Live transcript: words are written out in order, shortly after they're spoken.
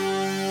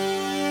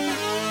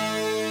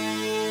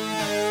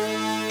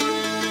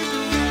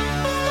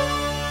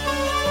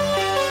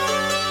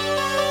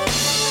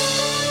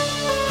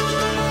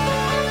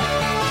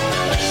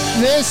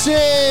This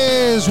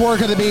is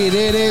Work of the Beat.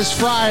 It is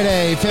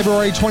Friday,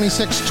 February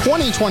 26,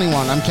 2021.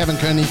 I'm Kevin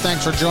Cooney.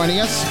 Thanks for joining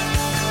us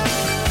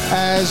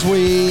as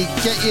we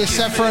get you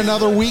set for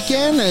another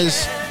weekend.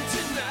 There's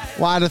a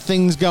lot of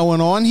things going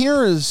on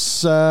here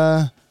as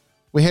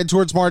we head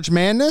towards March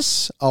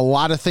Madness. A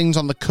lot of things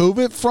on the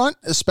COVID front,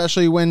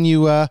 especially when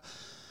you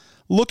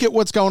look at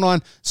what's going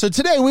on. So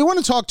today we want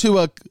to talk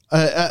to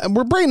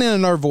we're bringing in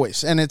another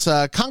voice, and it's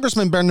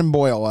Congressman Brendan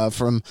Boyle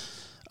from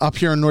up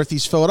here in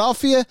Northeast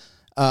Philadelphia.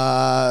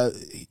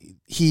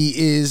 He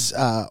is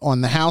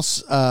on the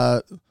House,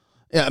 a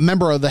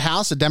member of the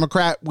House, a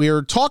Democrat.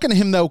 We're talking to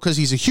him, though, because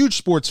he's a huge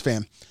sports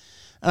fan.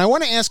 And I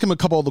want to ask him a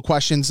couple of the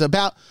questions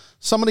about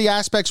some of the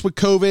aspects with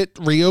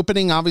COVID,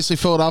 reopening. Obviously,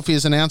 Philadelphia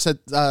has announced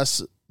that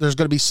there's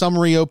going to be some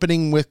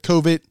reopening with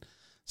COVID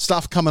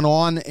stuff coming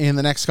on in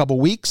the next couple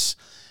of weeks.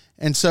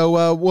 And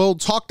so we'll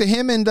talk to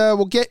him and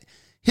we'll get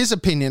his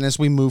opinion as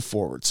we move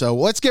forward. So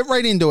let's get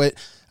right into it.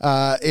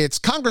 It's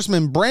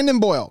Congressman Brendan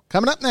Boyle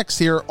coming up next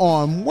here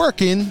on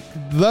Working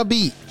the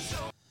Beat.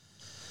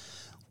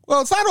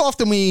 Well, it's not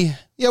often we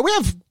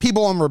have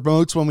people on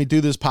remotes when we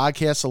do this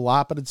podcast a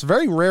lot, but it's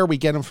very rare we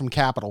get them from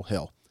Capitol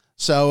Hill.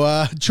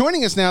 So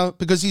joining us now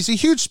because he's a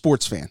huge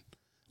sports fan,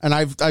 and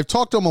I've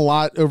talked to him a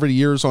lot over the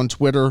years on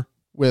Twitter.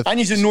 And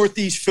he's a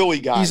Northeast Philly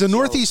guy. He's a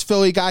Northeast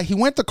Philly guy. He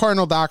went to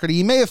Cardinal Doherty.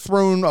 He may have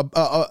thrown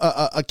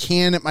a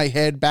can at my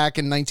head back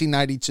in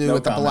 1992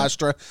 at the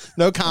Balestra.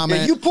 No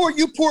comment. Yeah,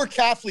 you poor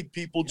Catholic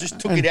people just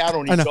took it out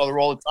on each other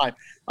all the time.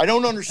 I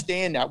don't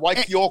understand that.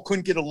 Why you all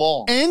couldn't get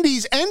along? And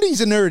he's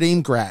a Notre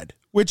Dame grad,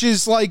 which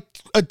is like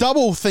a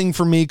double thing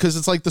for me because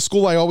it's like the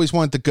school I always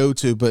wanted to go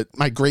to, but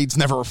my grades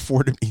never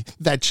afforded me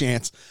that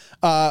chance.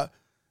 The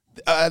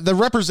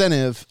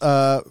representative,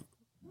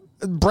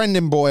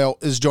 Brendan Boyle,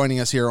 is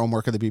joining us here on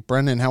Work of the Beat.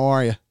 Brendan, how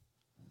are you?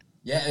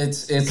 Yeah,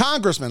 it's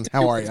Congressman.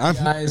 How are you?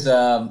 Guys,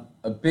 a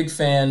big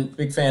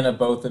fan of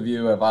both of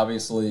you. I've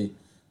obviously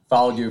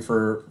followed you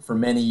for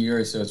many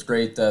years, so it's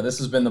great. This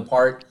has been the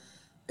part.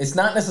 It's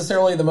not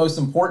necessarily the most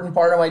important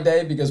part of my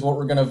day because what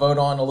we're going to vote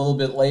on a little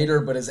bit later,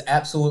 but is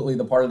absolutely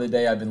the part of the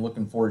day I've been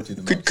looking forward to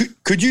the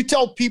most. Could you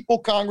tell people,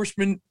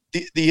 Congressman,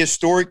 the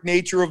historic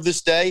nature of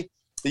this day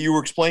that you were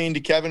explaining to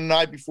Kevin and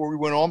I before we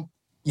went on?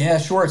 Yeah,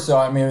 sure. So,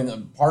 I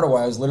mean, part of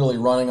why I was literally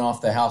running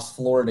off the House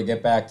floor to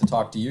get back to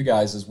talk to you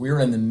guys is we're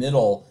in the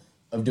middle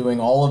of doing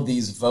all of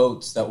these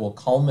votes that will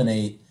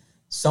culminate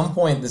some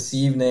point this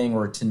evening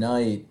or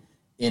tonight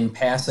in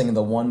passing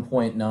the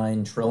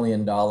 $1.9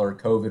 trillion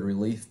COVID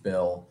relief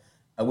bill,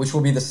 which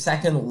will be the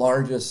second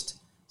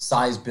largest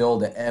size bill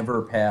to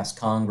ever pass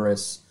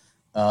Congress,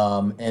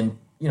 and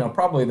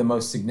probably the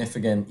most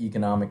significant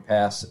economic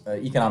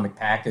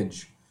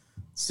package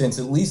since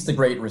at least the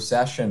Great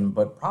Recession,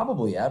 but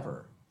probably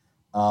ever.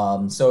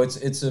 So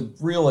it's a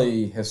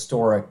really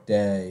historic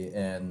day,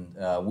 and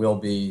will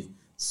be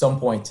some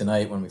point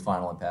tonight when we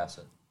finally pass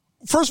it.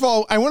 First of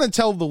all, I want to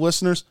tell the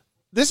listeners,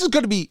 this is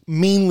going to be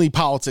mainly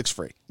politics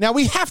free. Now,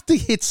 we have to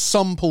hit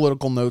some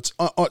political notes,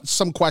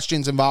 some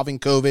questions involving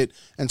COVID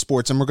and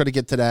sports, and we're going to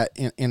get to that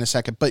in a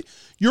second. But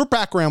your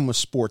background with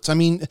sports, I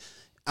mean,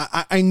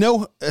 I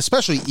know,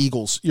 especially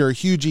Eagles, you're a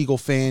huge Eagle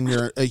fan,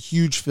 you're a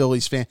huge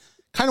Phillies fan.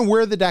 Kind of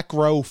where did that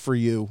grow for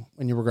you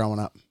when you were growing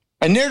up?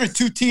 And they're the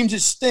two teams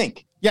that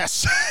stink.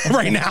 Yes,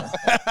 right now.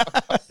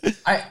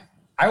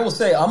 I will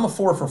say I'm a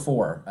 4 for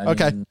 4.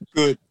 Okay,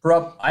 good.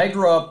 I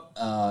grew up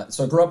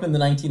in the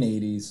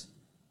 1980s.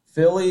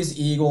 Phillies,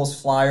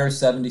 Eagles,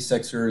 Flyers,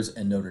 76ers,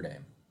 and Notre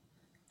Dame.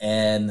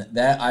 And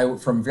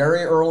from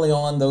very early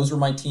on, those were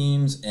my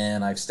teams,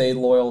 and I've stayed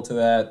loyal to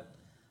that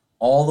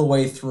all the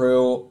way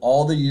through.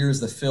 All the years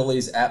the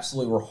Phillies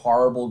absolutely were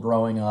horrible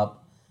growing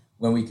up.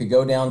 When we could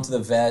go down to the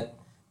vet,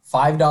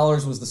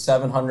 $5 was the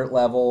 700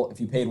 level. If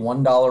you paid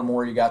 $1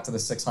 more, you got to the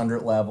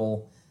 600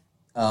 level.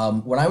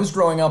 When I was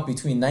growing up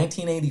between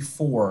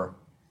 1984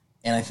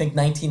 and I think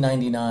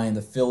 1999,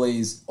 the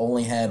Phillies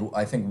only had,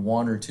 I think,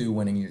 one or two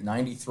winning years.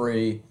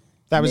 93.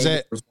 That was it.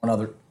 There was one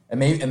other. I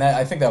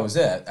think that was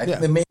it. I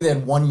think maybe they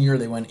had 1 year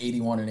they went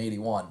 81 and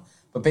 81.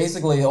 But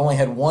basically, they only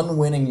had one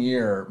winning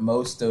year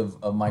most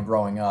of my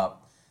growing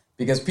up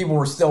because people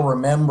were still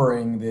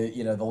remembering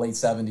the late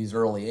 70s,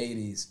 early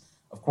 80s.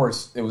 Of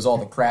course, it was all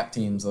the crap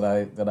teams that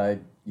I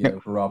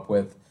grew up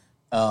with.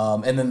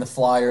 And then the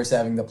Flyers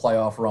having the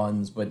playoff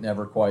runs but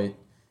never quite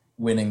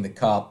winning the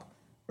cup.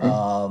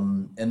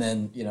 And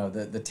then,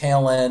 the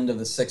tail end of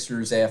the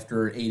Sixers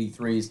after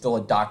 83, still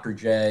a Dr.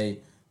 J.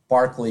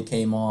 Barkley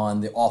came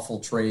on, the awful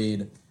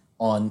trade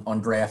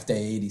on draft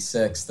day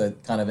 86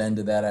 that kind of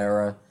ended that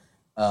era.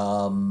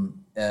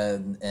 And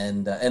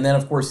then,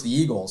 of course, the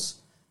Eagles,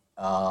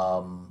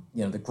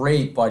 the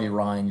great Buddy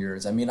Ryan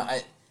years. I mean,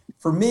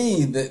 for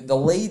me, the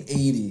late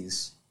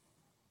 80s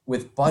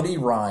with Buddy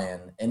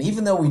Ryan, and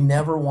even though we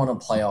never won a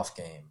playoff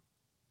game,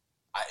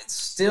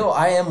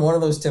 I am one of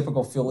those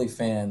typical Philly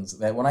fans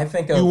that when I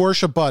think of... You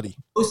worship Buddy.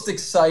 Most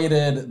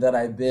excited that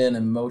I've been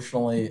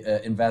emotionally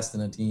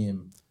invested in a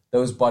team,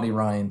 those Buddy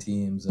Ryan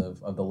teams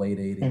of the late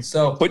 80s.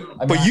 So, but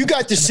you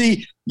got to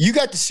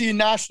see a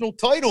national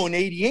title in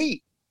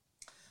 88.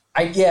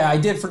 I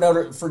did for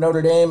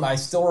Notre Dame. I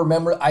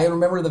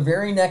remember the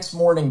very next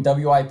morning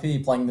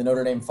WIP playing the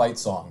Notre Dame fight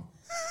song,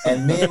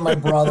 and me and my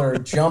brother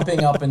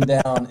jumping up and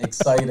down,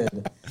 excited.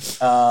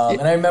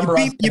 And I remember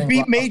you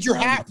beat Major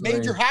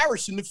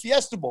Harris in the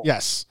Fiesta Bowl.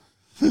 Yes.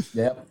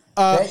 Yep.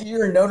 That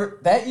year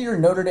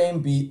Notre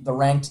Dame beat the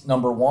ranked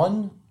number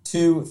 1,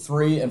 2,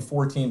 3, and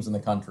 4 teams in the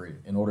country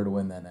in order to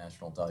win that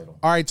national title.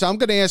 All right, so I'm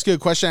going to ask you a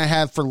question I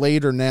have for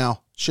later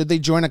now. Should they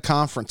join a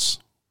conference?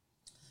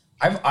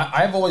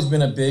 I've always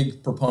been a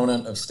big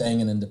proponent of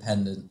staying an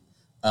independent.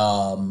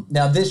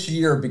 Now this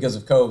year, because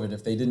of COVID,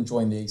 if they didn't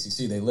join the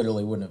ACC, they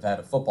literally wouldn't have had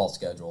a football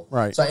schedule.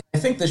 Right. So I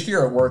think this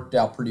year it worked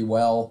out pretty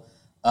well.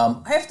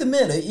 I have to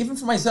admit, even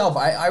for myself,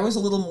 I was a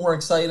little more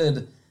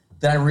excited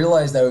than I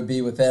realized I would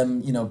be with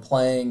them,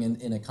 playing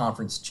in a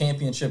conference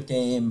championship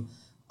game.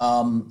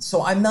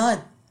 So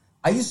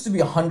I used to be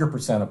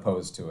 100%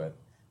 opposed to it.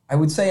 I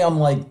would say I'm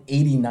like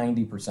 80,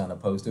 90%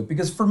 opposed to it,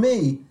 because for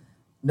me,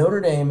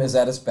 Notre Dame is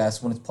at its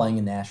best when it's playing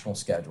a national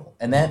schedule.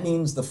 And that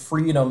means the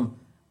freedom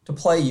to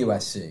play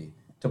USC,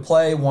 to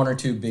play 1 or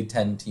 2 Big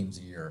Ten teams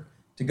a year,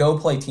 to go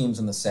play teams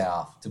in the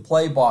South, to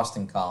play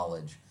Boston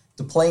College,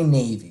 to play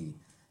Navy.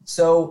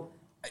 So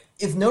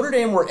if Notre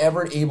Dame were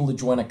ever able to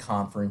join a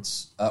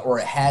conference, or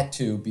it had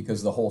to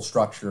because the whole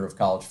structure of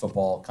college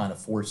football kind of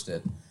forced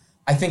it,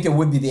 I think it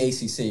would be the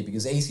ACC,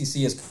 because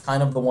ACC is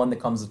kind of the one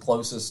that comes the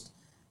closest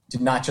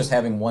to not just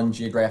having one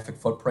geographic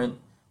footprint.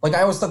 Like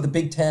I always thought the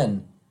Big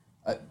Ten,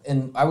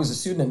 and I was a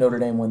student at Notre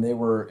Dame when they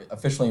were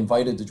officially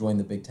invited to join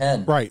the Big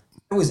Ten. Right.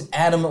 I was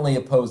adamantly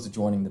opposed to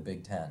joining the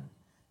Big Ten,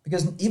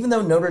 because even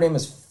though Notre Dame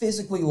is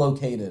physically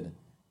located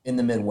in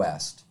the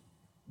Midwest,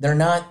 they're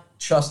not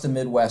just a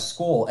Midwest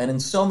school. And in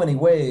so many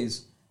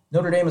ways,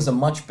 Notre Dame is a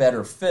much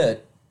better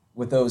fit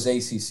with those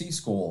ACC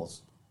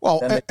schools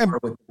than they are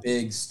with the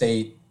big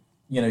state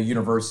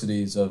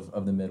universities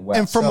of the Midwest.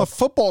 And from a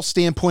football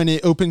standpoint,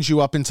 it opens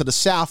you up into the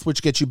South,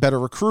 which gets you better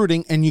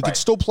recruiting, and you could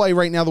still play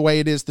right now the way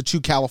it is, the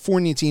 2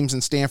 California teams in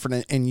Stanford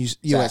and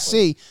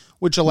USC,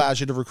 which allows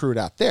you to recruit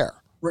out there.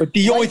 But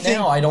the only thing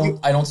now, I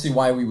don't see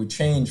why we would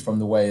change from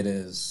the way it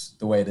is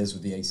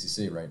with the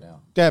ACC right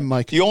now. Go ahead,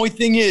 Mike. The only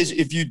thing is,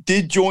 if you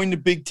did join the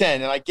Big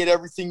Ten, and I get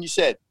everything you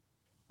said,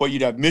 but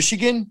you'd have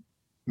Michigan,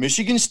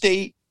 Michigan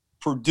State,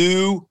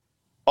 Purdue,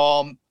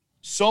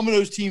 some of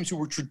those teams who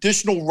were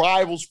traditional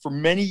rivals for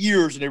many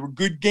years, and they were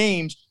good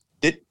games,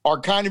 that are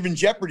kind of in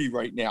jeopardy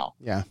right now.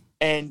 Yeah.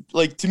 And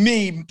like, to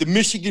me, the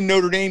Michigan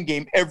Notre Dame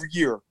game every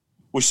year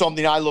was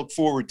something I look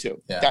forward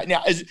to. Yeah.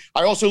 Now,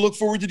 I also look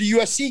forward to the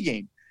USC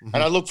game,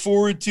 and I look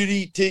forward to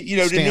the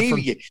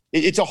Navy game.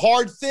 It's a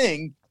hard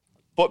thing,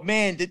 but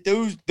man, that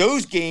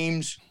those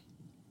games,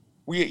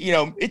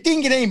 it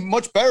didn't get any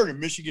much better than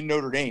Michigan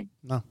Notre Dame.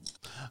 No.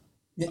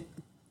 Yeah.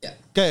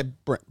 Go ahead,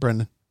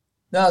 Brendan.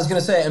 No, I was going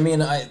to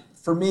say,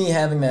 for me,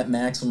 having that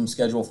maximum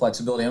schedule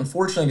flexibility,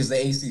 unfortunately, because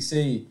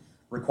the ACC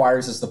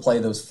requires us to play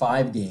those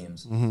 5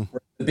 games. Mm-hmm.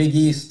 The Big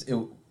East,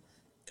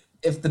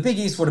 if the Big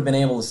East would have been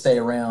able to stay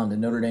around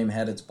and Notre Dame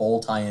had its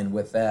bowl tie-in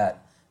with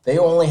that, they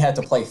only had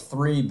to play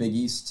 3 Big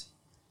East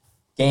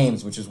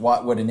games, which is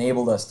what would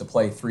enabled us to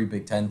play 3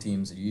 Big Ten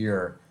teams a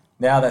year.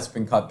 Now that's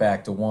been cut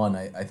back to 1.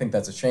 I think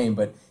that's a shame.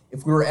 But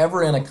if we were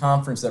ever in a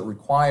conference that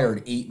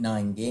required 8,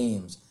 9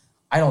 games,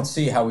 I don't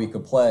see how we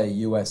could play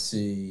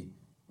USC,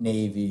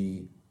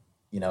 Navy,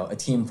 a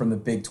team from the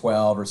Big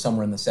 12 or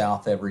somewhere in the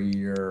South every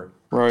year.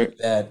 Right.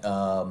 That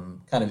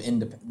kind of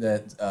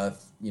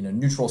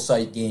neutral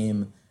site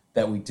game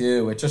that we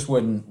do, it just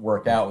wouldn't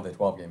work out with a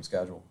 12-game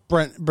schedule.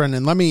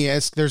 Brendan, let me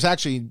ask, there's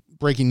actually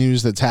breaking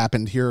news that's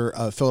happened here.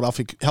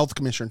 Philadelphia Health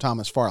Commissioner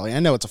Thomas Farley. I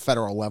know it's a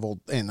federal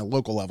level and a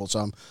local level,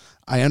 so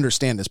I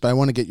understand this, but I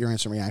want to get your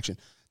instant reaction.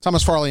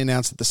 Thomas Farley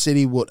announced that the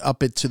city would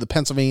up it to the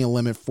Pennsylvania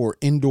limit for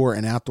indoor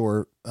and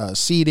outdoor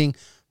seating,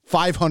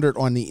 500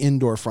 on the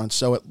indoor front.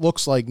 So it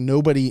looks like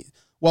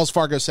Wells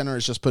Fargo Center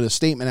has just put a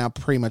statement out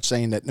pretty much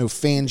saying that no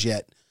fans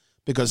yet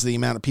because of the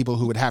amount of people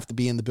who would have to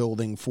be in the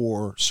building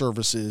for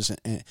services.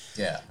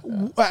 Yeah.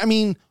 I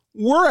mean,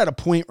 we're at a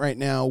point right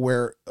now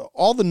where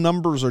all the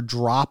numbers are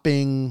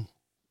dropping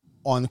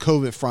on the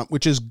COVID front,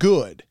 which is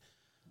good.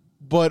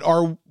 But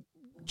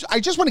I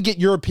just want to get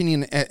your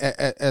opinion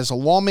as a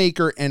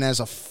lawmaker and as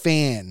a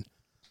fan,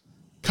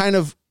 kind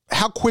of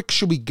how quick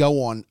should we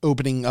go on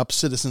opening up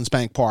Citizens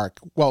Bank Park,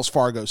 Wells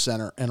Fargo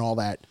Center, and all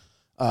that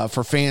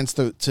for fans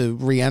to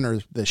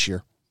re-enter this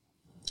year?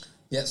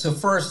 Yeah, so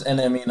first, and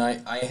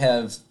I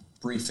have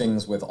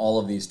briefings with all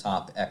of these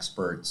top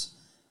experts.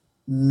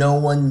 No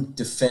one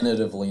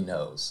definitively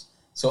knows.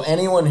 So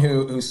anyone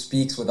who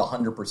speaks with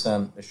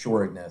 100%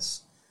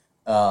 assuredness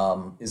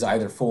is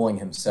either fooling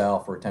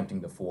himself or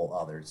attempting to fool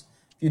others.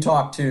 If you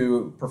talk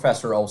to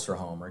Professor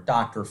Osterholm or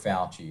Dr.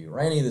 Fauci or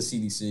any of the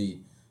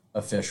CDC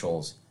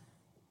officials,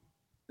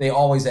 they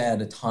always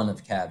add a ton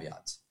of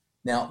caveats.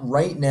 Now,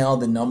 right now,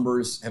 the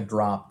numbers have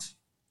dropped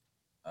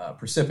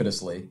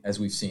precipitously, as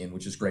we've seen,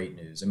 which is great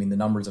news. I mean, the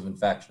numbers of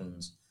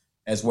infections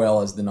as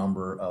well as the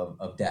number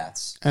of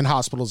deaths. And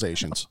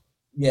hospitalizations.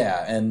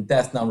 Yeah, and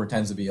death number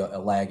tends to be a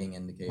lagging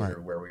indicator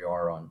of where we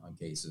are on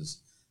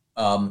cases.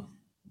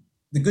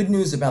 the good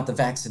news about the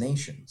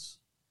vaccinations,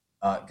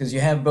 because you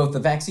have both the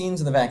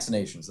vaccines and the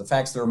vaccinations. The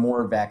facts there are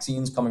more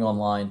vaccines coming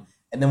online,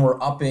 and then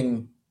we're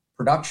upping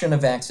production of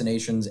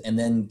vaccinations and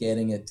then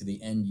getting it to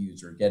the end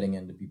user, getting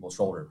into people's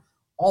shoulder.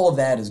 All of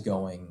that is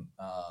going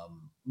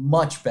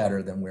much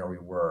better than where we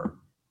were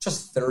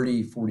just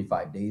 30,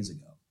 45 days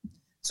ago.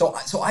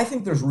 So I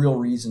think there's real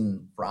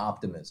reason for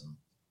optimism.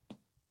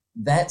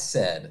 That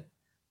said,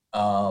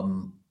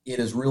 it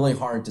is really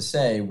hard to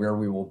say where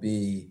we will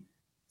be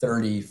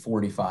 30,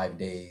 45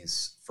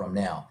 days from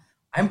now.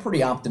 I'm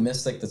pretty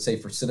optimistic that, say,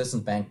 for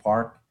Citizens Bank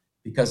Park,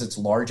 because it's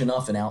large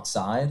enough and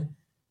outside,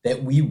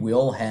 that we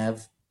will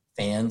have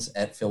fans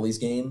at Phillies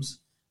games.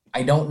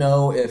 I don't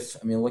know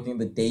looking at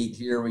the date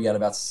here, we got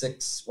about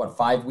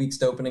 5 weeks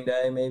to opening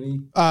day,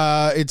 maybe?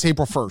 It's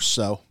April 1st,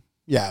 so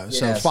yeah.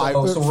 So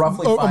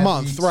roughly 5 a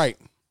month, weeks right?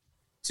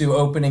 To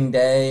opening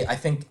day.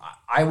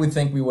 I would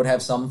think we would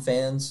have some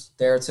fans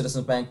there at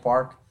Citizens Bank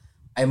Park.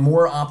 I'm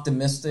more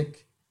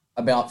optimistic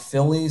about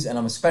Phillies, and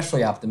I'm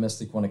especially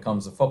optimistic when it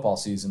comes to football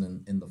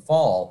season in the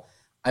fall.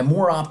 I'm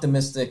more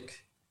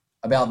optimistic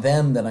about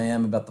them than I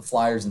am about the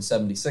Flyers and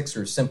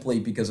 76ers, simply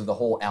because of the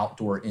whole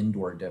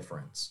outdoor-indoor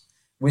difference,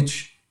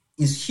 which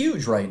is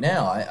huge right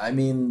now. I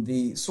mean,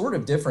 the sort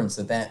of difference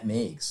that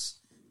makes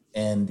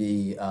and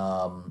the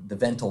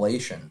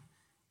ventilation,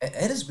 it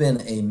has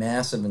been a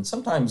massive and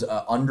sometimes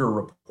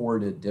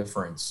underreported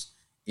difference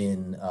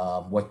in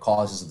what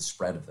causes the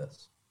spread of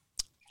this.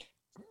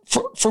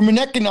 From an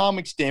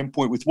economic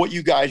standpoint, with what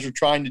you guys are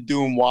trying to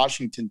do in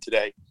Washington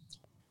today,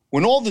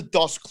 when all the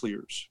dust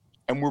clears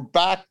and we're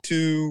back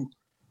to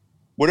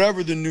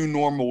whatever the new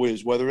normal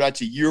is, whether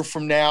that's a year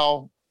from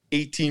now,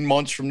 18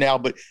 months from now,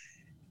 but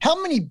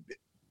how many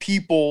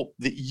people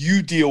that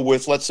you deal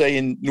with, let's say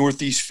in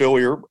Northeast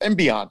Philly and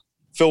beyond,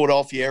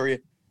 Philadelphia area,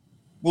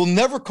 will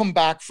never come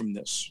back from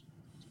this?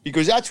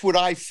 Because that's what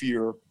I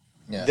fear,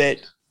 that,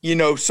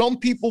 some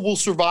people will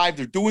survive.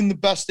 They're doing the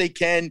best they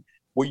can.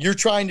 What you're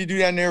trying to do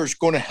down there is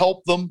going to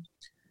help them.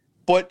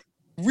 But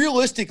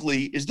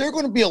realistically, is there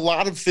going to be a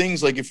lot of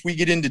things, like if we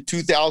get into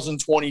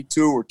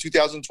 2022 or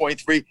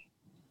 2023,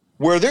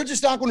 where they're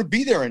just not going to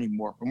be there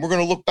anymore? And we're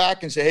going to look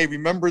back and say, hey,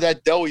 remember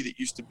that deli that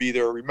used to be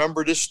there?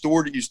 Remember this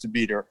store that used to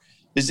be there?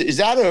 Is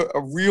that a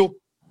real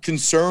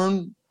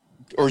concern,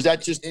 or is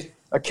that just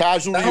a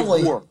casualty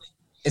of war?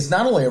 It's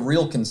not only a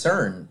real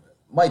concern,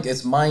 Mike,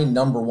 it's my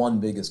number one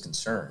biggest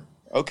concern.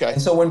 Okay.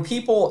 And so when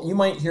you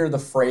might hear the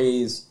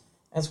phrase,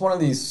 it's one of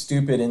these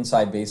stupid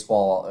inside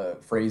baseball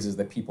phrases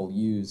that people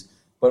use,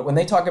 but when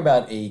they talk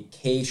about a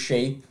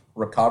K-shape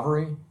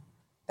recovery,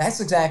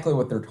 that's exactly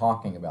what they're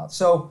talking about.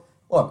 So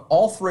look,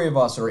 all three of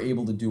us are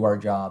able to do our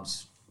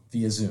jobs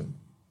via Zoom.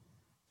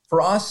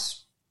 For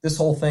us, this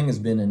whole thing has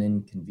been an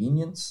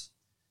inconvenience.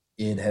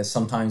 It has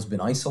sometimes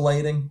been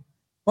isolating,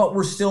 but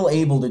we're still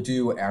able to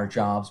do our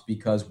jobs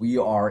because we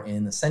are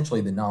in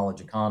essentially the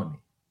knowledge economy.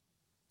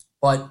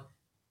 But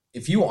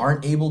if you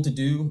aren't able to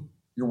do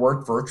your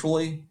work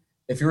virtually,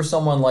 if you're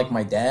someone like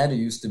my dad, who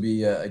used to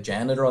be a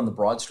janitor on the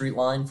Broad Street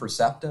line for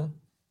SEPTA,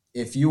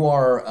 if you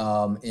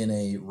are in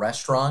a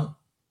restaurant,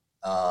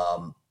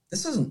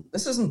 this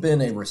hasn't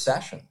been a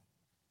recession.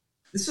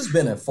 This has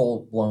been a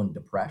full-blown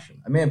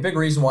depression. I mean, a big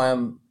reason why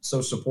I'm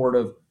so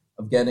supportive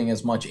of getting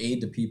as much aid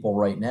to people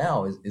right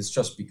now is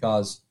just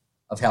because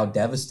of how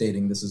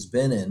devastating this has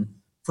been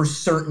for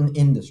certain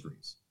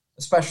industries,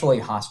 especially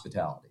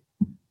hospitality.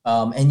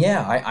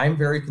 I'm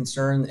very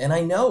concerned, and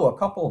I know a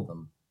couple of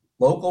them,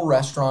 local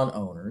restaurant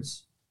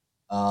owners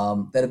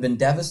that have been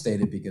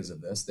devastated because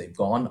of this. They've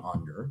gone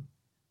under.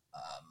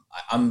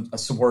 I'm a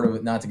supporter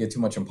of, not to get too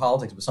much in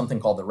politics, but something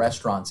called the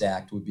Restaurants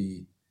Act would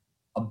be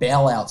a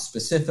bailout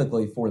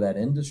specifically for that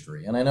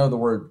industry. And I know the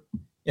word,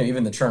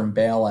 even the term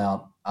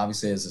bailout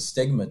obviously has a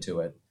stigma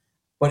to it.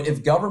 But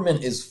if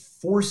government is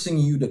forcing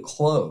you to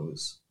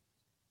close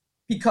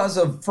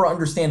for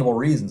understandable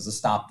reasons, to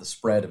stop the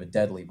spread of a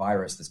deadly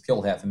virus that's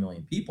killed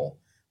 500,000 people,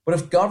 but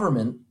if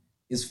government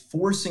is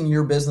forcing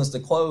your business to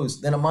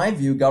close, then in my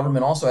view,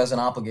 government also has an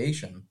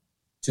obligation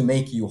to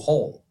make you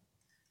whole.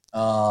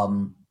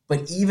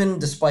 But even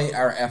despite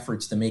our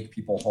efforts to make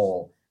people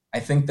whole,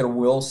 I think there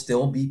will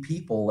still be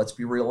people, let's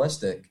be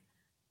realistic,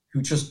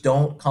 who just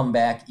don't come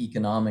back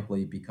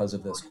economically because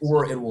of this,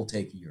 or it will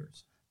take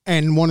years.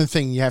 And one of the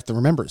things you have to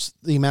remember is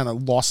the amount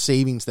of lost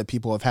savings that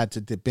people have had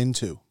to dip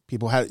into.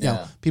 People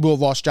people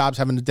have lost jobs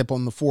having to dip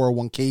on the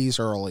 401ks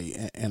early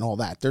and all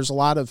that. There's a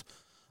lot of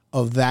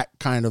that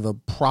kind of a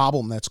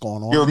problem that's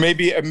going on. Or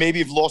maybe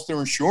have lost their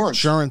insurance.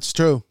 Insurance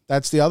too.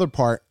 That's the other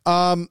part.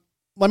 Back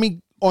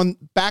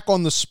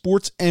on the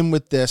sports end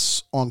with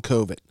this on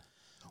COVID.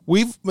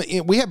 We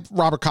had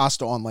Robert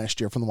Costa on last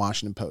year from the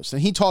Washington Post,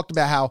 and he talked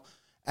about how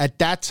at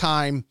that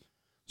time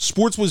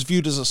sports was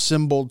viewed as a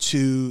symbol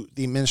to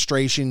the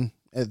administration,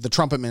 the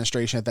Trump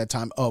administration at that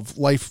time, of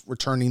life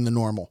returning to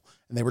normal.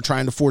 And they were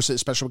trying to force it,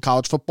 especially with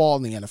college football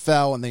and the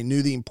NFL, and they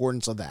knew the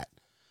importance of that.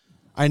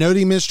 I know the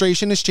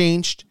administration has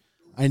changed.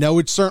 I know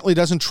it certainly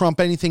doesn't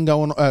trump anything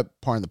going,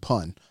 pardon the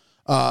pun,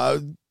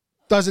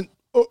 doesn't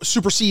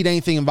supersede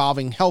anything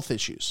involving health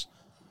issues.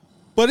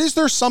 But is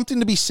there something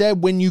to be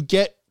said when you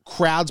get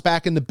crowds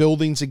back in the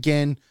buildings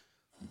again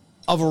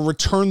of a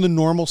return to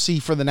normalcy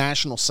for the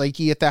national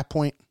psyche at that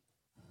point?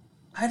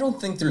 I don't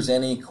think there's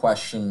any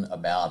question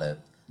about it.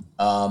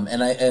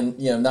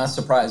 Not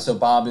surprised. So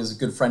Bob is a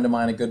good friend of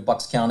mine, a good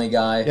Bucks County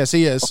guy. Yes,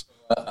 he is.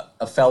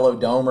 A fellow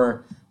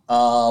Domer.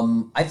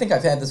 I think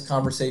I've had this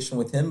conversation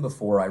with him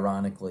before,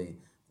 ironically,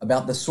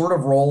 about the sort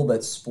of role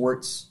that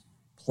sports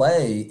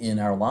play in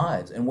our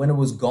lives. And when it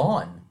was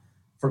gone,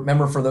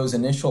 remember for those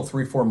initial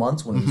 3-4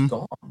 months when it was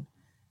gone,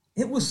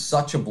 it was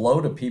such a blow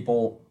to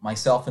people,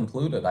 myself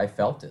included. I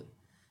felt it.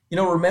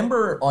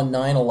 Remember on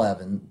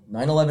 9/11,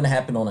 9/11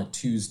 happened on a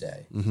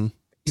Tuesday.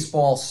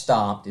 Baseball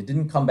stopped. It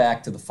didn't come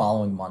back to the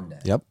following Monday.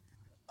 Yep.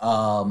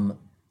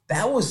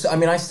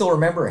 I still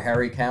remember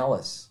Harry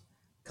Kalas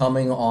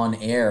coming on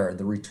air,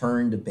 the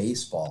return to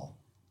baseball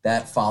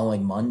that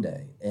following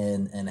Monday,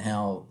 and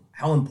how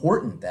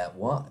important that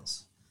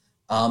was.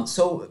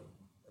 So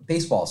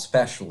baseball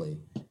especially,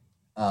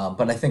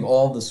 but I think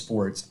all the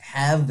sports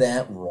have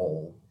that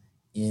role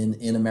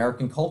in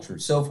American culture.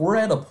 So if we're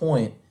at a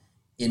point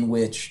in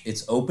which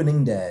it's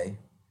opening day,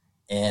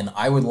 and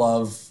I would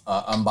love,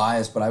 I'm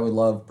biased, but I would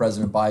love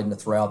President Biden to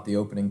throw out the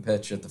opening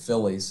pitch at the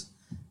Phillies.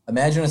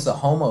 Imagine it's a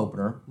home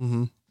opener,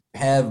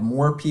 have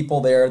more people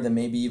there than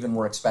maybe even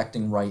we're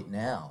expecting right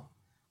now.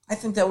 I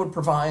think that would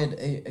provide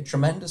a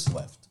tremendous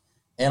lift.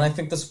 And I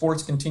think the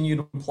sports continue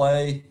to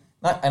play,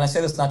 and I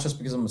say this not just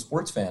because I'm a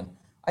sports fan,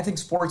 I think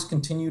sports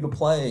continue to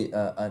play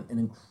an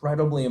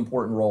incredibly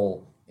important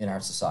role in our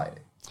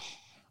society.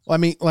 Let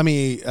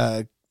me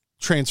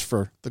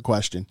transfer the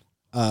question.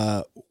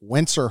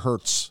 Wentz or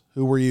Hurts?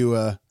 Who were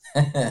you?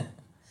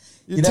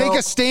 Take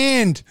a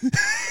stand.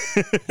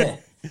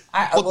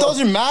 It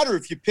doesn't matter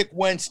if you pick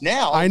Wentz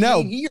now. I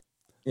know.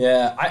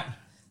 Yeah,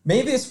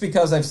 maybe it's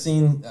because I've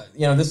seen.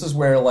 This is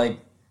where like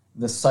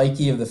the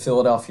psyche of the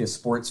Philadelphia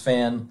sports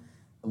fan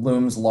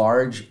looms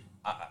large.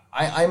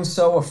 I'm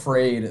so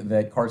afraid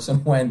that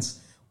Carson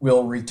Wentz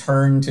will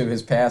return to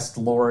his past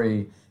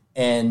glory.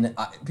 And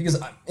because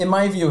in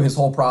my view, his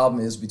whole problem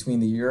is between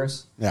the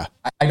years. Yeah.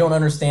 I don't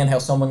understand how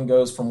someone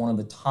goes from one of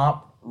the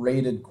top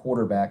rated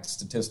quarterbacks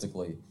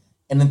statistically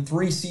and in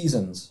 3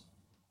 seasons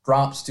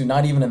drops to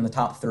not even in the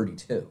top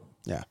 32.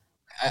 Yeah.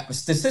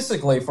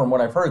 Statistically, from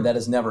what I've heard, that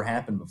has never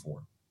happened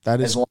before.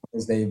 That is, as long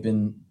as they've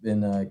been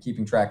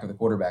keeping track of the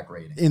quarterback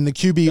rating. In the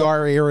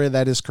QBR area,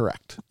 that is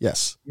correct.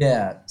 Yes.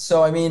 Yeah.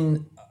 So,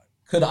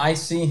 could I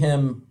see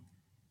him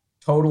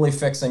totally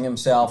fixing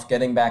himself,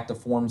 getting back to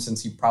form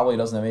since he probably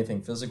doesn't have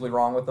anything physically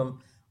wrong with him?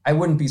 I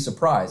wouldn't be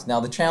surprised. Now,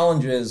 the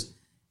challenge is,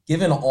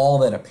 given all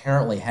that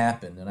apparently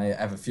happened, and I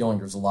have a feeling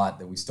there's a lot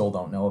that we still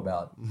don't know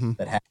about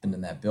that happened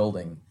in that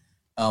building,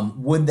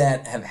 would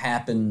that have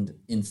happened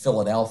in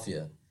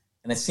Philadelphia?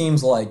 And it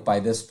seems like by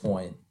this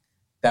point,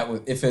 that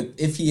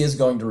if he is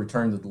going to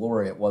return to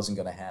glory, it wasn't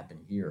going to happen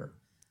here.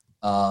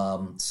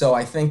 So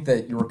I think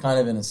that you were kind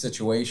of in a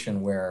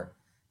situation where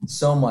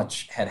so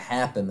much had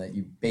happened that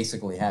you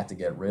basically had to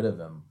get rid of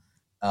him.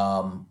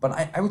 But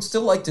I would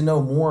still like to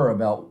know more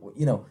about,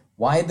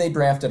 why they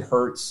drafted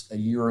Hurts a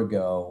year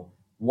ago,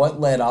 what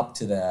led up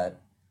to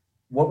that,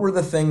 what were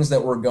the things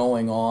that were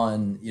going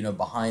on,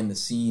 behind the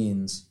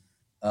scenes,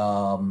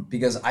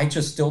 because I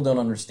just still don't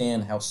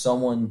understand how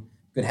someone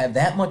could have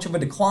that much of a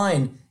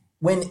decline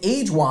when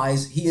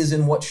age-wise he is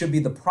in what should be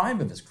the prime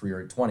of his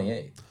career at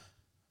 28.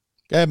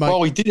 Ahead, Mike.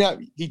 Well, he did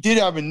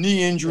have a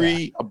knee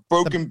injury, a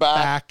broken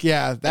back.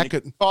 Yeah, that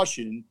could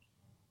concussion.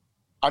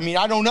 I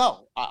don't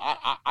know.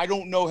 I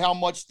don't know how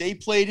much they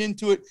played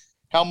into it,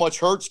 how much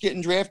Hurts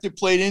getting drafted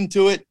played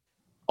into it.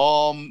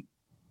 From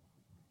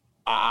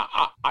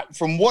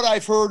what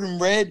I've heard and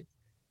read,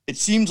 it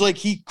seems like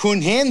he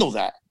couldn't handle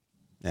that,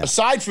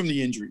 aside from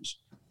the injuries.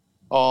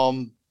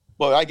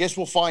 But I guess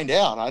we'll find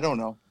out. I don't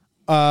know.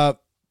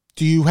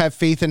 Do you have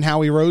faith in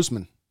Howie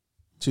Roseman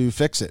to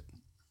fix it?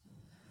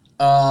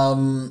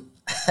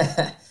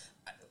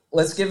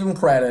 Let's give him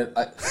credit.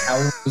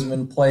 Howie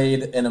Roseman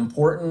played an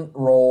important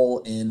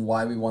role in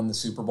why we won the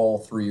Super Bowl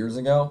 3 years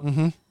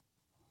ago.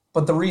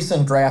 But the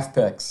recent draft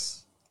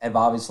picks have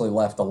obviously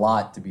left a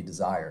lot to be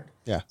desired.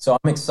 Yeah. So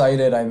I'm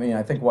excited.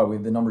 I think we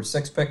have the number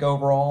 6 pick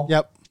overall.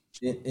 Yep.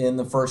 In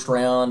the first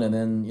round, and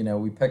then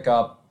we pick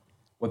up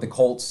what the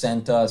Colts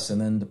sent us, and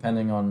then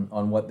depending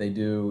on what they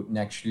do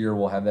next year,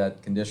 we'll have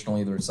that conditional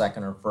either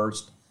second or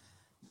first.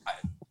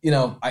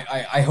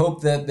 I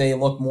hope that they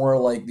look more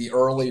like the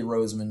early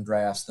Roseman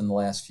drafts than the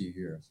last few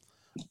years.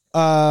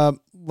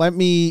 Let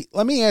me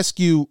ask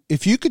you,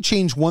 if you could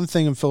change one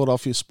thing in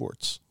Philadelphia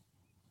sports,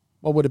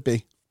 what would it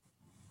be?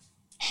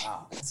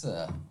 Wow, that's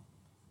a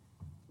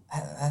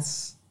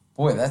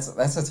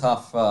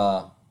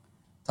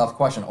tough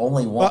question.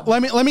 Only one.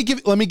 Let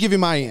me give you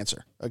my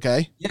answer.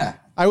 Okay. Yeah.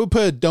 I would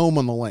put a dome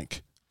on the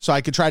link so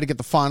I could try to get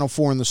the Final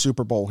Four in the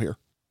Super Bowl here.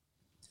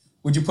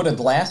 Would you put a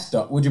glass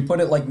dome? Would you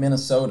put it like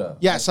Minnesota?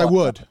 Yes, I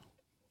would.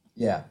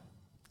 Yeah.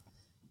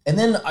 And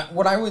then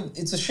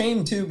it's a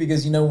shame too,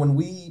 because, when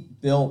we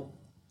built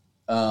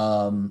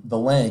the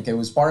link, it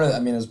was part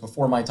of, it was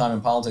before my time in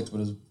politics, but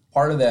it was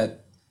part of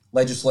that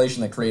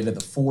legislation that created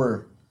the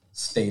 4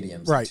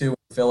 stadiums, right. the 2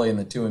 in Philly and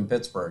the 2 in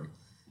Pittsburgh.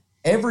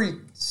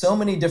 So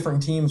many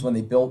different teams, when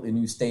they built a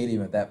new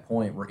stadium at that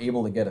point, were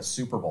able to get a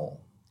Super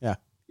Bowl. Yeah.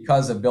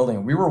 Because of building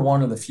it. We were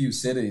one of the few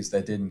cities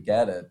that didn't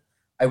get it.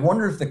 I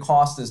wonder if the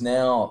cost is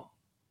now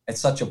at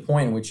such a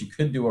point in which you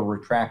could do a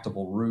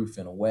retractable roof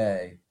in a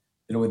way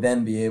that it would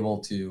then be able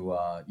to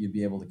you'd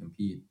be able to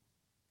compete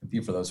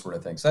for those sort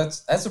of things. So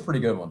that's a pretty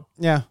good one.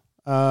 Yeah.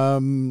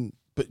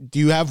 But do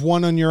you have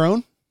one on your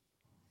own?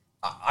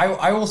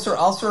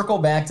 I'll circle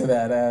back to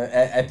that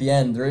at the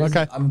end. There is,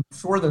 okay. I'm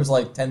sure there's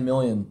like 10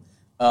 million,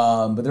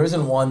 but there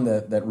isn't one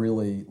that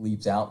really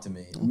leaps out to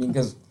me. Okay. I mean,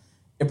 because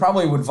it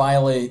probably would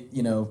violate,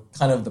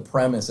 kind of the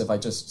premise if I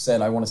just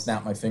said I want to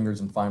snap my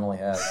fingers and finally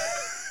have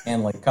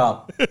Stanley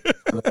Cup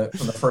for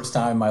the first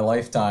time in my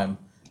lifetime.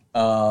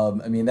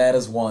 I mean, that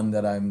is one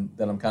that I'm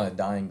kind of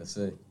dying to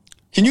see.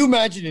 Can you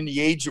imagine in the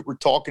age that we're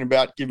talking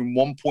about giving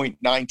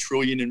 $1.9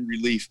 trillion in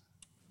relief,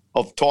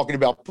 of talking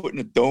about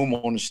putting a dome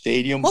on a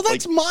stadium? Well,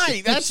 that's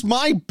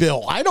my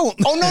bill. I don't.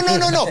 Oh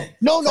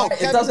no.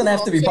 It doesn't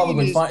have to be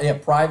publicly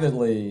funded.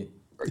 Privately.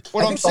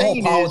 What I'm saying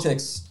is, the whole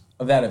politics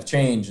of that have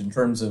changed in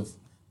terms of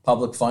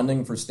public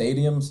funding for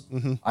stadiums.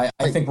 Mm-hmm.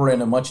 I think we're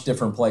in a much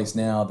different place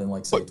now than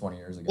 20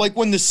 years ago. Like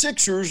when the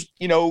Sixers,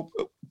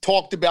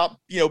 talked about,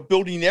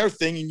 building their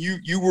thing, and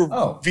you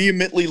were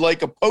vehemently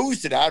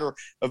opposed to that, or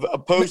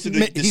opposed to the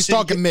decision. He's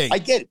talking me. I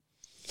get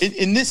it.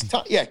 In this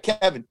time,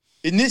 Kevin,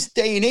 in this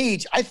day and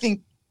age, I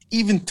think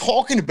even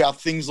talking about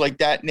things like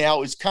that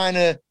now is kind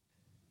of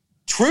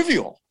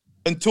trivial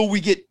until we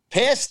get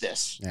past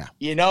this. Yeah.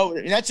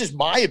 And that's just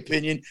my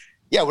opinion.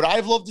 Yeah, what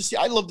I'd love to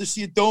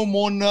see a dome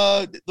on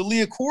the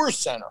Leah Kouros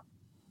Center,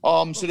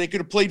 so they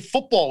could have played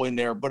football in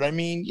there. But I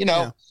mean,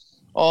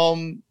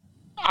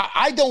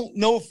 I don't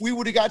know if we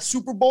would have got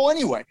Super Bowl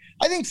anyway.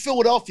 I think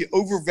Philadelphia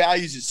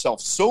overvalues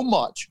itself so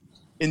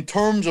in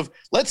terms of,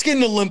 let's get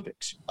an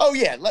Olympics. Oh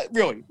yeah,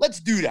 let's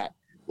do that.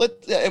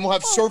 And we'll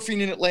have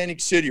surfing in Atlantic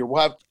City, or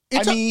we'll have.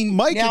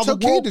 Mike, it's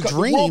okay to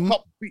dream.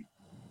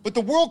 But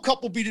the World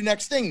Cup will be the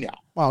next thing now.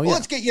 Well, yeah.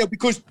 Let's get,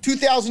 because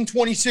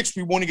 2026,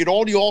 we want to get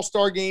all the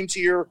All-Star games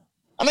here.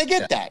 And I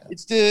get that.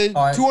 It's the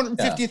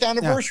 250th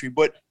anniversary. Yeah.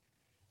 But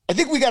I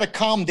think we got to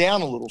calm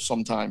down a little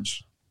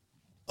sometimes.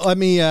 Let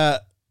me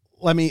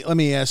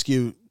ask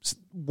you,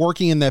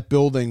 working in that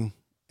building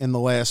in the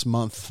last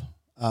month,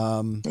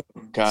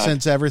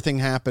 since everything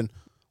happened,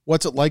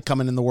 what's it like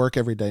coming into work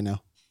every day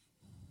now?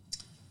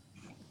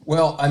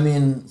 Well, I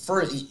mean,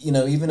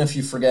 even if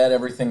you forget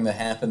everything that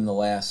happened the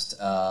last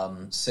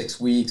 6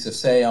 weeks, if,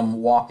 say,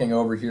 I'm walking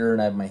over here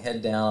and I have my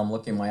head down, I'm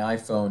looking at my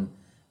iPhone,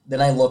 then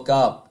I look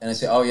up and I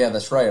say, oh, yeah,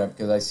 that's right,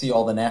 because I see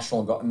all the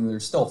National Guard. I mean,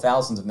 there's still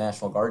thousands of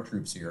National Guard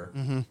troops here.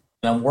 Mm-hmm. And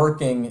I'm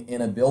working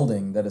in a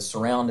building that is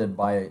surrounded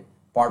by a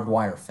barbed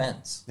wire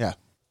fence. Yeah.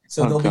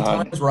 So there'll be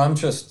times where I'm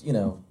just,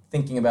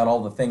 thinking about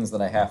all the things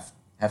that I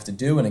have to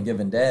do in a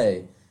given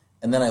day.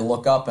 And then I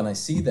look up and I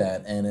see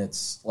that, and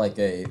it's like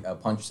a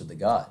punch to the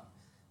gut.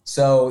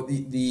 So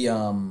the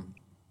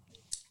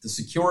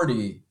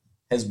security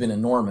has been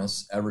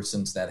enormous ever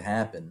since that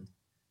happened,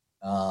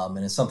 and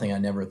it's something I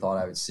never thought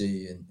I would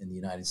see in the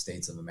United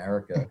States of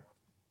America.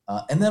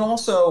 And then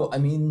also, I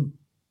mean,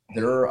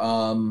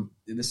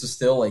 this is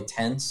still a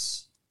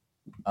tense,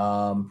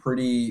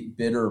 pretty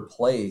bitter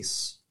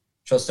place,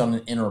 just on an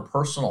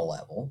interpersonal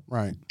level,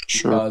 right?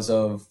 Sure. Because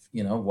of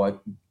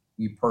what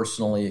we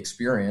personally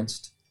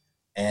experienced.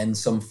 And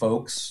some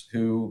folks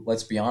who,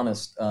 let's be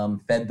honest,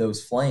 fed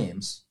those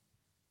flames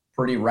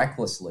pretty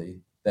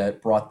recklessly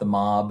that brought the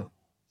mob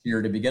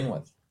here to begin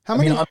with. I'm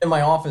in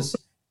my office.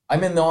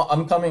 I'm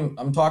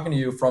talking to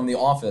you from the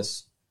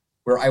office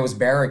where I was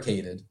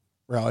barricaded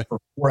for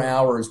 4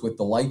 hours with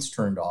the lights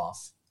turned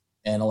off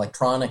and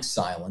electronics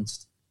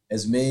silenced,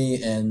 as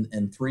me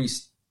and 3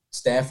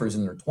 staffers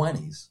in their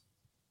 20s,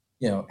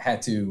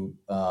 had to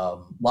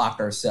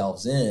lock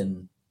ourselves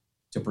in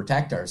to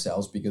protect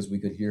ourselves because we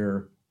could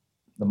hear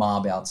the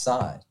mob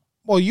outside.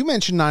 Well, you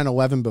mentioned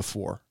 9/11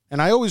 before,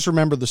 and I always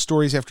remember the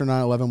stories after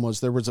 9/11 was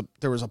there was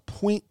a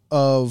point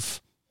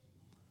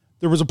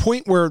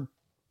where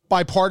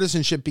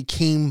bipartisanship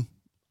became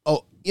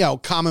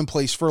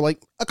commonplace for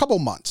like a couple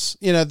months.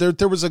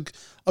 There was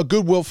a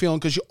goodwill feeling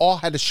because you all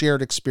had a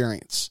shared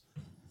experience.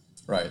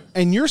 Right.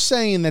 And you're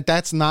saying that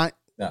that's not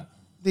the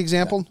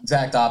example? Yeah.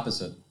 Exact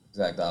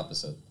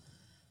opposite.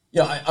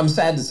 Yeah, I'm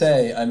sad to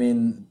say, I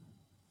mean,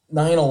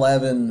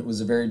 9/11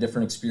 was a very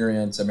different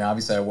experience. I mean,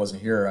 obviously I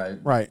wasn't here.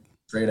 I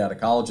straight out of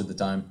college at the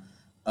time.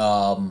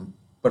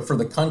 But for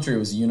the country, it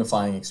was a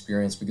unifying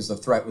experience because the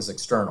threat was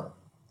external.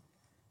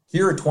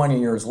 Here, 20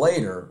 years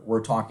later,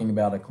 we're talking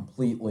about a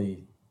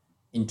completely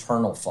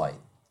internal fight.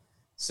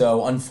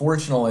 So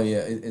unfortunately,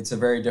 it's a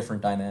very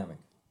different dynamic.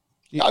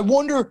 I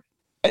wonder,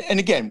 and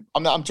again,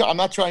 I'm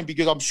not trying,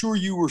 because I'm sure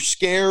you were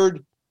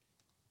scared.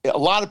 A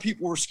lot of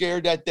people were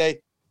scared that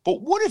day.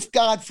 But what if,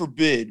 God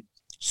forbid,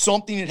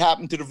 something had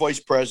happened to the vice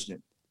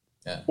president,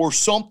 or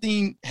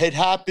something had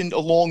happened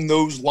along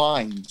those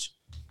lines?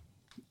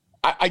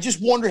 I just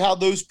wonder how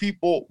those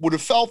people would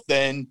have felt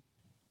then,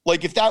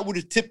 like if that would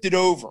have tipped it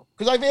over.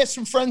 Because I've asked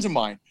some friends of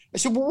mine. I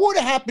said, well, what would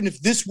have happened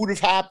if this would have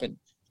happened?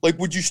 Like,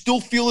 would you still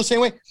feel the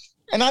same way?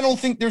 And I don't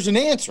think there's an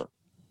answer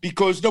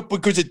because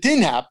it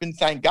didn't happen,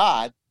 thank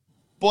God.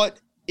 But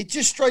it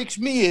just strikes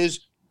me as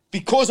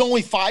because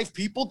only 5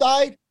 people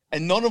died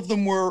and none of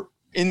them were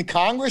in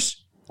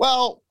Congress,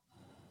 well,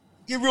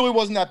 it really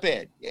wasn't that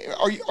bad.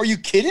 Are you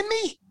kidding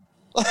me?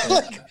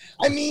 Like,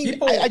 I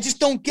mean, I just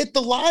don't get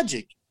the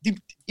logic.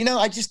 You know,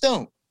 I just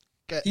don't.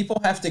 People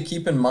have to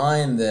keep in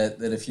mind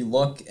that if you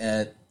look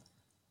at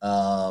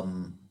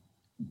the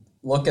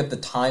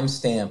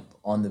timestamp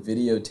on the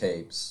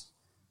videotapes,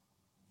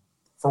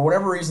 for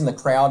whatever reason, the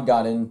crowd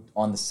got in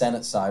on the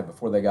Senate side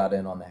before they got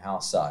in on the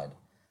House side.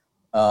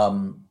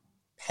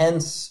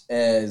 Pence,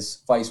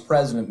 as vice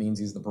president, means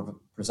he's the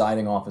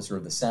presiding officer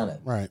of the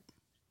Senate. Right.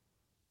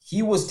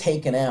 He was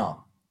taken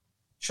out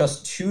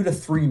just 2 to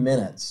 3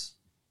 minutes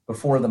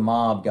before the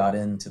mob got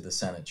into the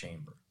Senate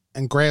chamber.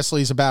 And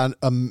Grassley's about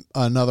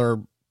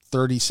another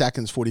 30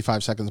 seconds,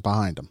 45 seconds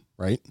behind him,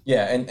 right?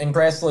 Yeah, and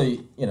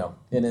Grassley, you know,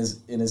 in his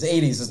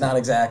 80s is not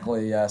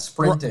exactly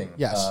sprinting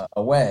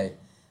away.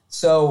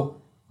 So,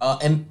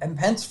 and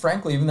Pence,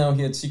 frankly, even though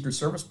he had Secret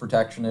Service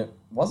protection, it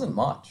wasn't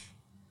much.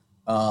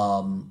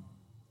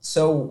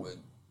 So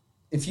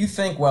if you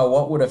think, well,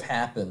 what would have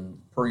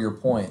happened, per your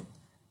point,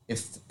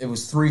 if it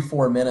was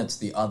 3-4 minutes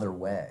the other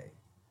way?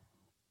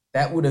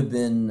 That would have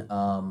been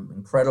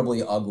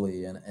incredibly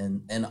ugly,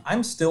 and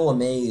I'm still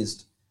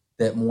amazed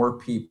that more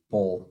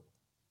people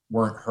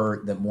weren't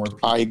hurt, that more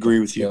people I agree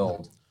with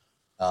killed.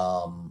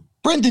 You.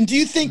 Brendan, do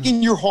you think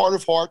in your heart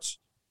of hearts,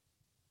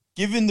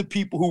 given the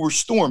people who were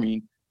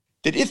storming,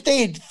 that if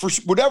they had, for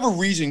whatever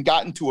reason,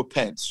 gotten to a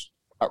Pence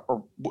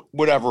or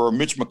whatever, or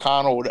Mitch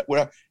McConnell, or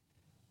whatever,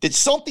 that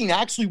something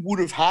actually would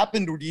have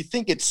happened, or do you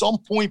think at some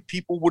point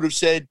people would have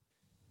said,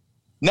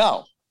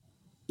 no?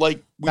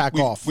 Like,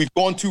 we've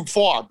gone too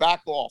far.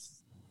 Back off.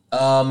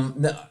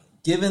 No,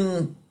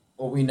 given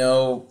what we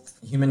know,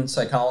 human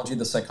psychology,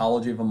 the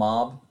psychology of a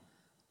mob,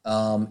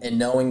 and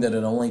knowing that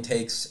it only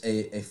takes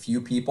a few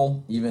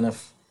people, even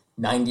if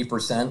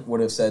 90%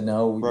 would have said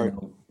no, right, you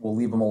know, we'll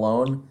leave them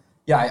alone.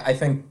 Yeah, I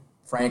think,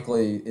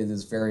 frankly, it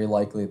is very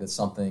likely that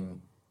something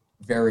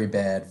very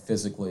bad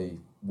physically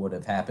would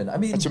have happened. I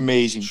mean, that's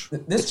amazing.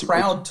 This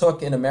crowd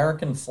took an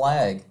American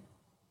flag,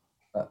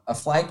 a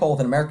flagpole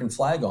with an American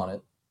flag on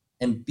it,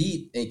 and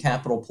beat a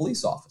Capitol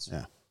police officer.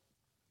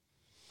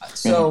 Yeah.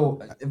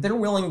 So if they're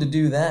willing to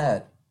do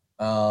that,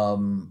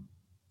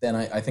 then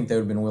I think they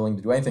would have been willing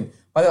to do anything.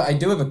 By the way, I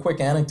do have a quick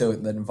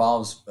anecdote that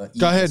involves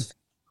Go ahead.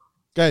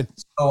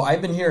 So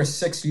I've been here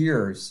 6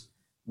 years.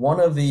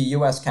 One of the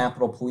U.S.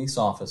 Capitol police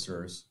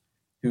officers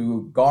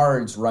who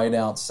guards right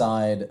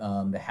outside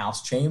the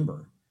House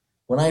chamber.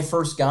 When I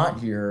first got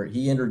here,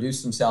 he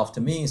introduced himself to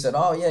me. He said,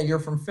 "Oh, yeah, you're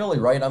from Philly,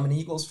 right? I'm an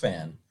Eagles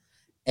fan."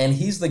 And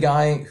he's the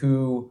guy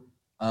who...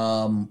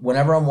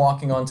 whenever I'm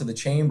walking onto the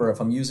chamber,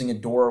 if I'm using a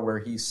door where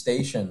he's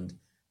stationed,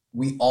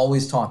 we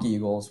always talk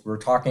Eagles. We're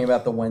talking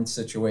about the Wentz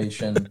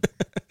situation.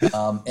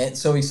 And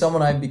so he's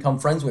someone I've become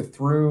friends with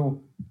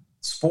through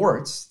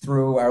sports,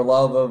 through our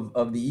love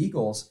of the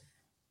Eagles.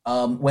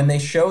 When they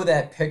show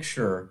that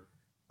picture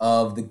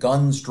of the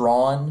guns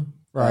drawn,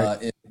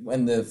 right,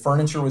 when the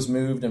furniture was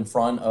moved in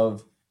front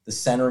of the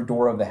center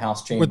door of the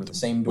House chamber, the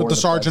same door with the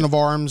sergeant of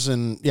arms,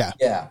 and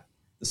the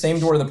same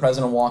door the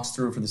president walks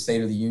through for the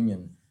State of the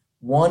Union.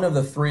 One of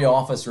the 3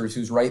 officers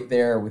who's right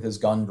there with his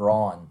gun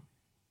drawn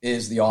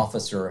is the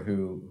officer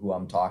who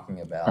I'm talking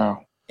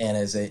about, and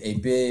is a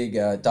big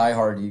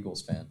diehard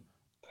Eagles fan.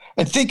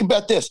 And think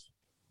about this.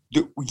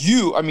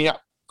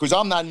 Because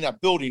I'm not in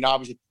that building,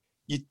 obviously,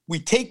 we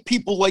take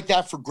people like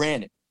that for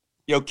granted.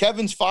 You know,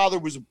 Kevin's father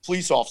was a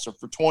police officer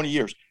for 20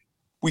 years.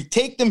 We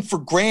take them for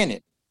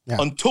granted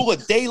until a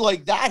day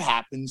like that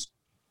happens,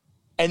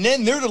 and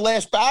then they're the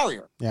last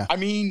barrier. Yeah. I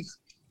mean,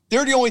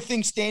 they're the only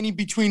thing standing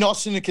between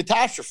us and a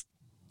catastrophe.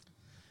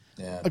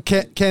 Yeah.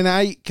 Can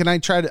I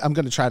try to? I'm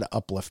going to try to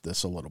uplift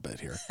this a little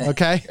bit here.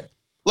 Okay.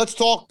 Let's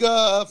talk.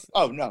 No.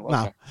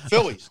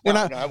 Phillies.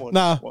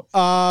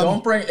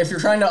 Don't bring. If you're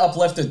trying to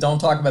uplift it, don't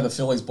talk about the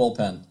Phillies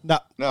bullpen.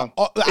 No.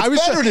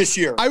 It's better this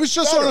year. I was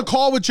just on a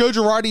call with Joe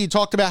Girardi. He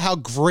talked about how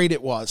great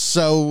it was.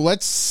 So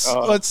let's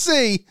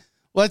see.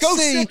 Let's go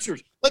see.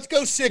 Sixers. Let's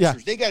go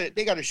Sixers. Yeah.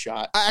 They got a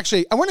shot.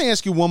 Actually, I want to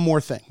ask you one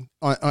more thing.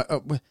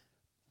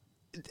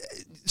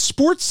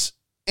 Sports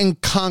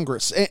and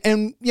Congress,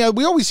 and we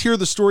always hear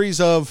the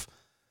stories of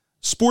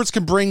sports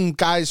can bring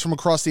guys from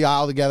across the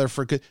aisle together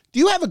for good. Do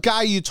you have a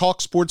guy you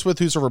talk sports with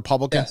who's a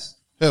Republican? Yes.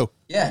 Who?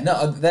 Yeah,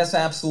 no, that's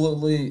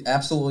absolutely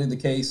the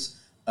case.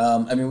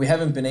 I mean, we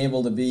haven't been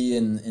able to be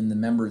in the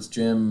members'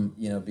 gym,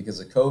 because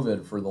of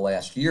COVID for the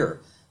last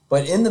year.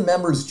 But in the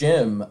members'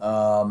 gym,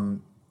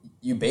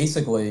 you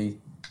basically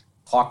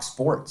talk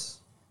sports,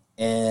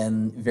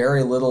 and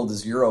very little to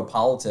zero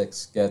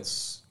politics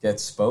gets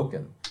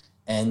spoken.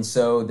 And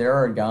so there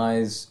are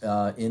guys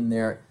in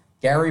there.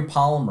 Gary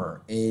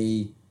Palmer,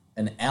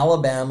 an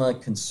Alabama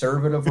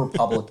conservative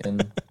Republican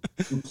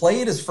who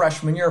played his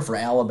freshman year for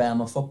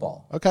Alabama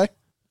football. Okay.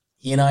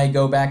 he and I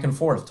go back and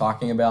forth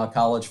talking about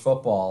college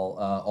football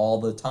all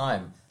the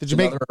time. Did you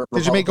make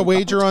a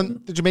wager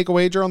on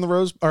the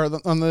Rose or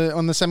on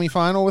the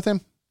semifinal with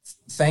him?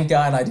 Thank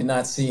God I did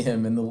not see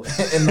him in the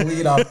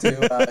lead up to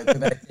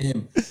that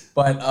game.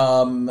 But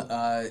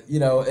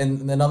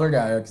and another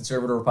guy, a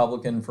conservative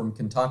Republican from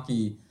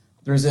Kentucky,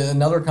 there's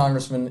another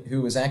congressman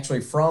who was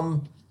actually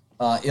from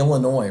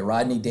Illinois,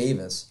 Rodney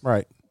Davis.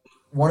 Right.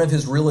 One of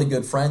his really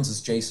good friends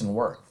is Jason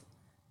Wirth,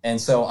 and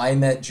so I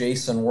met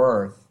Jason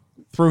Wirth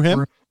through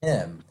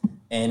him,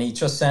 and he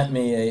just sent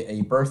me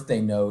a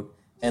birthday note,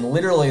 and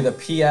literally the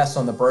PS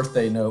on the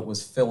birthday note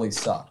was Philly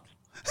sucked.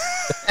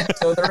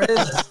 So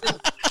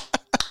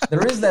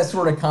there is that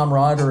sort of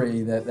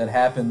camaraderie that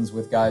happens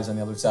with guys on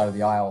the other side of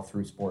the aisle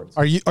through sports.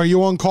 Are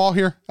you on call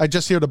here? I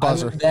just hear the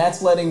buzzer.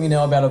 That's letting me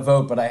know about a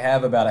vote, but I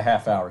have about a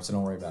half hour, so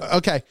don't worry about it.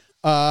 Okay.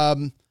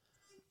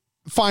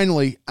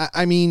 Finally,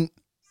 I mean,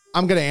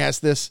 I'm going to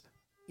ask this.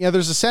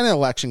 There's a Senate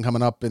election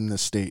coming up in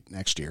this state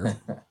next year.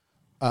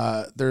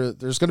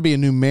 There's going to be a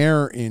new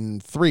mayor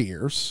in 3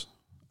 years.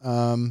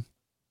 Have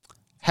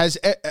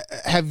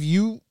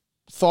you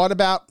thought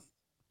about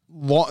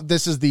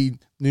this is the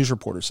news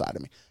reporter side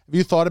of me. Have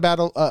you thought about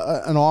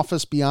an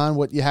office beyond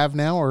what you have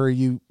now, or are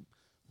you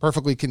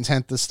perfectly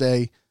content to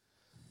stay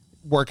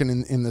working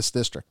in this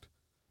district?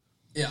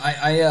 Yeah,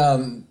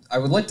 I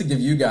would like to give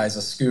you guys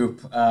a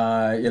scoop,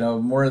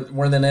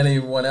 more than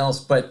anyone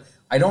else, but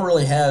I don't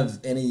really have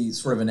any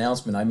sort of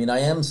announcement. I mean, I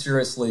am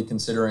seriously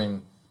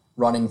considering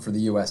running for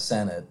the U.S.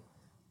 Senate.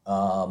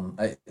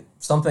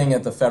 Something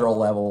at the federal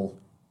level,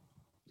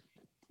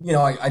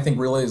 I think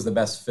really is the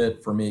best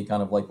fit for me,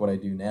 kind of like what I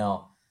do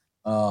now.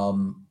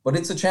 But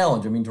it's a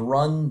challenge. I mean, to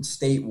run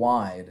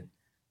statewide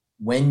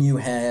when you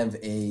have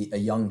a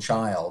young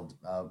child,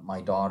 my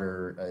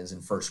daughter is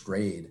in first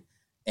grade,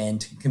 and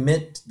to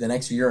commit the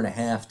next year and a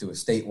half to a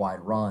statewide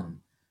run,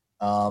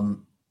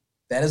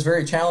 that is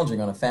very challenging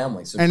on a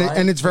family. So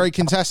and it's very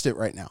contested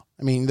right now.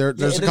 I mean,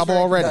 there's a couple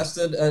already.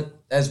 Contested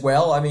as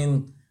well. I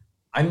mean,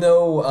 I'm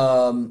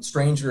no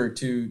stranger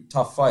to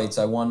tough fights.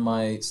 I won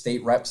my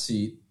state rep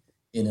seat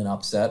in an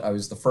upset. I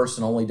was the first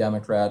and only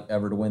Democrat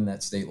ever to win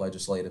that state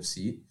legislative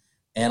seat.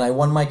 And I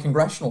won my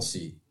congressional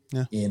seat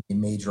in a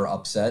major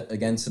upset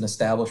against an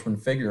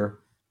establishment figure.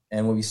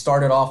 And when we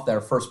started off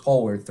that first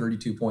poll, we were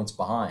 32 points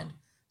behind.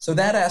 So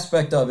that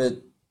aspect of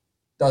it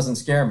doesn't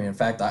scare me. In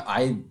fact,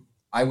 I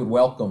would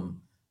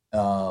welcome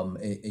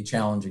a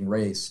challenging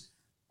race.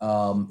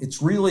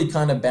 It's really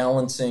kind of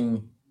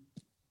balancing,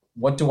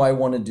 what do I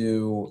want to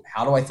do?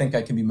 How do I think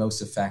I can be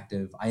most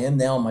effective? I am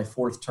now in my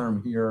fourth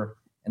term here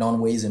and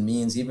on Ways and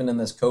Means. Even in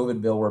this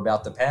COVID bill we're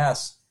about to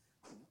pass,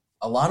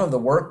 a lot of the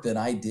work that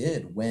I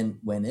did went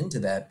into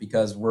that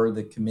because we're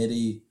the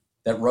committee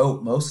that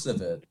wrote most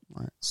of it.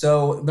 Right.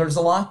 So there's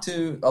a lot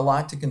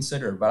to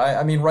consider. But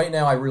I mean, right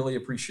now I really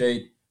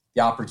appreciate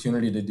the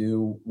opportunity to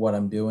do what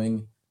I'm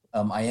doing.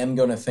 I am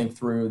going to think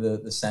through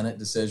the Senate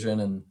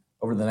decision and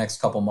over the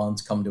next couple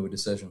months come to a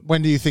decision.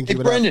 When do you think you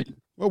would Brendan,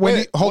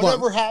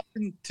 whatever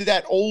happened to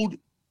that old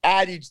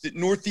adage that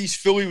Northeast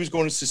Philly was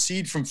going to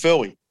secede from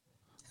Philly?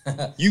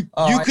 You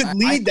could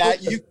lead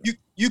that.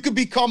 You could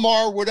become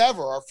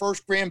our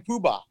first grand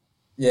poobah.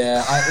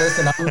 Yeah,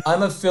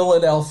 I'm a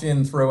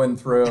Philadelphian through and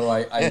through.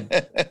 I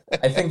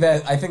think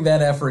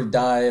that effort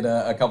died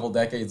a couple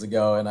decades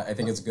ago, and I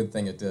think it's a good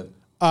thing it did.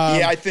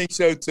 I think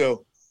so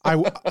too.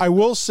 I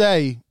will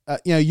say,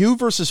 you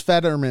versus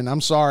Fetterman.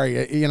 I'm sorry,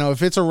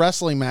 if it's a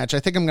wrestling match, I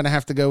think I'm going to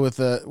have to go with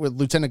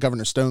Lieutenant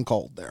Governor Stone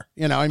Cold there.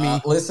 I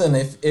mean, listen,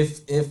 if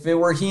it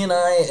were he and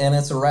I, and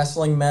it's a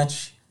wrestling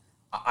match,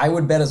 I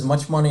would bet as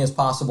much money as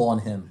possible on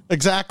him.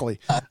 Exactly.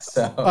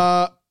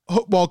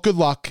 Well, good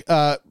luck.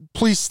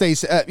 Please stay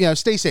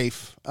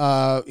safe.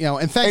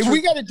 And thanks. Hey,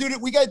 we got to do it.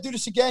 We got to do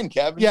this again,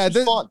 Kevin. Yeah,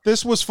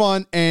 this was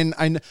fun. And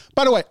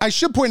by the way, I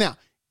should point out,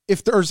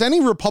 if there's any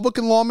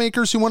Republican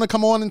lawmakers who want to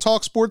come on and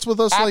talk sports with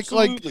us,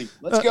 absolutely.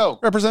 Let's go.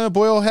 Representative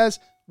Boyle has,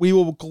 we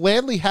will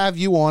gladly have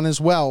you on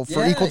as well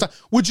for equal time.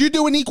 Would you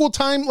do an equal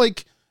time?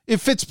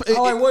 If it's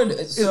I would.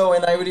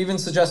 And I would even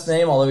suggest the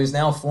name, although he's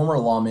now a former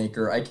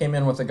lawmaker. I came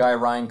in with a guy,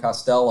 Ryan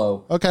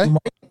Costello,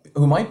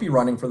 who might be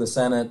running for the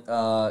Senate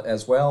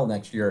as well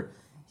next year.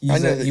 He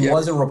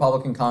was a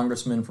Republican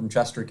congressman from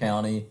Chester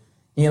County.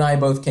 He and I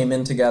both came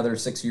in together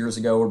 6 years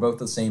ago. We're both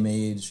the same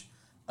age.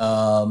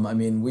 I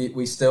mean,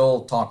 we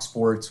still talk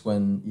sports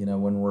when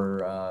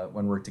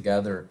we're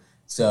together.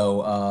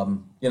 So,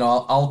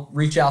 I'll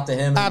reach out to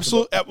him.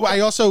 Absolutely.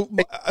 I also,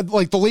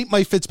 like the late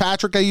Mike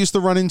Fitzpatrick I used to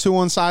run into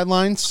on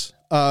sidelines.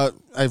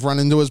 I've run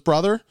into his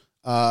brother,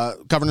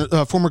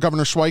 former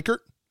Governor Schweikert,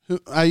 who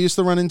I used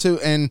to run into.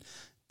 And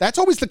that's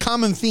always the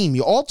common theme.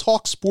 You all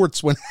talk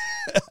sports when,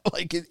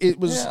 it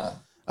was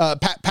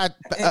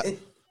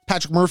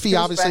Patrick Murphy,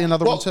 obviously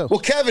another one too. Well,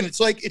 Kevin, it's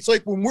like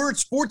when we're at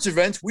sports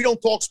events, we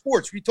don't talk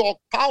sports. We talk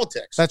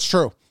politics. That's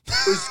true.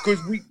 Because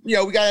we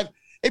got to have.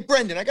 Hey,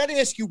 Brendan, I got to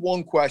ask you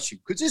one question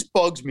because this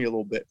bugs me a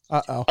little bit.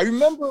 Uh-oh. I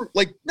remember,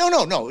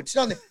 no, it's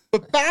not.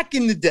 But back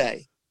in the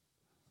day,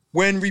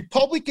 when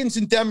Republicans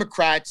and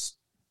Democrats,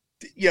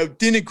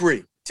 didn't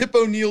agree, Tip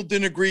O'Neill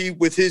didn't agree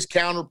with his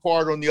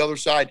counterpart on the other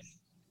side,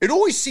 it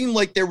always seemed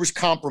like there was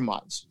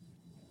compromise.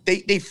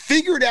 They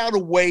figured out a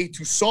way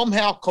to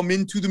somehow come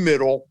into the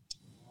middle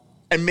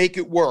and make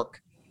it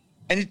work.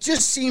 And it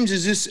just seems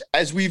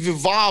as we've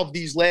evolved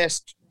these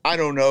last, I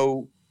don't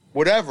know,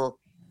 whatever,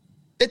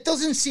 it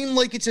doesn't seem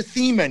like it's a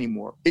theme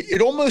anymore.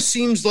 It almost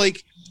seems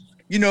like,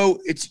 you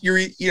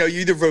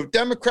either vote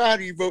Democrat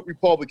or you vote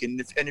Republican.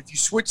 And if you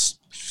switch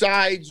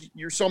sides,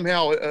 you're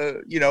somehow,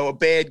 a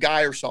bad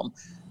guy or something.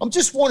 I'm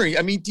just wondering,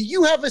 I mean, do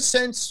you have a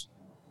sense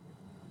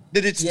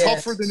that it's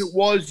tougher than it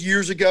was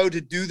years ago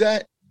to do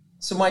that?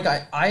 So, Mike,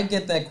 I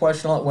get that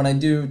question a lot. When I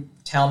do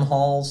town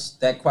halls,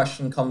 that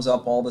question comes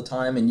up all the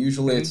time. And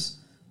usually it's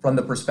from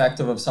the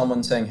perspective of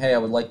someone saying, hey, I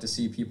would like to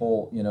see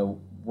people,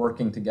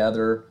 working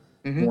together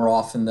more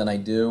often than I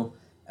do.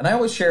 And I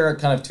always share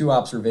kind of two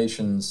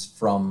observations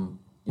from,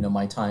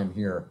 my time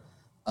here.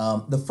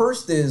 The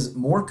first is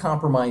more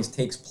compromise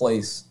takes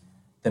place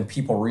than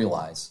people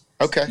realize.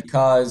 Okay.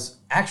 Because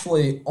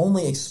actually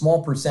only a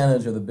small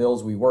percentage of the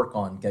bills we work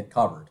on get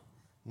covered.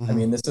 I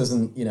mean, this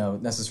isn't,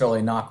 necessarily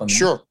a knock on the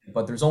sure, market,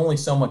 but there's only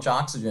so much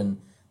oxygen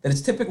that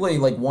it's typically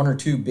like one or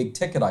two big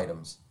ticket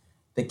items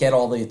that get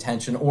all the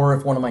attention. Or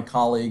if one of my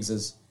colleagues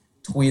has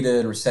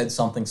tweeted or said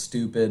something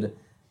stupid,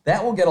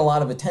 that will get a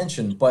lot of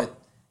attention. But,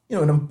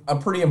 a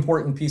pretty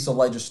important piece of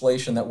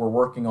legislation that we're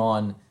working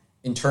on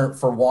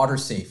for water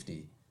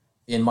safety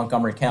in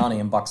Montgomery County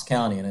and Bucks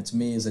County, and it's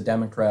me as a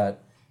Democrat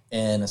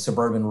and a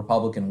suburban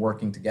Republican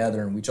working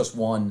together, and we just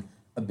won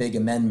a big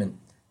amendment.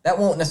 That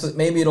won't necessarily,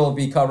 maybe it'll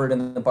be covered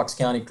in the Bucks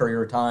County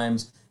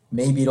Courier-Times,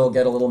 maybe it'll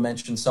get a little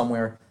mention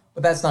somewhere,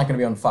 but that's not going to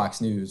be on Fox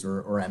News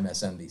or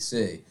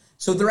MSNBC.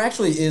 So there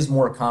actually is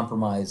more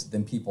compromise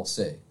than people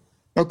see.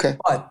 Okay.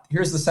 But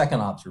here's the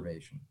second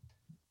observation.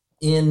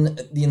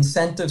 The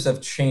incentives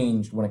have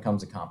changed when it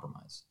comes to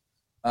compromise.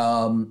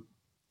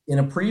 In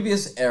a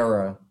previous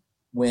era,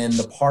 when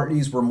the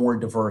parties were more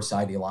diverse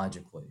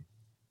ideologically,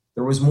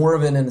 there was more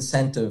of an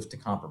incentive to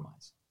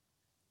compromise.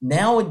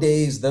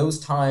 Nowadays, those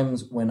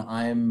times when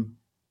I'm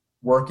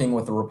working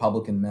with a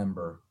Republican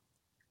member,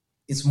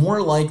 it's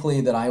more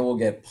likely that I will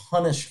get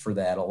punished for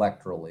that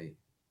electorally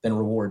than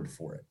rewarded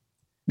for it.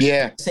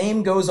 Yeah.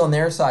 Same goes on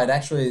their side.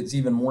 Actually, it's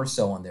even more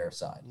so on their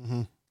side.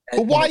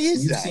 But why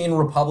is that? You've seen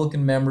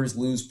Republican members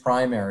lose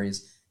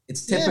primaries.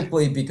 It's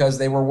typically because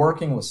they were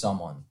working with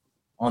someone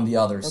on the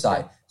other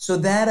side. So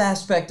that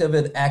aspect of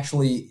it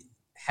actually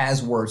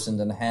has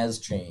worsened and has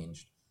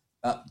changed.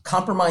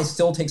 Compromise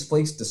still takes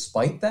place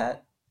despite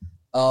that.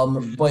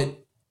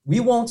 But we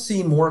won't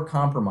see more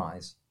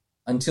compromise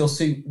until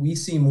we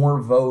see more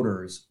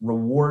voters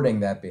rewarding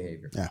that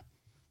behavior.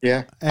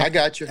 Yeah, I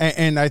got you.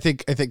 And I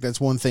think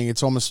that's one thing.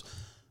 It's almost,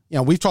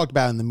 we've talked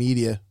about in the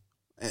media,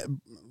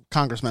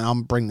 Congressman,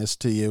 I'll bring this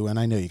to you, and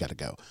I know you got to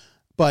go,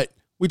 but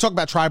we talk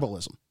about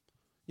tribalism.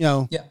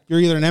 You're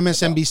either an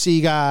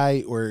MSNBC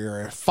guy or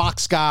you're a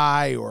Fox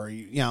guy, or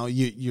you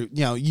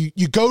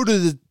go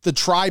to the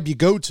tribe you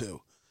go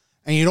to,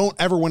 and you don't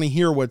ever want to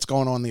hear what's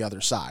going on the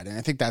other side. And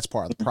I think that's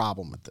part of the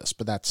problem with this,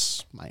 but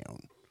that's my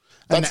own.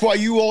 That's why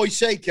you always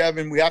say,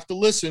 Kevin, we have to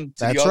listen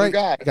to the other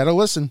guy. Got to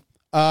listen.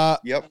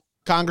 Yep.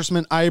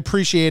 Congressman, I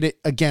appreciate it.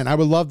 Again, I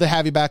would love to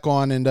have you back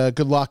on, and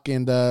good luck,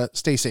 and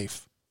stay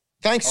safe.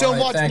 Thanks so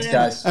much, thanks, man.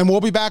 Guys. And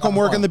we'll be back on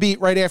Working the Beat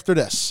right after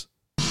this.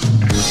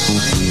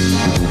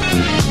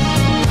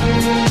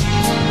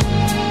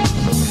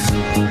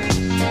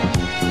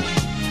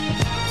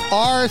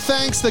 Our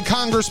thanks to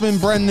Congressman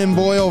Brendan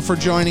Boyle for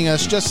joining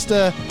us. Just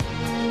to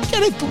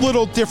get a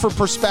little different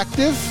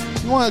perspective.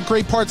 One of the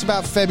great parts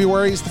about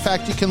February is the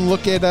fact you can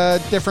look at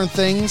different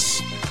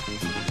things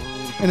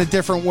in a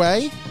different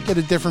way, get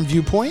a different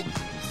viewpoint.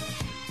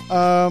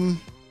 And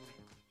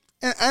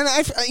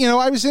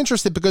I was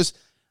interested because,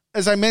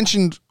 as I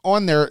mentioned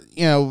on there,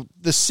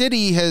 the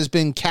city has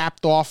been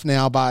capped off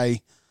now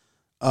by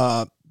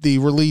the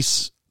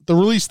release. The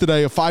release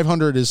today of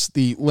 500 is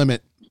the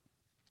limit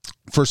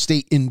for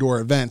state indoor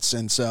events.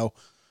 And so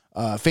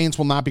fans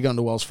will not be going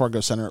to Wells Fargo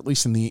Center, at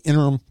least in the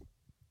interim,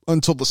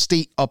 until the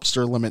state ups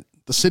their limit.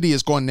 The city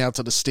has gone now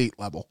to the state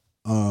level,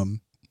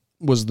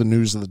 was the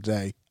news of the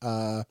day.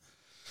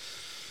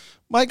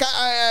 Mike,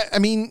 I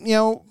mean,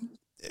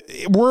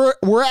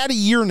 we're at a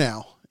year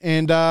now,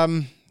 and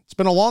it's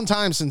been a long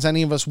time since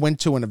any of us went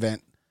to an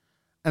event.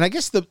 And I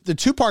guess the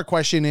two-part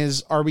question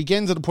is, are we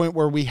getting to the point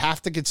where we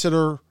have to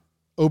consider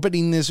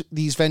opening these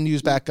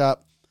venues back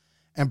up?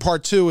 And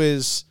part two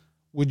is,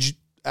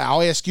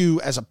 I'll ask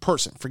you as a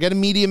person, forget a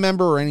media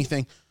member or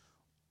anything,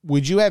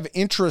 would you have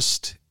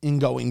interest in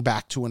going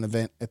back to an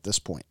event at this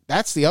point?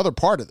 That's the other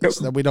part of this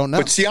that we don't know.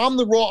 But see, I'm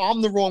the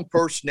wrong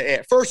person to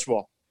ask. First of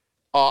all,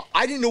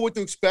 I didn't know what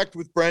to expect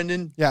with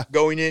Brendan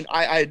going in.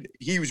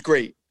 He was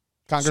great.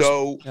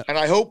 And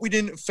I hope we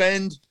didn't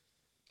offend.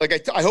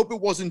 Like I hope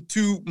it wasn't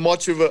too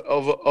much of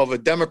a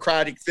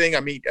Democratic thing. I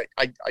mean,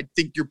 I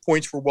think your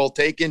points were well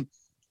taken.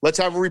 Let's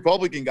have a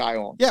Republican guy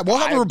on. Yeah, we'll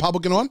have a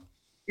Republican on.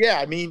 Yeah,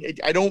 I mean,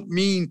 I don't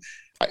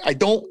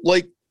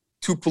like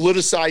to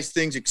politicize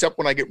things except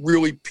when I get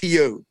really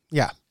PO'd.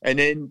 Yeah. And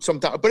then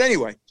sometimes, but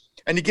anyway,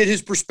 and to get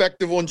his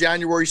perspective on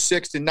January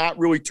 6th and not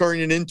really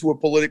turning it into a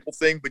political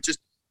thing, but just,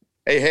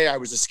 hey, I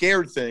was a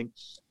scared thing.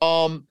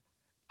 I'm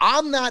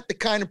not the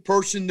kind of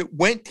person that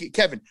went to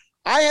Kevin.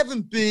 I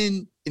haven't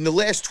been in the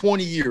last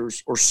 20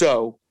 years or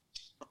so.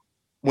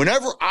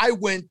 Whenever I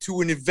went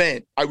to an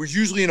event, I was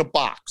usually in a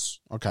box.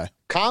 Okay.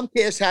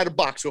 Comcast had a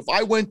box. So if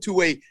I went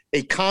to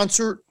a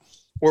concert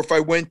or if I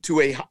went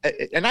to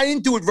and I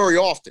didn't do it very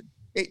often,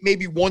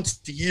 maybe once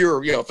a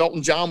year, if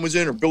Elton John was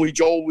in or Billy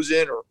Joel was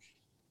in or,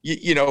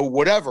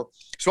 whatever.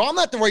 So I'm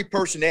not the right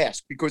person to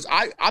ask because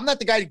I'm not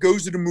the guy that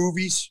goes to the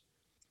movies,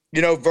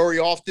 very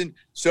often.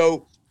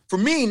 So for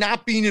me,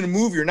 not being in a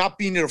movie or not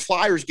being in a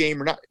Flyers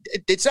game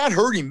it's not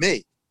hurting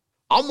me.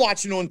 I'm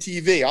watching on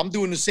TV. I'm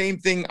doing the same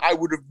thing I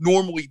would have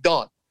normally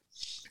done.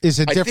 Is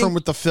it different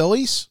with the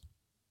Phillies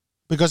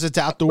because it's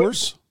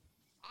outdoors?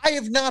 I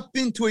have not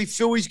been to a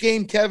Phillies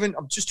game, Kevin.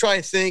 I'm just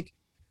trying to think.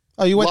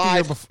 Oh, you went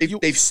live. the year before.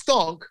 They've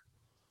stunk.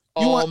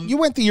 You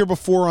went the year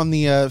before on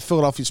the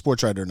Philadelphia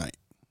Sports Writer night.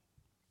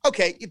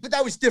 Okay, but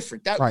that was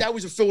different. That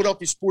was a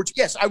Philadelphia sports.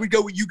 Yes, I would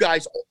go with you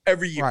guys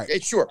every year.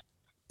 Right. Sure.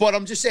 But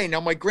I'm just saying, now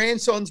my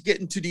grandson's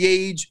getting to the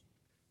age,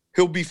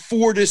 he'll be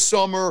 4 this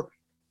summer.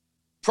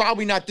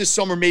 Probably not this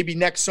summer, maybe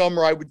next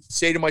summer. I would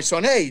say to my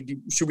son, hey,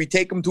 should we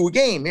take him to a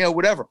game?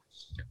 Whatever.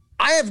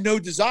 I have no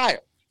desire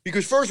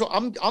because, first of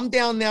all, I'm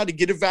down now to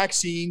get a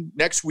vaccine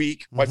next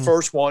week, my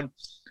first one.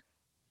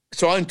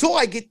 So until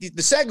I get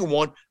the second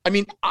one, I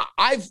mean,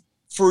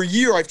 for a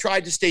year, I've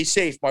tried to stay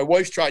safe. My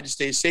wife's tried to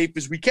stay as safe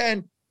as we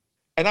can.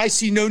 And I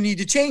see no need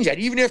to change that.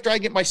 Even after I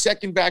get my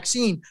second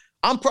vaccine,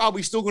 I'm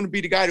probably still going to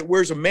be the guy that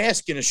wears a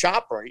mask in a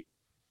ShopRite.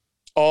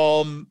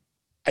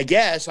 I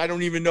guess. I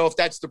don't even know if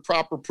that's the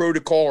proper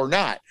protocol or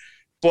not.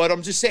 But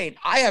I'm just saying,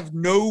 I have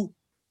no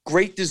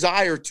great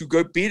desire to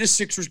go be at a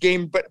Sixers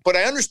game, but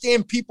I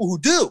understand people who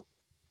do.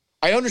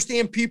 I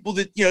understand people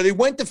that, they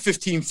went to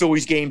 15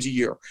 Phillies games a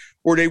year,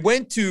 or they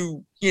went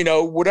to,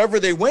 whatever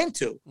they went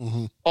to.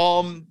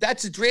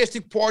 That's a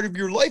drastic part of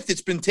your life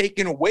that's been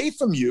taken away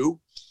from you.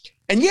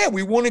 And yeah,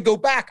 we want to go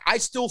back. I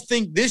still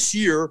think this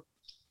year,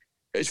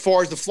 as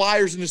far as the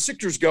Flyers and the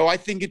Sixers go, I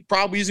think it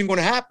probably isn't going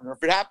to happen. Or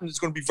if it happens, it's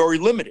going to be very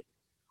limited.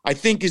 I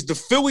think as the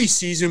Philly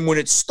season, when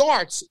it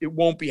starts, it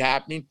won't be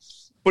happening.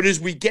 But as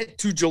we get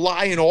to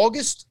July and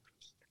August,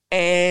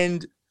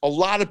 and a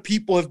lot of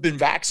people have been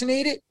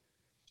vaccinated,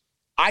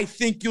 I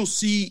think you'll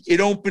see it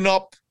open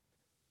up,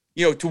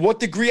 to what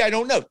degree, I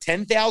don't know,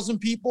 10,000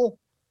 people,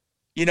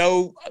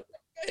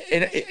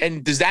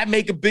 and does that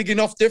make a big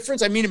enough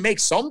difference? I mean, it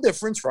makes some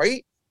difference,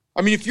 right?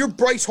 I mean, if you're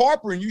Bryce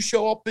Harper and you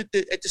show up at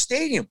the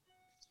stadium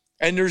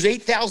and there's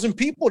 8,000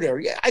 people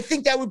there, yeah, I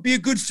think that would be a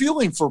good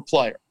feeling for a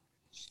player.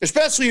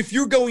 Especially if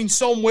you're going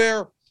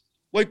somewhere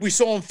like we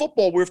saw in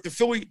football, where if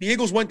the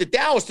Eagles went to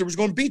Dallas, there was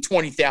going to be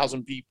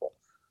 20,000 people,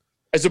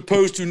 as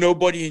opposed to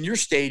nobody in your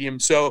stadium.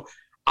 So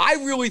I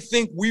really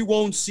think we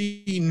won't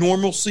see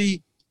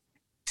normalcy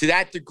to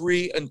that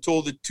degree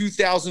until the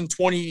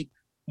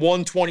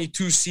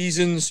 2021-22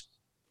 seasons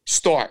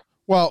start.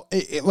 Well,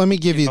 let me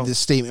give you this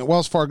statement.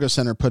 Wells Fargo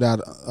Center put out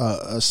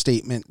a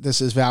statement.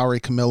 This is Valerie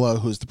Camillo,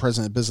 who's the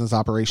president of business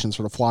operations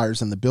for the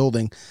Flyers in the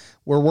building.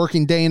 We're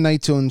working day and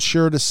night to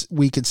ensure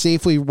we could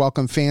safely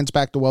welcome fans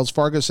back to Wells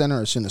Fargo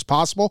Center as soon as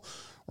possible.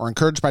 We're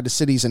encouraged by the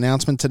city's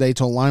announcement today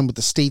to align with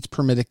the state's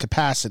permitted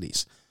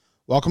capacities.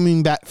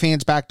 Welcoming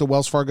fans back to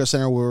Wells Fargo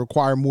Center will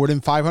require more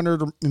than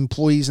 500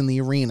 employees in the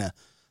arena.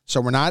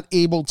 So we're not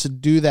able to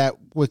do that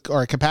with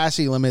our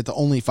capacity limit to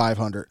only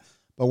 500.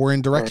 But we're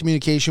in direct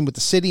communication with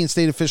the city and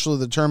state officials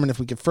to determine if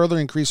we can further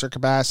increase our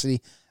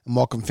capacity and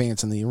welcome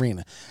fans in the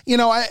arena.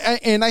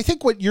 I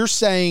think what you're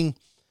saying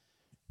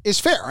is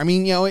fair. I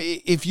mean,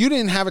 if you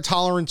didn't have a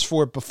tolerance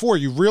for it before,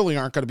 you really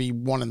aren't going to be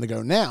wanting to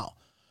go now.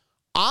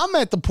 I'm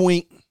at the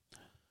point,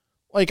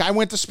 like I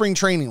went to spring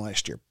training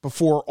last year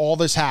before all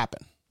this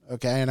happened.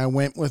 Okay. And I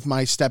went with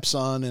my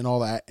stepson and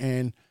all that.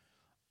 And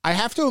I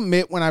have to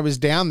admit, when I was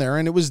down there,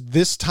 and it was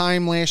this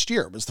time last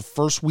year, it was the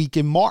first week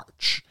in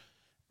March.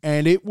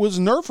 And it was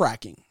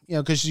nerve-wracking,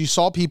 because you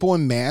saw people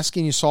in masks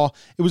and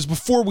it was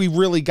before we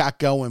really got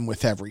going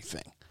with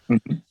everything.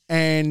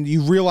 And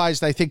you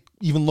realized, I think,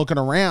 even looking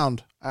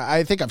around,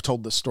 I think I've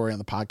told this story on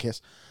the podcast.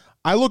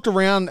 I looked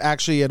around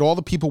actually at all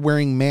the people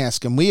wearing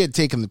masks, and we had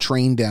taken the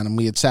train down and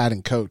we had sat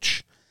in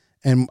coach.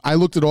 And I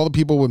looked at all the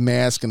people with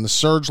masks and the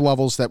surge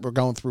levels that were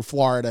going through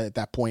Florida at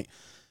that point.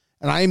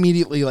 And I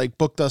immediately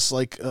booked us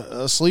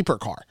a sleeper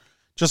car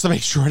just to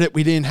make sure that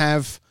we didn't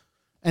have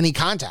any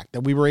contact,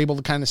 that we were able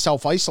to kind of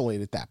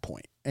self-isolate at that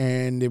point.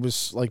 And it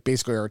was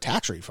basically our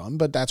tax refund,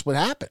 but that's what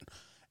happened.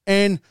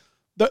 And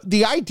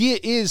the idea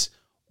is,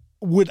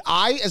 would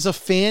I, as a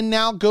fan,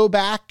 now go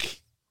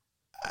back?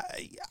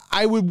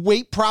 I would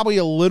wait probably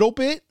a little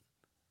bit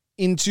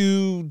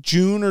into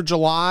June or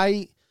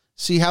July,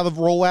 see how the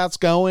rollout's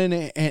going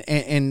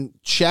and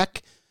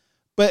check.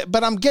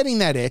 But I'm getting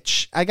that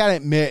itch. I got to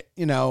admit,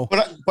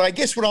 But I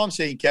guess what I'm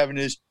saying, Kevin,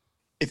 is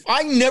if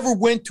I never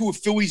went to a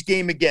Phillies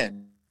game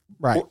again,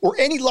 right, or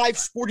any live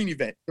sporting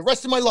event the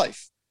rest of my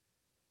life,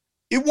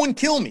 it wouldn't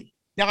kill me.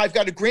 Now, I've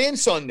got a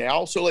grandson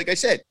now, so like I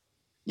said,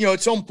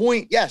 at some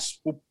point, yes.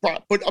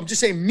 But I'm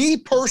just saying, me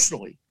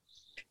personally,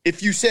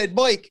 if you said,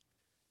 Mike,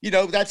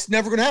 that's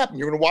never going to happen.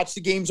 You're going to watch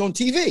the games on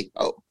TV.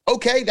 Oh,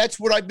 okay. That's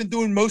what I've been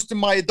doing most of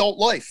my adult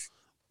life.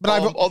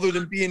 But other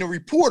than being a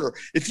reporter,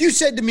 if you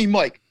said to me,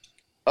 Mike,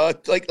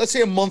 like let's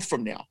say a month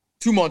from now,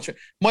 2 months,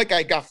 Mike,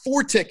 I got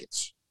 4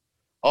 tickets.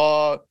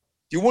 Do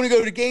you want to go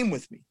to the game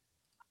with me?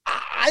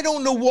 I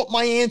don't know what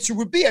my answer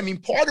would be. I mean,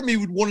 part of me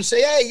would want to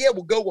say, hey, yeah,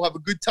 we'll go. We'll have a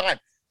good time.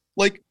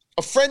 Like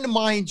a friend of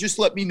mine just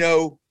let me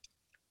know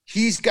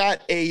he's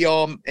got a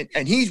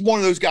and he's one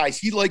of those guys.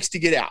 He likes to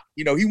get out.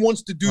 He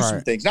wants to do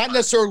some things, not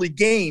necessarily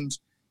games,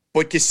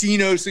 but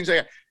casinos, things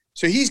like that.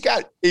 So he's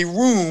got a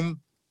room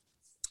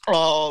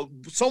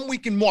some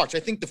week in March. I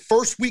think the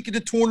first week of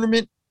the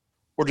tournament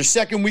or the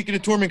second week of the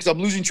tournament, because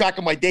I'm losing track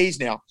of my days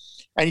now.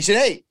 And he said,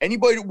 hey,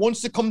 anybody that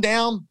wants to come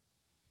down.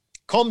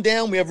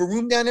 We have a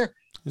room down there.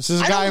 Is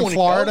this a guy in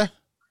Florida? Go.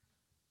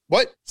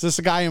 What? Is this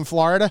a guy in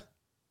Florida?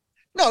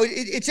 No,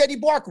 it's Eddie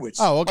Barkowitz.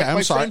 Oh, okay.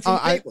 I'm sorry.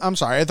 I'm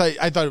sorry.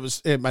 I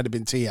thought it might have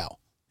been TL.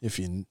 If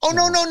you. Oh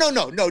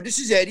no. This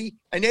is Eddie,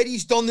 and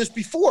Eddie's done this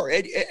before.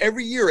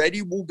 Every year,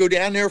 Eddie will go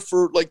down there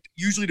for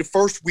usually the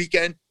first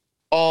weekend.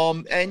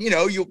 And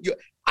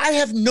I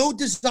have no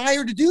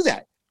desire to do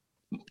that.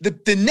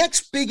 The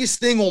next biggest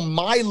thing on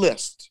my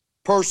list,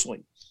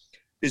 personally,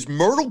 is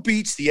Myrtle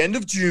Beach, the end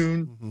of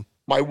June. Mm-hmm.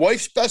 My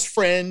wife's best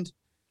friend.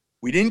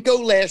 We didn't go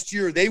last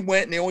year. They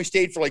went and they only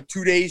stayed for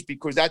 2 days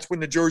because that's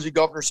when the Jersey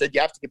governor said you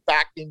have to get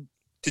back into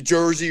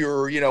Jersey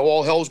or,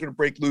 all hell's going to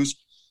break loose.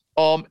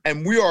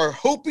 And we are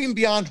hoping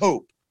beyond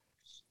hope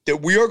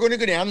that we are going to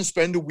go down and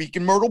spend a week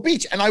in Myrtle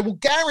Beach. And I will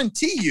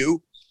guarantee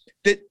you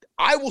that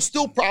I will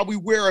still probably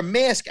wear a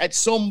mask at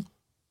some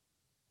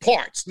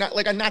parts, not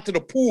to the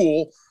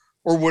pool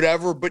or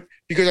whatever, but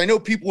because I know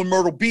people in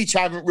Myrtle Beach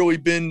haven't really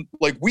been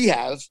like we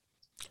have,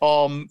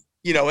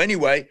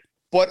 anyway.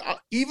 But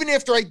even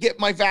after I get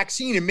my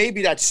vaccine, and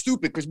maybe that's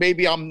stupid because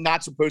maybe I'm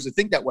not supposed to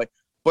think that way,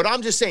 but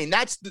I'm just saying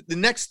that's the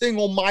next thing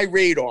on my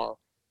radar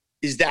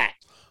is that.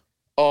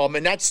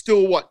 And that's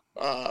still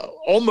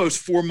almost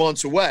 4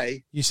 months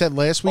away. You said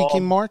last week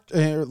in March?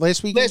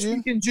 Last week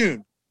in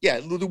June. Yeah,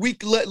 the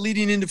week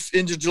leading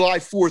into July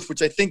 4th,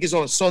 which I think is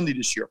on a Sunday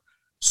this year.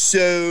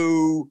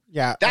 So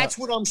yeah, that's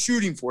what I'm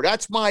shooting for.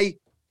 That's my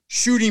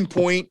shooting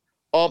point.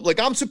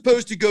 I'm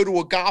supposed to go to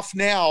a Golf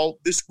Now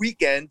this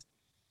weekend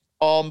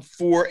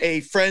for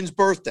a friend's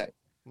birthday.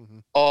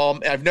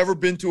 Mm-hmm. I've never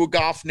been to a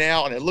Golf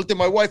Now, and I looked at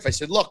my wife. I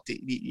said, "Look, do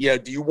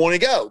you want to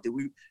go? Do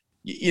we?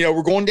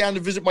 We're going down to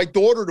visit my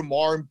daughter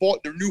tomorrow and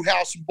bought their new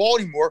house in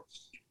Baltimore."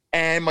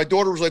 And my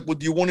daughter was like, "Well,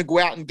 do you want to go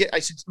out and get?" I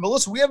said,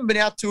 "Melissa, we haven't been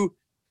out to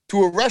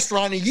a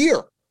restaurant in a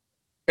year,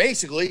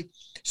 basically.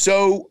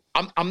 So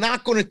I'm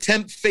not going to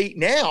tempt fate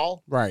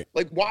now. Right?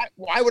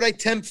 Why would I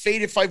tempt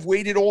fate if I've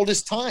waited all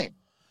this time?"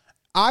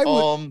 I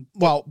would.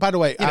 Well, by the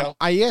way,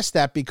 I asked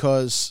that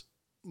because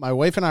my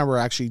wife and I were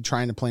actually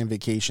trying to plan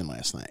vacation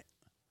last night,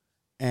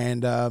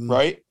 and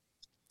right,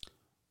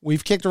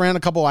 we've kicked around a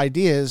couple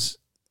ideas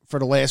for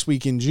the last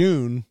week in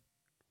June,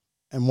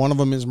 and one of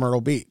them is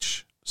Myrtle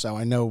Beach. So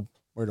I know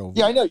where to.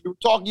 Yeah, I know you were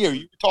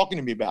talking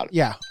to me about it.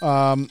 Yeah.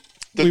 So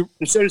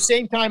the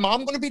same time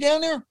I'm going to be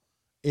down there.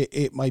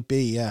 It might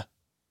be, yeah.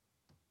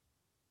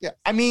 Yeah,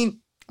 I mean,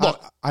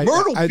 look,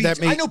 Myrtle Beach.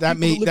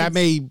 That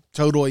may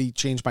totally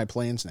change my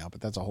plans now,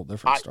 but that's a whole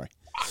different story.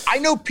 I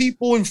know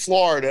people in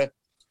Florida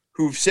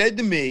who've said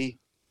to me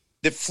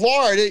that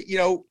Florida,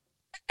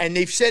 and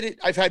they've said it.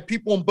 I've had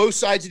people on both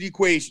sides of the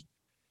equation.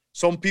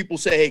 Some people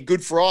say, "Hey,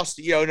 good for us,"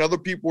 and other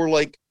people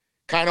were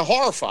kind of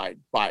horrified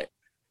by it.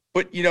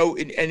 But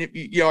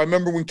I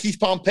remember when Keith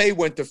Pompey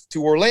went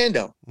to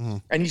Orlando, mm-hmm.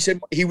 and he said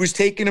he was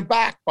taken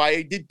aback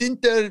by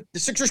didn't the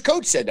Sixers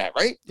coach said that,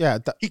 right? Yeah,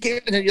 he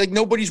came and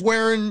nobody's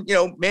wearing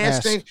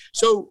masks. Yes.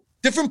 So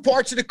different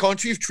parts of the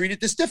country have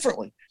treated this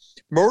differently.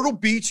 Myrtle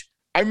Beach,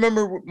 I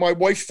remember my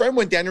wife's friend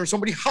went down there and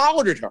somebody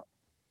hollered at her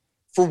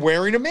for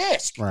wearing a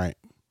mask, right?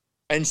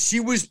 And she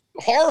was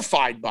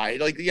horrified by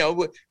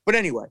it, But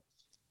anyway,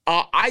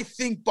 I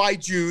think by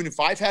June, if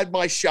I've had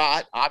my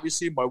shot,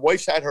 obviously my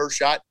wife's had her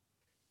shot.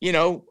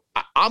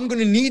 I'm going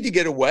to need to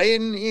get away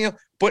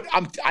but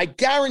I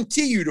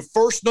guarantee you the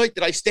first night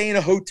that I stay in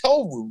a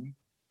hotel room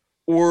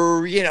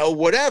or,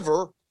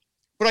 whatever,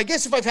 but I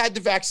guess if I've had the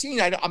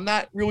vaccine, I'm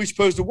not really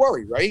supposed to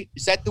worry, right?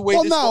 Is that the way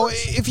this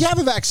works? If you have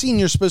a vaccine,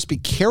 you're supposed to be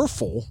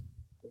careful.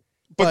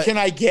 But can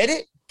I get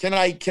it? Can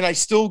I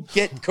still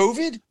get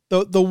COVID?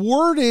 The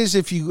word is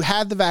if you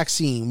had the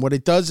vaccine, what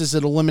it does is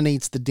it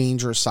eliminates the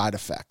dangerous side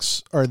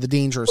effects or the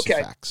dangerous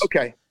effects.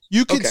 Okay.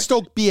 You could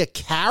still be a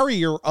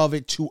carrier of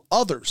it to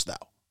others, though.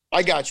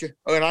 I got you.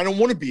 And I don't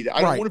want to be that.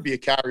 I don't want to be a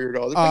carrier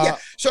to others. But yeah.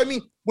 So, I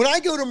mean, when I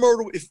go to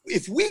Myrtle,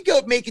 if we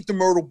go make it to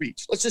Myrtle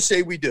Beach, let's just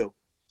say we do,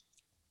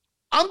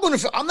 I'm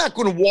not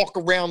going to walk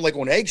around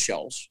on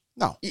eggshells.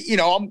 No.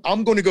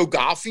 I'm going to go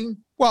golfing.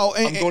 Well,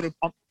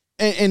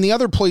 and the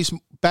other place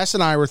Bess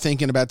and I were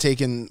thinking about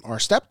taking our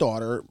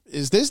stepdaughter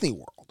is Disney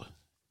World.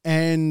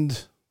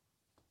 And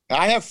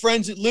I have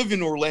friends that live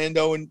in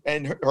Orlando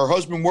and her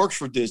husband works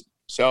for Disney.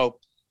 So,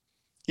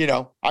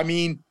 I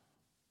mean,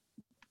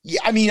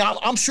 Yeah, I mean,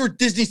 I'm sure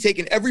Disney's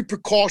taking every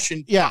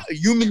precaution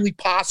humanly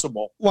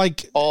possible.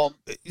 Like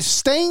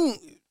staying,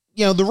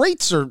 the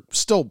rates are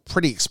still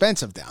pretty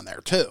expensive down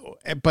there too.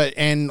 But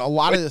a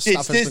lot of this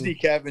stuff is Disney,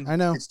 Kevin. I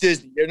know it's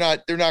Disney. They're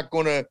not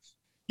going to.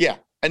 Yeah,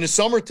 and the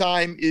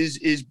summertime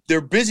is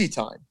their busy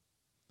time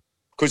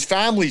because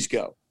families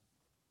go.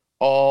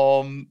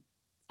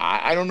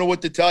 I don't know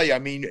what to tell you. I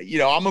mean,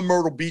 I'm a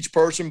Myrtle Beach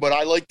person, but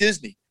I like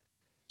Disney.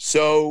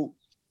 So,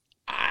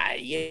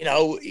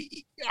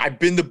 I've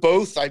been to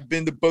both. I've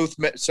been to both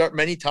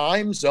many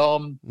times.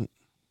 And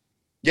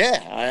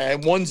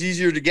one's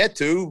easier to get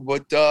to,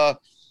 but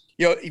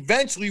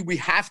eventually we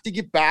have to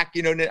get back.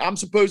 I'm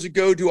supposed to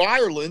go to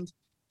Ireland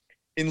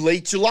in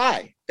late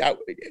July.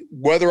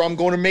 Whether I'm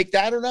going to make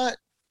that or not,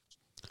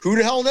 who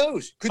the hell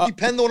knows? Could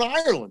depend on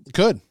Ireland.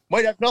 Could.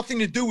 Might have nothing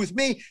to do with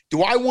me.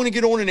 Do I want to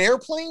get on an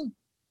airplane?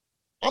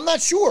 I'm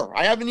not sure.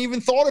 I haven't even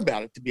thought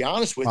about it, to be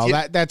honest with you.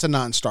 That's a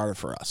non-starter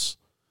for us.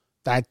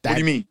 What do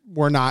you mean?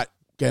 We're not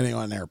getting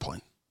on an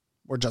airplane.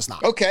 We're just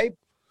not. Okay.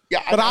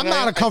 Yeah. But I'm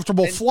not a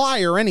comfortable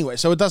flyer anyway,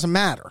 so it doesn't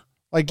matter.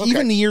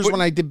 Even the years when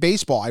I did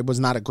baseball, I was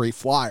not a great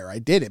flyer. I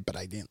did it, but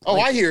I didn't.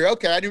 I hear you.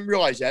 Okay. I didn't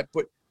realize that.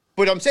 But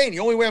I'm saying the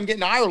only way I'm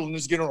getting to Ireland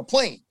is to get on a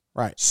plane.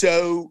 Right.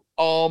 So,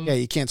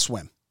 you can't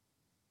swim.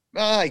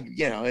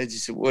 It's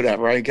just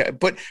whatever.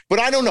 But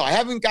I don't know. I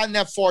haven't gotten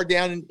that far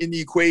down in the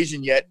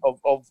equation yet of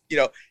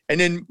and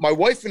then my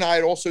wife and I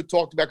had also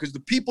talked about, because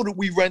the people that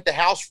we rent the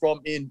house from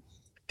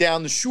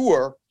down the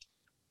shore,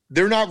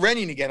 they're not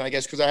renting again, I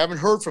guess, because I haven't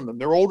heard from them.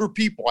 They're older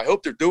people. I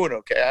hope they're doing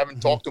okay. I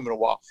haven't talked to them in a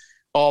while.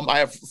 I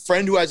have a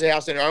friend who has a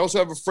house, and I also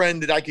have a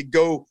friend that I could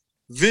go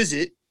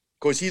visit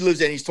because he lives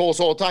there and he's told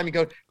us all the time. He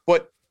goes,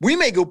 but we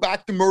may go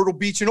back to Myrtle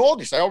Beach in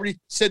August. I already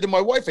said to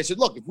my wife, I said,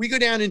 look, if we go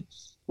down in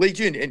late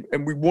June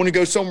and we want to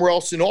go somewhere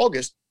else in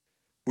August,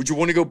 would you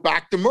want to go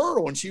back to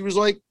Myrtle? And she was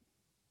like,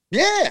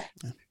 yeah.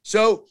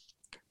 So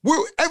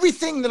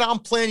everything that I'm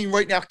planning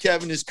right now,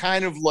 Kevin, is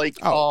kind of like,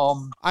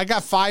 I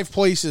got 5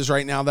 places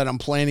right now that I'm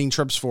planning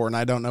trips for, and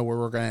I don't know where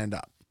we're going to end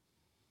up.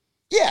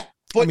 Yeah.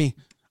 But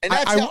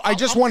I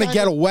just want to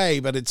get away,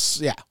 but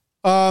it's,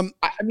 I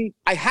mean,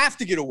 I have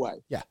to get away.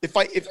 Yeah.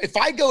 If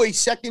I go a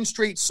second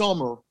straight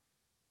summer,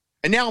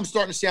 and now I'm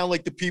starting to sound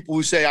like the people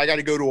who say I got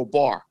to go to a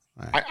bar.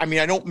 Right. I mean,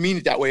 I don't mean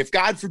it that way. If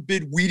God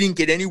forbid we didn't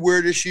get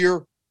anywhere this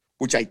year,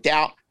 which I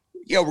doubt,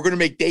 we're going to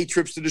make day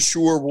trips to the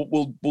shore.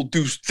 We'll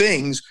do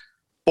things,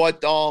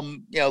 but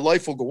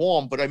life will go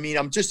on. But I mean,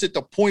 I'm just at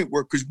the point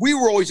where, because we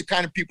were always the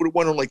kind of people that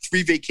went on like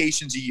 3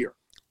 vacations a year,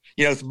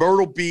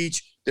 Myrtle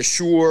Beach, the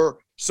shore,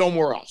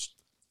 somewhere else,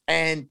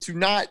 and to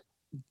not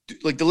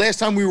like the last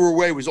time we were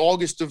away was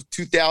August of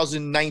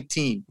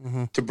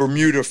 2019 to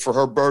Bermuda for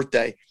her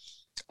birthday.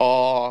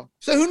 So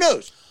who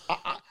knows?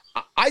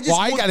 I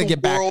got to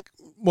get back.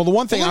 Well, the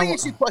one thing let me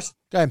ask you a question.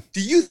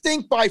 Do you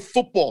think by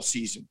football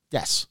season?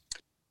 Yes.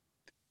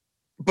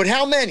 But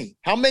how many?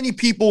 How many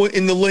people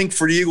in the link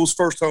for the Eagles'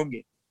 first home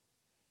game?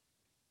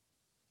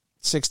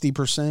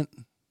 60%.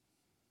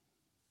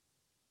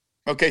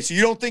 Okay, so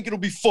you don't think it'll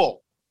be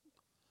full?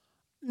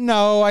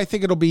 No, I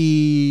think it'll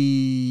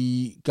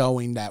be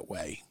going that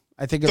way.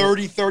 I think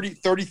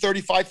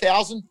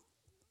 35,000?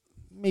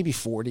 Maybe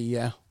 40,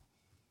 yeah.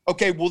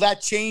 Okay, will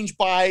that change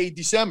by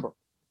December?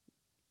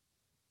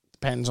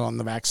 Depends on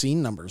the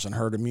vaccine numbers and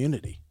herd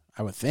immunity,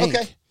 I would think.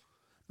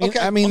 Okay.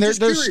 I mean,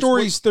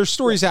 there's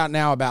stories out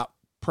now about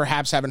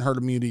perhaps having herd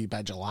immunity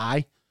by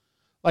July.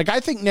 Like,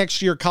 I think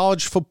next year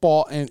college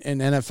football and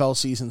NFL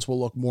seasons will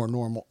look more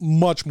normal,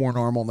 much more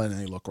normal than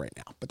they look right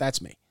now. But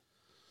that's me.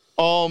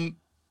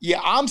 Yeah,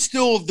 I'm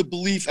still of the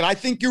belief, and I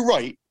think you're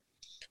right,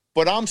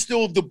 but I'm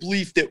still of the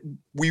belief that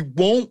we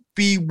won't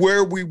be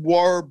where we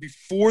were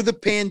before the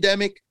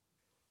pandemic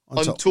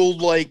until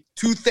like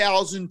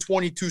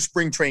 2022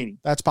 spring training.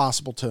 That's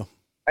possible too.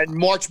 And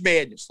March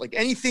Madness, like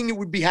anything that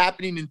would be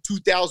happening in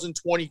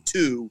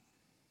 2022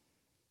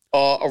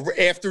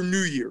 after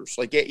New Year's,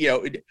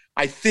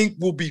 I think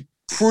we'll be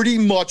pretty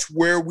much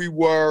where we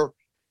were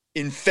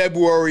in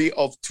February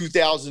of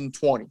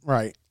 2020.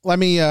 Right.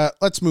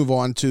 Let's move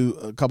on to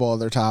a couple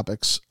other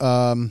topics.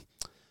 The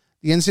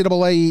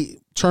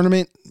NCAA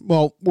tournament.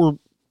 Well, we're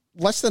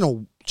less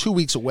than 2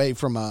 weeks away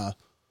from a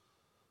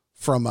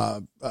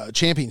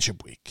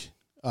championship week,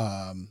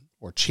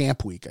 or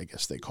champ week, I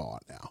guess they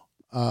call it now.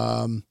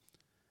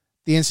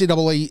 The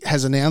NCAA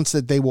has announced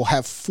that they will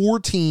have 4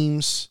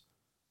 teams.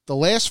 The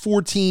last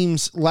 4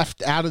 teams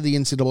left out of the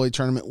NCAA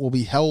tournament will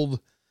be held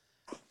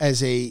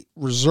as a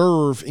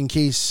reserve in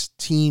case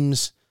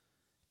teams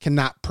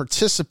cannot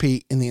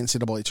participate in the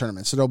NCAA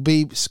tournament. So they'll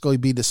basically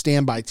be the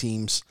standby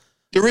teams.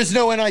 There is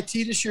no NIT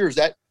this year, is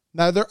that?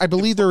 No, I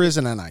believe there is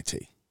an NIT.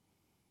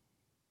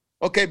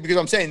 Okay, because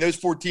I'm saying those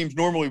 4 teams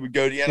normally would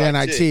go to the NIT. The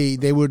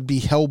NIT, they would be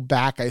held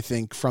back, I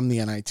think, from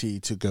the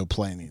NIT to go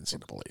play in the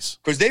NCAAs.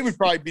 Because they would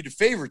probably be the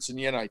favorites in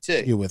the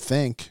NIT. You would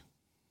think.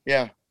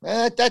 Yeah,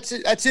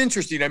 that's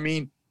interesting. I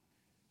mean,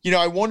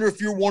 I wonder if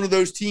you're one of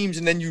those teams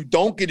and then you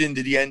don't get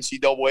into the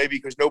NCAA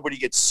because nobody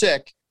gets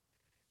sick.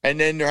 and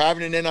then they're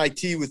having an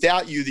NIT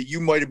without you, that you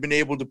might have been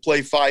able to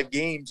play 5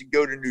 games and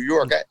go to New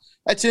York.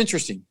 That's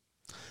interesting.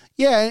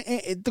 Yeah,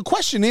 the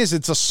question is,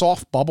 it's a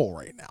soft bubble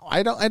right now.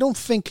 I don't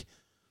think,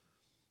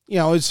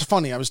 it's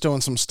funny. I was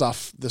doing some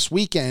stuff this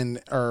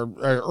weekend or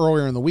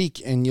earlier in the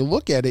week, and you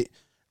look at it,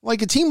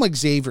 like a team like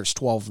Xavier's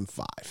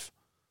 12-5.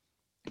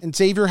 And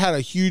Xavier had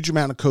a huge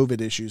amount of COVID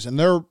issues, and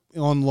they're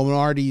on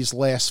Lunardi's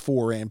last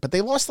 4 in, but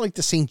they lost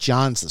to St.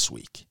 John's this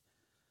week,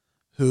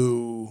 they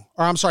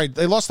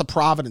lost to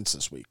Providence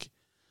this week,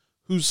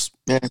 who's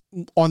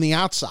on the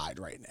outside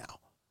right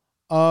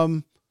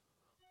now.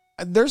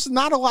 There's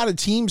not a lot of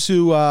teams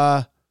who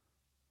I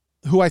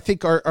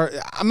think are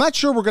I'm not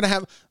sure we're going to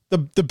have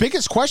the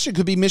biggest question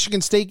could be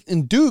Michigan State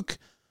and Duke,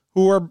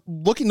 who are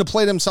looking to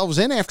play themselves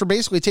in after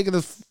basically taking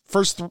the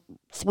first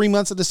 3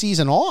 months of the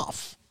season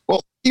off.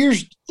 Well,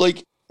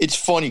 it's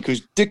funny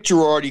because Dick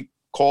Girardi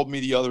called me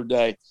the other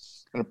day,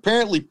 and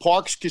apparently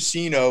Parks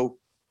Casino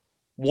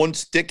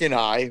wants Dick and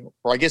I,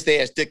 or I guess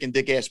they asked Dick and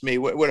Dick asked me,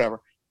 whatever.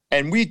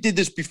 And we did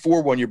this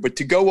before one year, but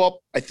to go up,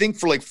 I think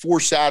for 4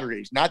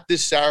 Saturdays, not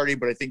this Saturday,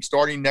 but I think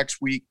starting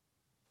next week,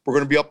 we're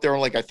going to be up there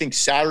on I think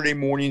Saturday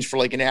mornings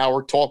for an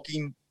hour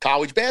talking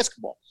college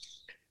basketball.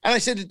 And I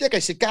said to Dick,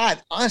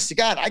 God, honest to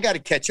God, I got to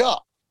catch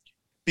up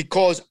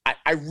because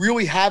I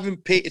really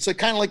haven't paid. It's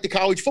kind of like the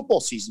college football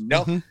season.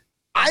 Mm-hmm.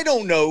 I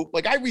don't know.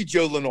 I read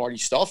Joe Lunardi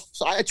stuff,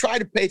 so I try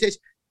to pay attention.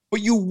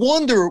 But you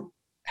wonder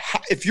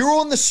if you're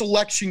on the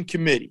selection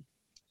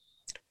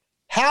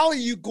how are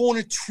you going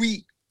to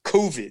treat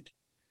COVID?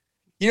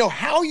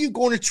 How are you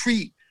going to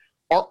treat,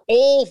 are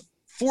all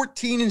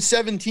 14 and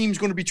 7 teams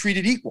going to be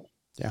treated equal?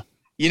 Yeah.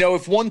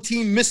 If one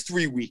team missed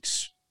 3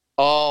 weeks,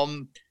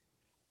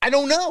 I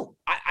don't know.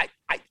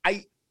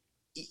 I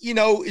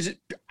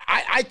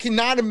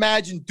cannot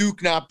imagine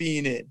Duke not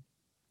being in,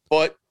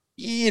 but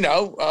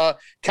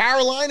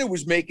Carolina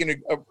was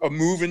making a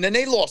move and then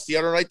they lost the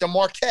other night to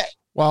Marquette.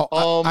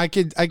 Well, I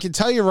could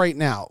tell you right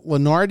now,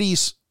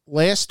 Lunardi's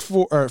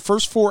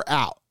first 4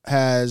 out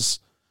has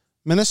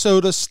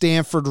Minnesota,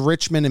 Stanford,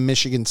 Richmond, and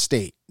Michigan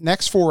State.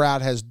 Next 4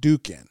 out has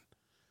Duke in.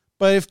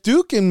 But if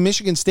Duke and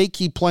Michigan State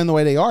keep playing the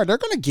way they are, they're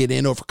going to get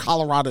in over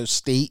Colorado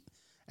State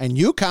and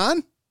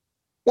UConn.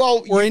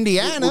 Well, or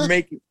Indiana.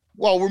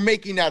 We're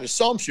making that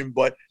assumption,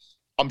 but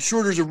I'm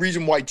sure there's a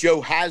reason why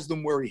Joe has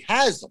them where he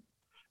has them.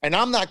 And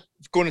I'm not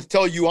going to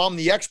tell you I'm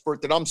the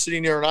expert that I'm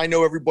sitting there and I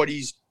know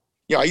everybody's,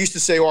 I used to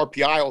say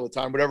RPI all the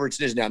time, whatever it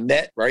is now,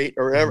 net, right?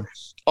 Or whatever.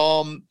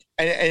 Mm-hmm.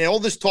 And all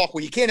this talk,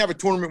 you can't have a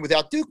tournament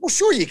without Duke. Well,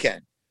 sure you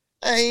can.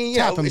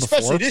 Especially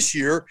before. This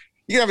year,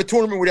 you can have a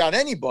tournament without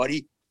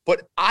anybody.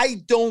 But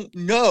I don't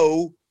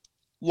know,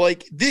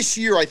 this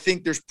year, I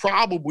think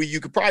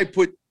you could probably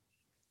put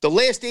the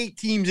last 8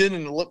 teams in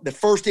and the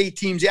first 8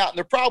 teams out, and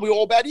they're probably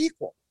all about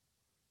equal.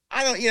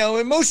 I don't,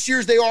 in most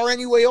years they are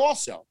anyway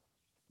also.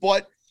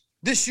 But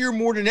this year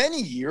more than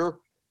any year,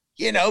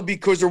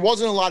 because there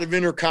wasn't a lot of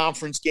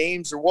interconference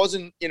games. There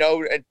wasn't,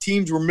 and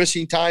teams were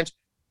missing times.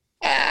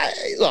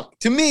 Look,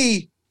 to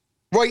me,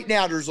 right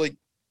now, there's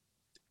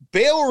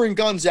Baylor and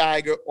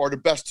Gonzaga are the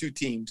best 2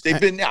 teams. They've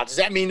been now. Does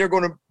that mean they're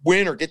going to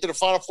win or get to the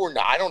Final Four?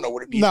 No, I don't know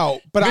what it means. No,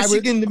 but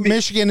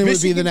Michigan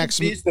would be the next.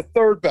 Is the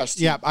 3rd best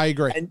team. Yeah, I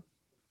agree. And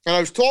I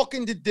was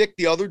talking to Dick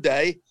the other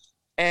day,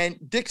 and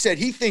Dick said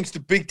he thinks the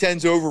Big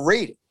Ten's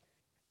overrated.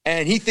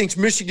 And he thinks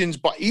Michigan's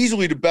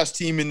easily the best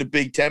team in the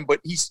Big Ten. But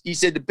he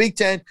said the Big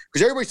Ten,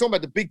 because everybody's talking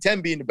about the Big Ten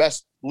being the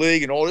best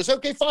league and all this.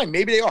 Okay, fine.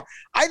 Maybe they are.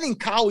 I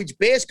think college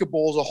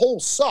basketball as a whole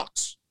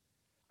sucks.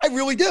 I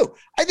really do.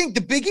 I think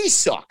the Big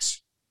East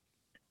sucks.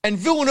 And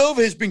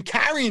Villanova has been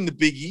carrying the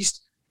Big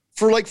East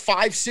for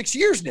 5-6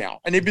 years now.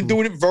 And they've been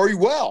doing it very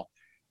well.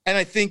 And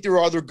I think there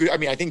are other good.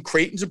 I think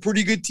Creighton's a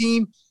pretty good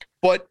team.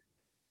 But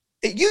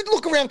you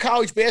look around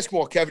college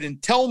basketball, Kevin,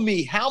 and tell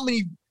me how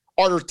many –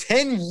 are there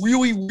 10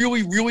 really,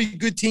 really, really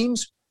good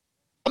teams?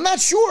 I'm not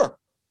sure.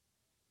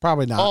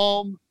 Probably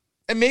not.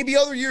 And maybe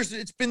other years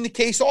it's been the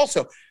case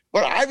also.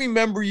 But I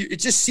remember it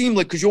just seemed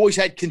because you always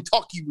had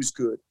Kentucky was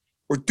good,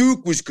 or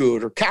Duke was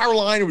good, or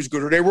Carolina was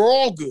good, or they were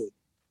all good.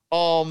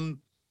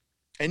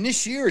 And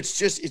this year it's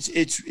just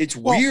it's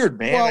weird,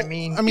 man. Well,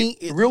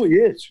 it really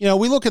is.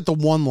 We look at the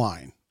one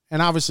line, and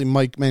obviously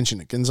Mike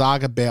mentioned it.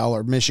 Gonzaga,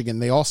 Baylor, Michigan,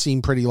 they all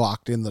seem pretty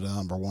locked into the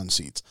number 1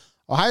 seeds.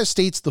 Ohio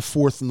State's the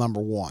 4th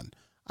number 1.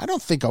 I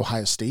don't think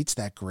Ohio State's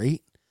that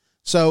great.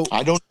 So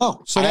I don't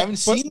know. So I haven't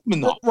seen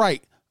them enough.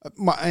 Right.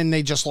 And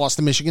they just lost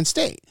to Michigan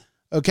State.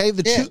 Okay.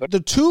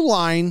 The 2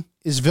 line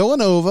is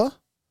Villanova,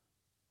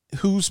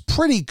 who's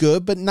pretty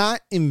good, but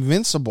not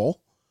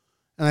invincible.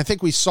 And I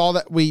think we saw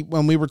that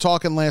when we were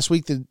talking last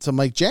week to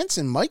Mike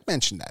Jensen, Mike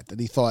mentioned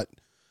that he thought,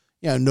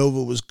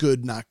 Nova was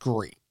good, not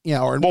great.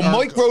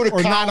 Mike wrote a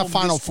column not a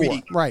Final Four.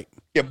 Week. Right.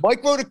 Yeah.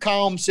 Mike wrote a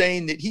column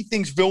saying that he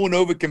thinks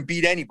Villanova can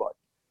beat anybody,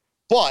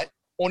 but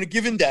on a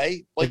given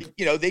day,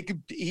 they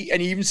could, he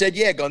even said,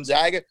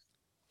 Gonzaga.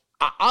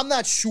 I'm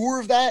not sure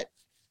of that,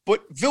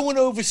 but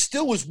Villanova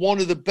still is one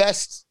of the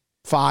best.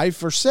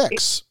 5 or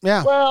 6.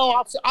 Yeah.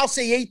 Well, I'll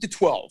say 8 to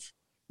 12.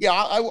 Yeah.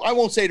 I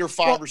won't say they're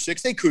 5 or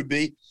 6. They could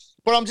be,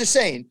 but I'm just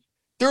saying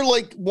they're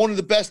like one of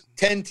the best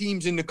 10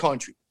 teams in the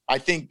country. I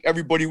think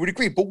everybody would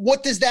agree. But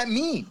what does that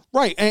mean?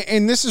 Right.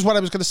 And this is what I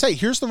was going to say.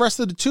 Here's the rest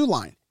of the two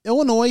line.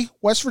 Illinois,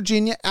 West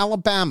Virginia,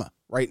 Alabama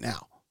right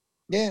now.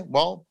 Yeah,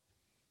 well,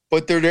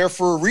 but they're there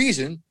for a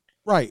reason.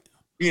 Right.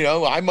 You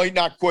know, I might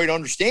not quite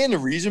understand the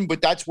reason,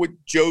 but that's what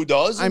Joe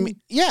does. I mean,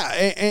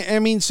 yeah. I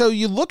mean, so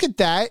you look at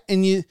that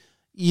and you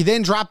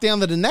then drop down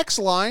to the next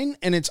line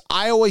and it's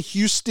Iowa,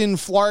 Houston,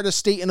 Florida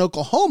State, and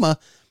Oklahoma.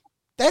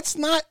 That's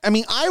not, I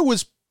mean,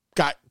 Iowa's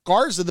got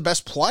Garza, the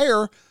best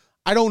player.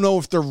 I don't know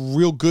if they're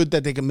real good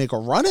that they can make a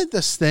run at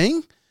this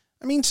thing.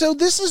 I mean, so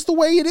this is the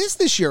way it is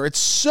this year. It's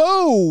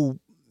so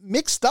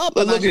mixed up.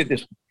 But look at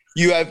this.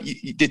 You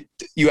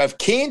have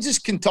Kansas,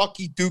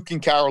 Kentucky, Duke,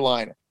 and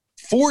Carolina.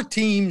 4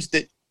 teams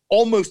that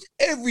almost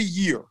every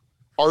year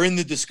are in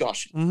the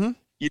discussion. Mm-hmm.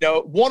 You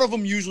know, one of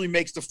them usually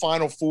makes the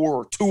Final Four,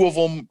 or 2 of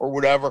them, or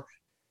whatever.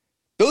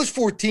 Those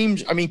 4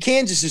 teams, I mean,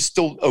 Kansas is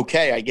still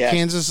okay, I guess.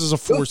 Kansas is a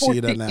 4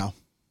 seed now.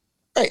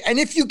 Right. And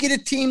if you get a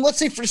team, let's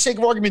say for the sake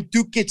of argument,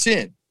 Duke gets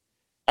in,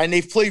 and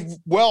they've played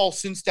well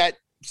since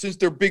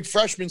their big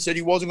freshman said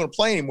he wasn't going to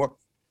play anymore.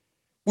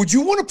 Would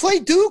you want to play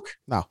Duke?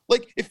 No.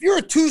 Like, if you're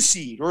a 2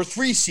 seed or a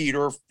 3 seed,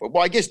 or,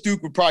 well, I guess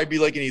Duke would probably be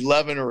like an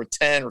 11 or a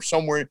 10 or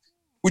somewhere.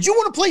 Would you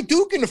want to play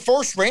Duke in the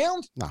first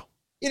round? No.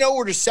 You know,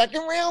 or the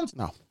second round?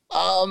 No.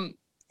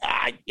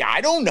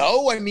 I don't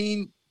know. I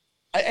mean,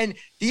 and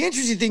the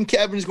interesting thing,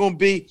 Kevin, is going to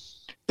be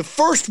the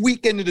first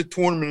weekend of the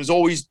tournament is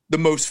always the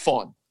most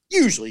fun,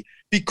 usually,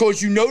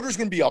 because you know there's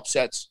going to be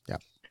upsets. Yeah.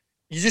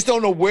 You just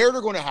don't know where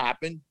they're going to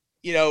happen,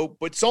 you know,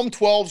 but some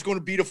 12 is going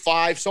to beat a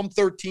 5, some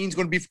 13 is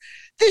going to be.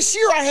 This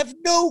year, I have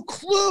no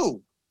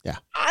clue. Yeah.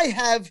 I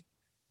have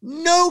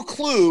no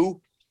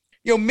clue.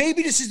 You know,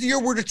 maybe this is the year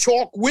where the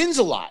chalk wins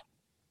a lot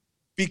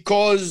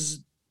because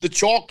the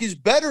chalk is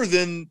better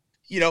than,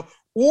 you know,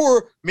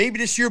 or maybe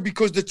this year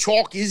because the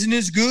chalk isn't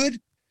as good,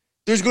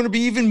 there's going to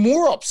be even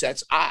more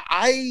upsets.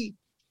 You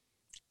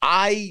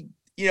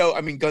know,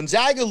 I mean,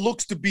 Gonzaga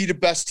looks to be the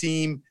best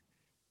team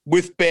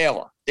with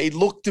Baylor. They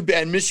look to be,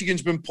 and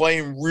Michigan's been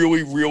playing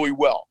really, really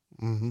well.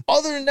 Mm-hmm.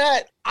 Other than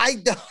that, I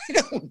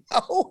don't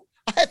know.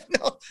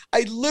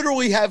 I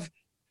literally have,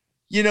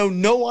 you know,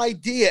 no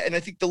idea. And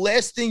I think the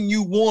last thing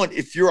you want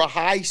if you're a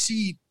high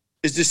seed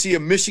is to see a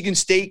Michigan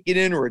State get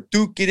in or a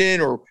Duke get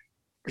in or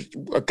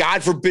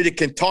God forbid a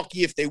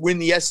Kentucky if they win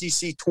the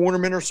SEC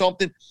tournament or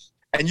something.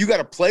 And you got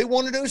to play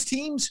one of those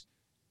teams.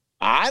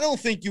 I don't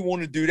think you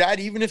want to do that,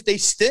 even if they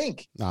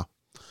stink. No,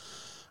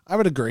 I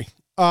would agree.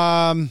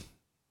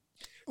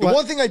 The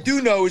one thing I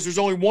do know is there's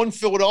only one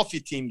Philadelphia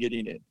team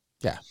getting in.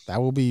 Yeah,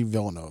 that will be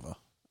Villanova.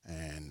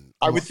 And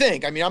I would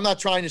think. I mean, I'm not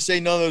trying to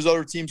say none of those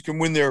other teams can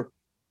win their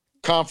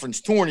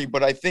conference tourney,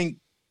 but I think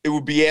it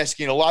would be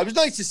asking a lot. It was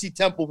nice to see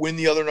Temple win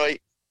the other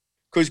night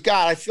because,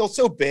 God, I feel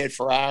so bad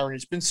for Aaron.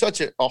 It's been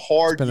such a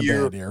hard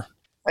year.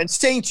 And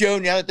St. Joe,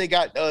 now that they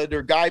got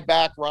their guy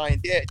back,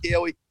 Ryan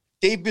Daly,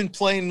 they've been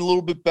playing a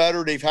little bit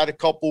better. They've had a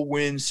couple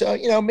wins. So,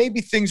 you know, maybe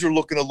things are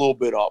looking a little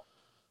bit up.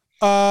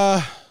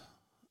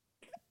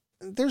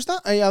 There's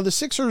not the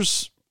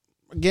Sixers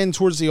again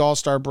towards the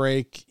All-Star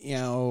break. You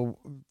know,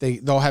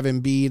 they'll have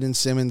Embiid and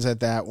Simmons at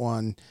that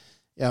one.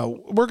 You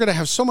know, we're gonna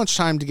have so much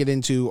time to get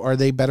into. Are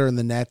they better than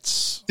the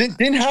Nets?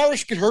 Didn't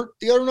Harris get hurt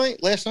the other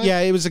night? Last night?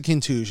 Yeah, it was a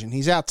contusion.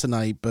 He's out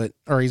tonight,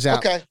 he's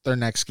out their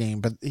next game,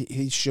 but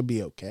he should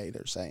be okay.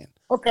 They're saying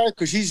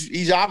because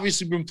he's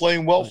obviously been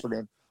playing well for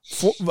them.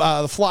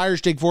 The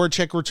Flyers, Jake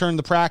Voracek returned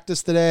to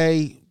practice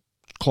today.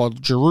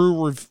 Claude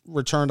Giroux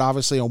returned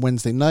obviously on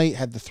Wednesday night.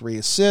 Had the 3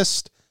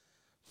 assists.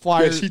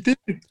 Flyers. Yes, he did.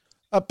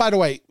 By the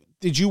way,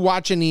 did you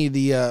watch any of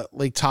the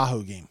Lake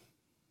Tahoe game?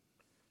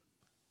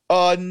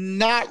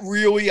 Not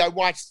really. I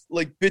watched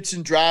like bits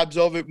and drabs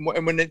of it,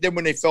 and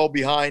when they fell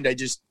behind, I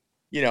just,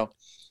 you know,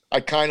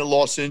 I kind of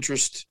lost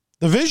interest.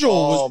 The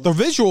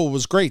visual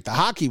was great. The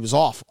hockey was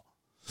awful.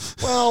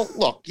 Well,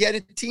 look, you had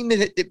a team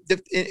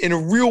that in a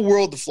real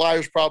world, the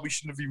Flyers probably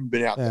shouldn't have even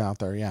been out there. Yeah, out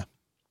there, yeah.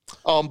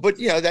 But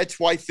you know that's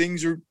why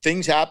things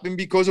happen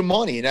because of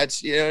money, and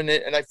that's, you know,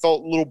 and I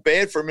felt a little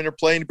bad for them, and they're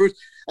playing the Bruce.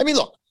 I mean,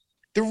 look,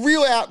 the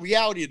real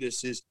reality of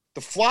this is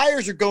the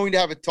Flyers are going to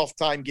have a tough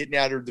time getting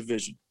out of their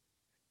division.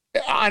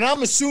 And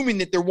I'm assuming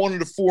that they're one of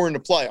the 4 in the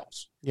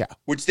playoffs. Yeah.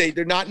 Which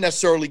they're not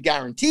necessarily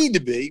guaranteed to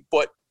be,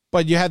 but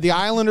you have the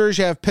Islanders,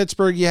 you have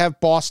Pittsburgh, you have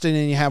Boston,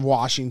 and you have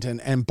Washington.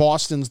 And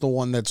Boston's the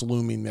one that's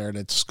looming there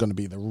that's going to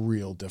be the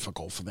real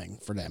difficult thing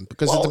for them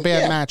because it's a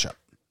bad matchup.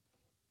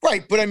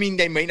 Right. But I mean,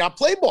 they may not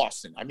play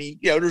Boston. I mean,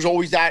 you know, there's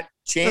always that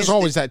chance. There's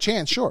always that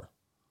chance, sure.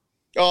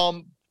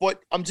 But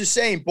I'm just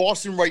saying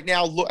Boston right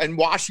now and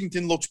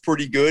Washington looks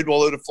pretty good,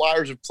 although the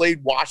Flyers have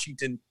played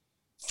Washington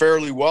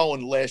fairly well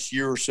in the last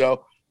year or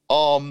so.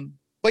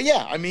 But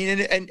yeah, I mean,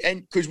 and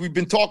because we've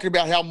been talking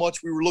about how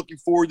much we were looking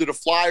forward to the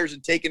Flyers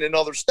and taking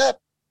another step,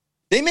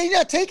 they may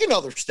not take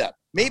another step,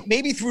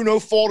 maybe through no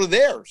fault of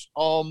theirs.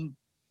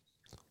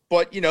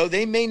 But you know,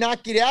 they may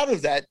not get out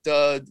of that.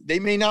 They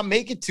may not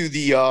make it to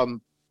the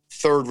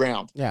third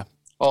round. Yeah.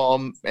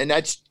 And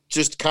that's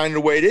just kind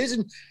of the way it is.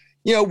 And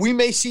you know, we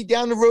may see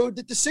down the road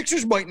that the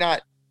Sixers might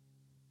not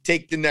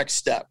take the next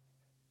step.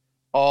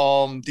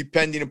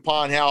 depending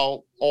upon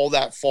how all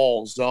that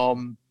falls.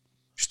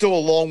 Still a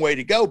long way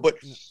to go. But,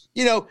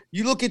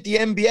 you look at the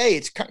NBA,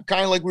 it's kind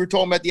of like we were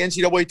talking about the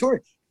NCAA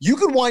tournament. You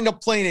could wind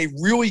up playing a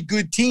really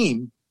good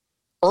team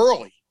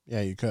early.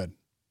 Yeah, you could.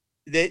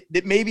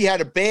 That maybe had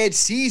a bad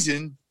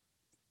season,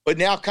 but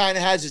now kind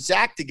of has its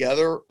act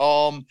together.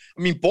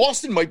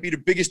 Boston might be the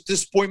biggest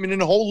disappointment in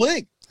the whole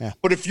league. Yeah.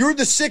 But if you're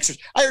the Sixers,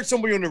 I heard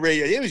somebody on the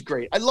radio. It was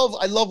great. I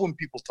love when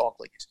people talk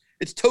like this.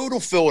 It's total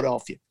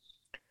Philadelphia.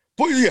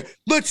 But yeah,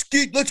 let's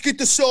get the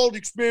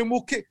Celtics, man.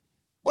 Well,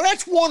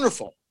 that's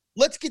wonderful.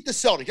 Let's get the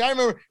Celtics. I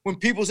remember when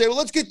people say, well,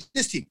 let's get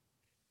this team.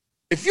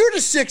 If you're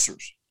the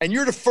Sixers and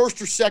you're the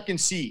first or second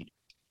seed,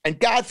 and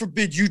God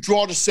forbid you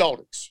draw the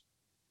Celtics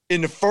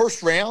in the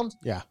first round,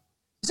 yeah,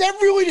 is that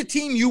really the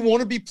team you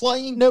want to be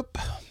playing? Nope.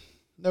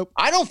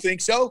 I don't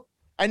think so.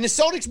 And the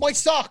Celtics might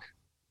suck.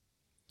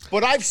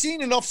 But I've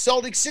seen enough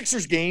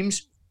Celtics-Sixers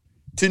games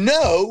to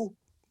know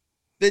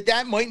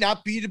that might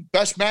not be the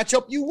best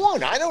matchup you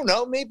want. I don't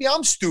know. Maybe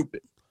I'm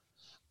stupid.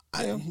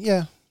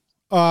 Yeah.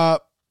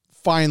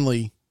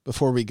 Finally,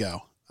 before we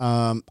go,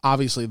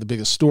 obviously the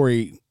biggest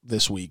story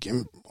this week,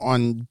 and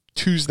on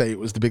Tuesday it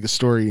was the biggest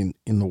story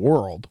in the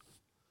world,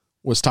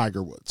 was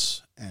Tiger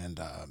Woods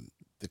and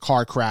the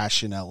car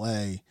crash in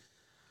L.A.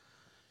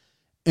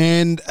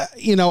 And,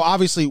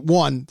 obviously,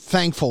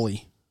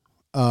 thankfully,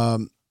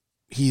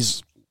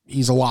 he's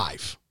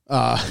alive.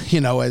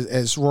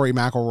 As Rory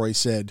McIlroy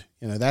said,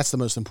 that's the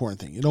most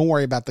important thing. You don't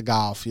worry about the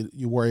golf.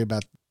 You worry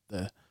about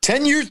the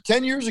 10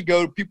 years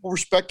ago, people were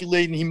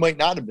speculating he might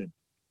not have been.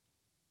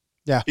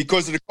 Yeah.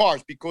 Because of the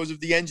cars, because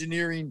of the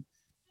engineering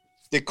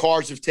that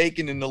cars have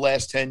taken in the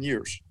last 10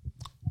 years.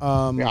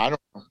 I don't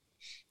know.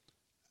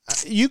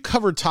 You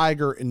covered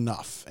Tiger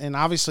enough, and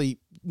obviously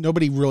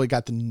nobody really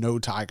got to know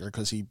Tiger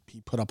because he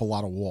put up a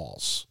lot of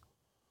walls.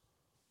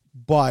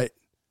 But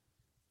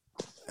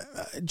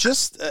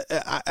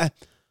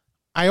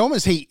I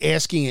almost hate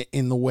asking it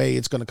in the way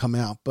it's going to come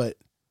out, but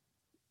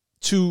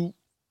to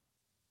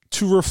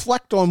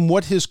reflect on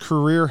what his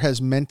career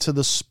has meant to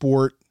the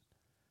sport,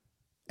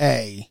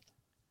 A,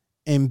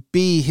 and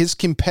B, his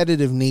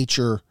competitive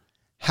nature,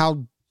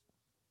 how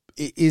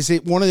is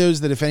it one of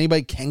those that if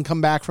anybody can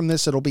come back from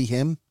this, it'll be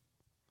him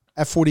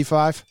at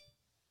 45?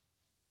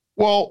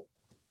 Well,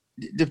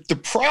 the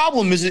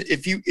problem is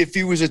if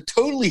he was a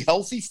totally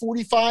healthy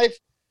 45,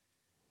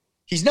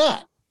 he's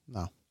not.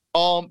 No.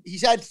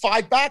 He's had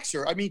 5 back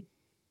surgeries.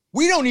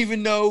 We don't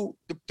even know.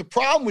 The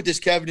problem with this,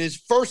 Kevin, is,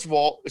 first of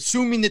all,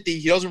 assuming that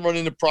he doesn't run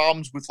into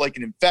problems with like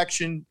an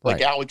infection, like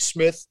right. Alex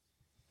Smith.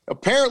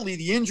 Apparently,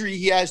 the injury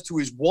he has to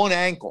his one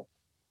ankle,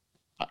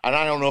 and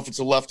I don't know if it's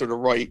the left or the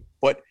right,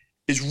 but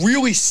is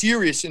really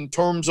serious in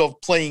terms of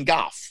playing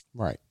golf.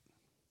 Right.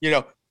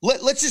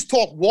 Let's just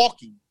talk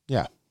walking.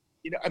 Yeah.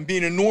 And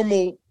being a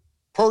normal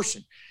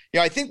person.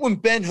 I think when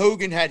Ben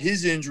Hogan had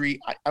his injury,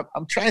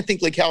 I'm trying to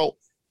think like how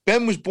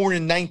Ben was born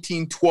in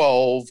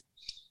 1912.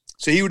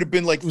 So he would have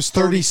been like, it was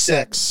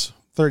 37.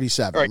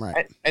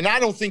 Right. And I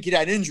don't think he'd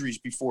had injuries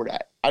before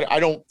that. I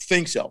don't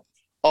think so.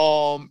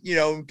 And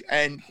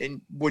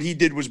what he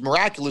did was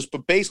miraculous,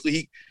 but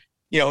basically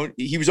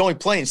he was only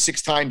playing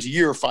 6 times a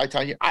year or 5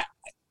 times a year.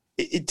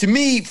 To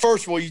me,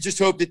 first of all, you just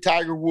hope that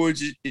Tiger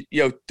Woods,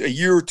 a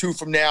year or 2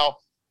 from now,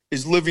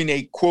 is living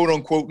a quote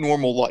unquote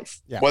normal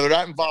life. Yeah. Whether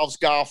that involves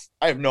golf,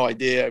 I have no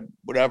idea,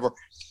 whatever.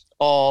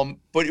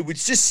 But it would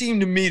just seem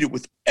to me that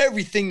with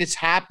everything that's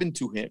happened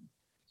to him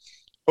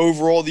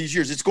over all these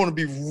years, it's going to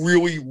be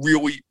really,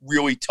 really,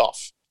 really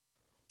tough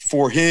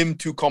for him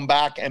to come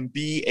back and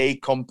be a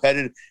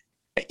competitive.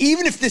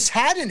 Even if this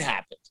hadn't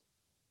happened,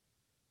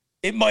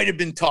 it might have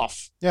been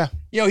tough. Yeah.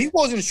 He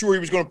wasn't sure he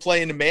was going to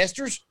play in the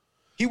Masters.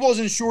 He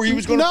wasn't sure he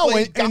was going to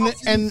play golf.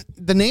 And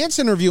the Nance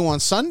interview on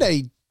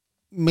Sunday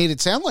made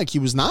it sound like he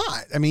was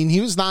not.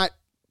 He was not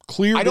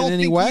cleared in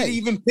any way. I don't think he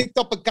even picked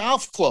up a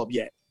golf club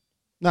yet.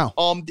 No.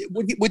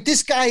 What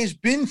this guy has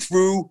been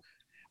through,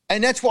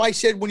 and that's why I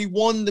said when he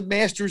won the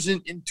Masters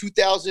in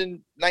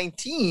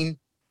 2019,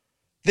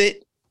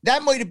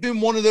 that might have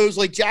been one of those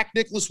like Jack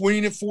Nicklaus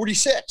winning at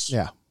 46.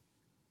 Yeah.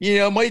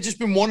 It might have just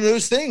been one of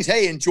those things.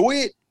 Hey, enjoy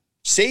it,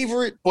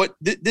 savor it, but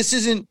this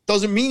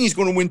doesn't mean he's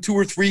going to win 2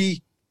 or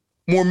 3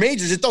 more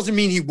majors. It doesn't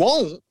mean he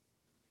won't.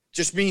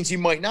 Just means he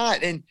might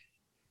not. And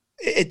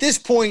at this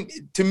point,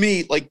 to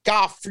me, like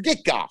golf, forget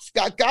golf.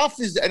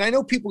 Golf is, and I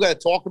know people got to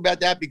talk about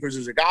that because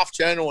there's a golf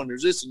channel and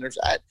there's this and there's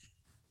that.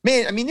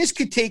 Man, this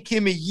could take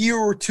him a year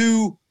or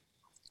 2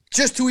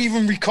 just to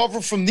even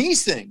recover from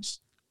these things.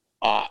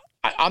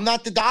 I'm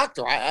not the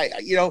doctor.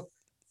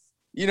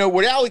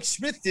 What Alex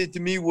Smith did to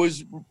me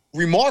was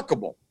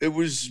remarkable. It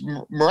was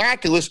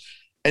miraculous.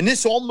 And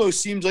this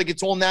almost seems like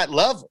it's on that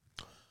level.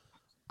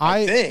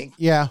 I think.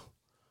 Yeah.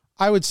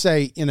 I would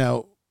say,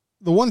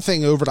 the one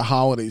thing over the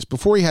holidays,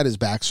 before he had his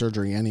back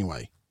surgery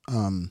anyway,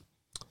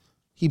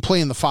 he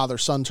played in the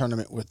father-son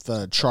tournament with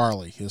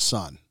Charlie, his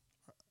son.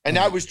 And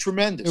that was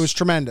tremendous. It was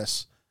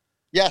tremendous.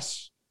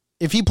 Yes.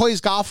 If he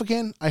plays golf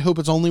again, I hope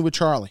it's only with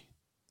Charlie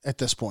at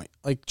this point.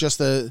 Like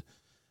just a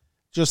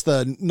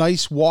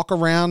nice walk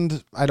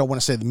around. I don't want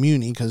to say the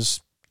Muni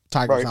because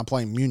Tiger's not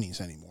playing munis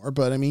anymore,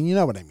 but I mean, you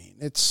know what I mean.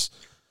 It's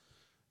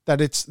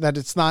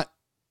not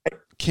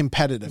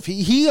competitive.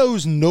 He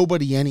owes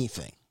nobody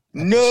anything.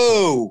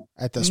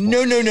 At this point.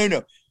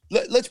 No.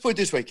 Let's put it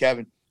this way,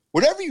 Kevin.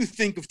 Whatever you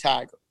think of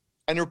Tiger,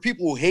 and there are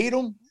people who hate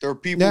him, there are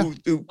people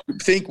who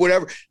think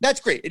whatever. That's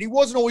great. And he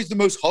wasn't always the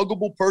most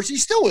huggable person. He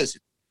still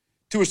isn't,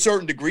 to a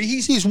certain degree.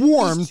 He's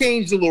warm. He's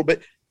changed a little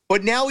bit,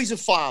 but now he's a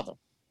father.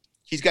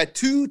 He's got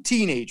 2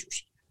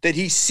 teenagers that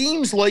he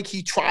seems like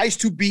he tries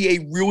to be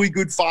a really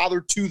good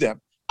father to them.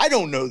 I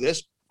don't know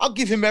this. I'll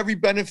give him every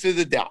benefit of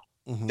the doubt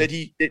that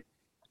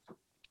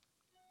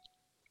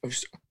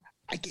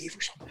I gave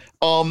her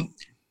some.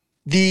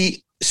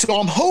 So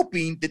I'm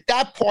hoping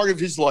that part of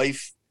his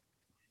life,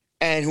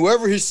 and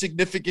whoever his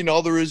significant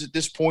other is at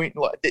this point,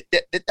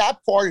 that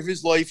part of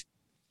his life,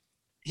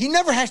 he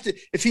never has to.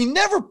 If he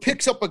never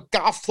picks up a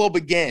golf club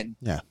again,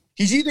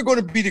 he's either going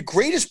to be the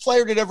greatest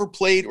player that ever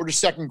played or the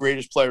second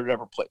greatest player that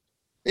ever played.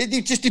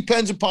 It just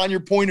depends upon your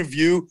point of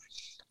view.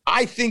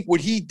 I think what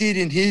he did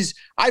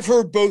I've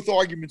heard both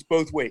arguments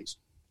both ways.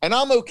 And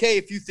I'm okay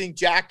if you think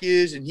Jack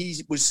is and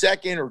he was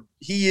second, or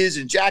he is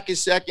and Jack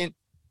is second.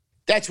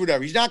 That's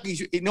whatever.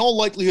 He's in all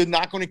likelihood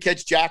not going to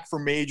catch Jack for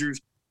majors.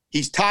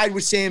 He's tied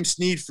with Sam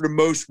Snead for the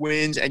most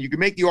wins. And you can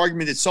make the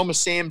argument that some of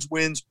Sam's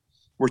wins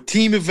were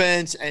team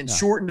events and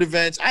shortened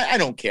events. I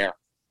don't care.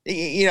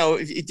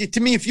 To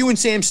me, if you and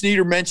Sam Snead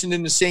are mentioned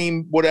in the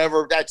same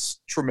whatever,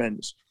 that's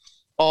tremendous.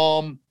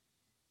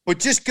 But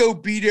just go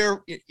be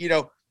there,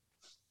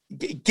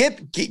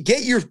 get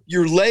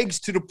your legs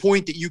to the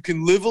point that you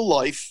can live a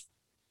life.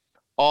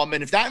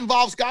 And if that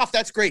involves golf,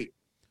 that's great.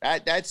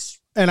 That's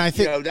I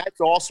think that's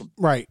awesome.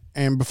 Right.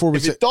 And before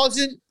it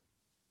doesn't,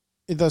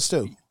 it does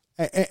too.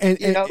 And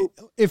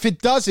if it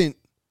doesn't,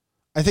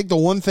 I think the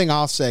one thing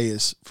I'll say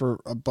is, for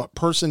a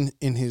person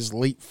in his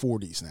late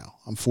 40s now,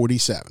 I'm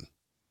 47.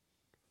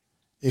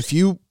 If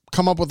you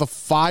come up with the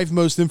 5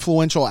 most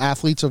influential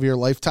athletes of your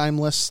lifetime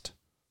list,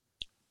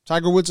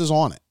 Tiger Woods is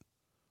on it.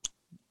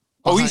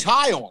 He's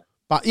high on it.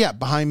 But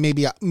behind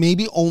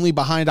maybe only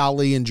behind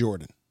Ali and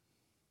Jordan.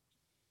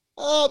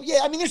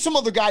 I mean, there's some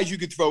other guys you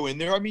could throw in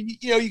there. I mean,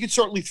 you could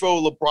certainly throw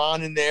a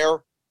LeBron in there,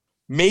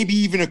 maybe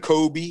even a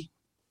Kobe,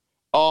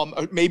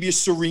 maybe a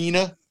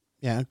Serena.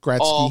 Yeah,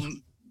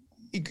 Gretzky.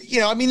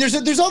 I mean,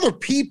 there's other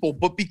people,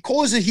 but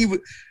because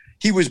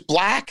he was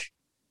black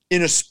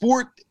in a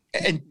sport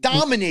and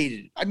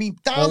dominated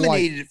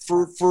it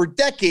for a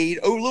decade,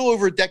 a little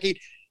over a decade,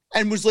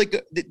 and was like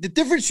the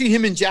difference between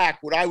him and Jack.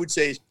 What I would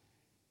say is,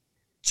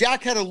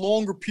 Jack had a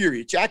longer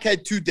period. Jack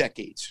had 2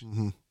 decades.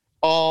 Mm-hmm.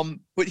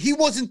 But he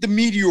wasn't the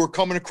meteor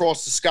coming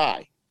across the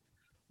sky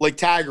like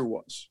Tiger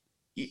was.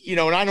 And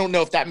I don't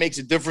know if that makes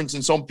a difference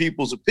in some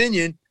people's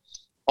opinion.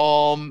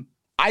 I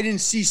didn't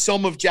see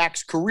some of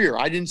Jack's career.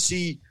 I didn't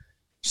see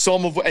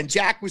and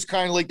Jack was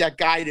kind of like that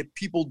guy that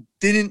people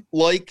didn't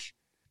like.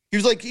 He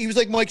was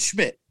like Mike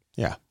Schmidt.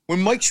 Yeah.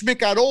 When Mike Schmidt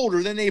got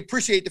older, then they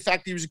appreciate the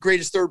fact that he was the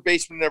greatest third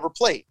baseman that ever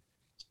played.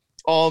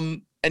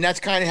 And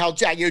that's kind of how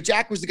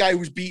Jack was the guy who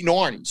was beating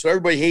Arnie. So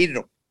everybody hated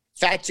him.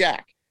 Fat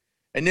Jack.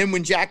 And then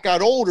when Jack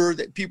got older,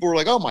 that people were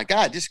like, oh my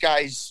God, this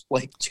guy's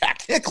like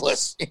Jack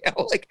Nicklaus,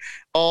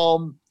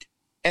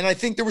 and I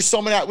think there was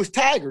some of that with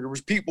Tiger. There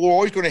was people who were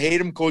always going to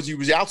hate him because he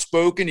was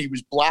outspoken, he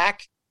was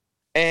black,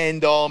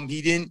 and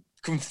he didn't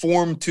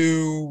conform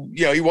to,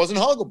 he wasn't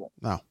huggable.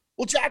 No.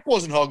 Well, Jack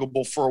wasn't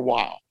huggable for a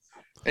while.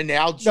 And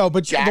now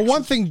but the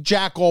one thing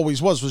Jack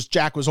always was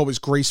Jack was always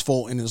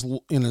graceful in his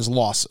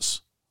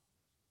losses.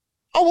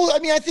 Oh, well, I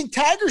mean, I think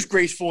Tiger's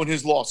graceful in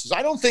his losses.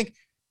 I don't think,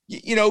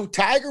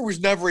 Tiger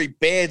was never a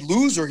bad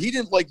loser. He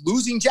didn't like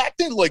losing. Jack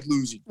didn't like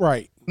losing.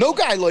 Right. No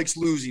guy likes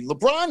losing.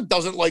 LeBron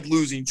doesn't like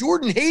losing.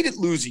 Jordan hated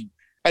losing,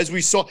 as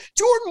we saw.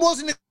 Jordan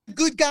wasn't a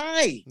good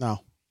guy. No.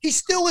 He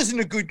still isn't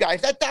a good guy.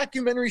 If that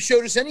documentary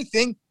showed us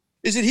anything,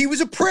 is that he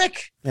was a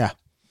prick. Yeah.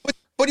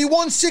 But he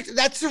won 6.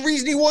 That's the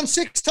reason he won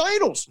 6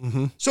 titles.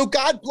 Mm-hmm. So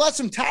God bless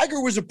him.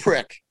 Tiger was a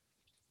prick.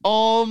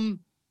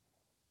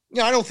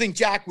 I don't think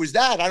Jack was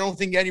that. I don't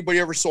think anybody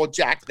ever saw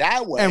Jack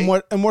that way. And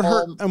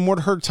what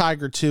hurt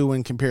Tiger too,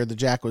 when compared to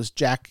Jack, was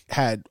Jack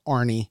had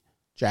Arnie,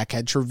 Jack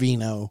had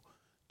Trevino,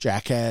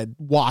 Jack had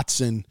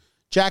Watson.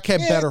 Jack had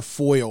better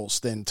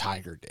foils than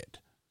Tiger did.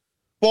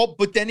 Well,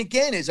 but then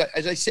again, as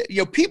I said,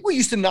 people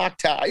used to knock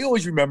Tiger. I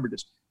always remember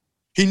this.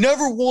 He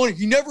never won.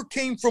 He never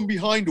came from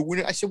behind to win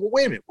it. I said, well,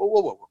 wait a minute.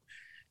 Whoa.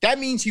 That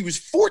means he was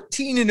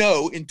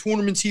 14-0 in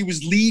tournaments he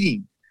was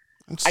leading.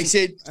 I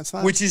said,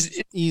 which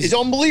is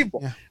unbelievable.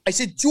 Yeah. I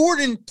said,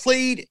 Jordan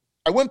played.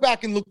 I went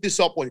back and looked this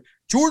up.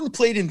 Jordan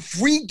played in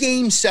 3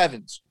 Game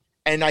 7s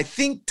and I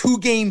think 2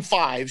 Game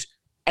 5s,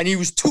 and he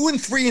was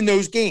 2-3 in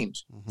those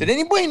games. Mm-hmm. Did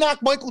anybody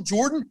knock Michael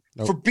Jordan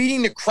for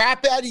beating the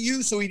crap out of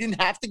you so he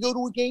didn't have to go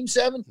to a Game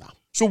 7? No.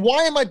 So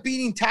why am I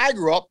beating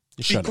Tiger up?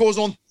 Because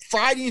on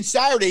Friday and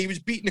Saturday he was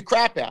beating the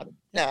crap out of him.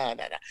 No.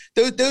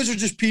 Those are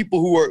just people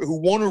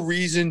who want a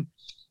reason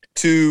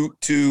to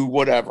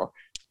whatever.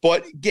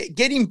 But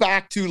getting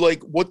back to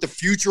like what the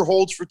future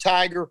holds for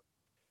Tiger,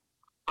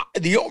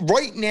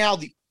 right now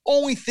the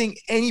only thing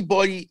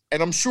anybody,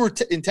 and I'm sure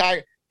in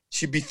Tiger,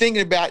 should be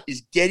thinking about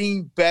is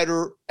getting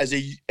better as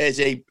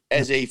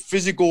a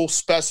physical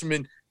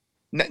specimen,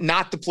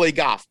 not to play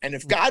golf. And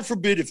if God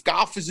forbid, if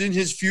golf is in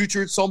his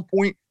future at some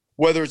point,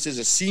 whether it's as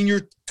a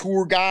senior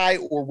tour guy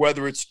or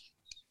whether it's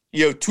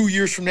 2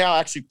 years from now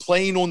actually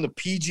playing on the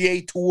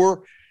PGA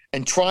Tour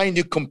and trying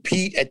to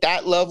compete at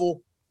that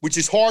level, which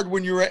is hard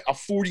when you're a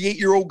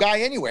 48-year-old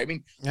guy anyway. I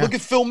mean, look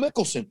at Phil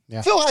Mickelson.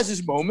 Yeah. Phil has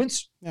his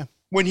moments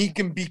when he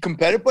can be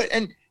competitive,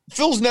 and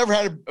Phil's never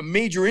had a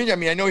major injury. I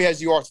mean, I know he has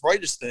the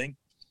arthritis thing,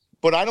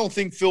 but I don't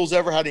think Phil's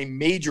ever had a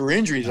major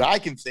injury that I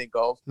can think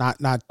of.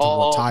 Not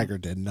what Tiger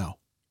did, no.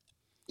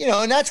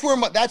 And that's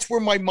where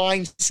my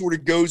mind sort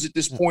of goes at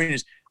this point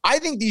is I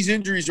think these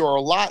injuries are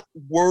a lot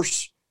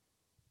worse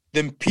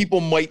than people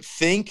might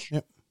think.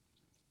 Yep.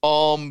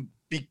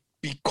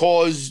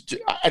 Because,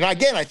 and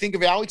again, I think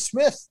of Alex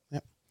Smith.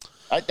 Yep.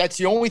 That's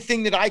the only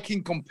thing that I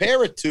can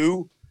compare it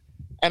to.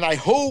 And I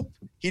hope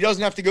he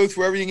doesn't have to go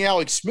through everything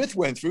Alex Smith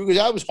went through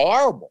because that was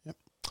horrible. Yep.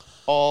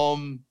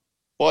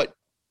 But,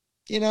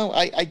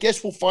 I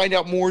guess we'll find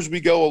out more as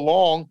we go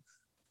along.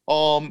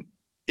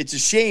 It's a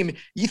shame.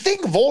 You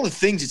think of all the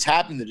things that's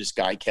happened to this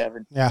guy,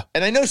 Kevin. Yeah.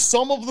 And I know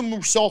some of them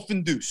were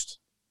self-induced.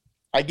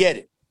 I get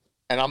it.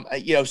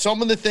 And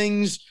some of the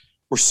things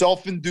were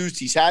self-induced.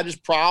 He's had his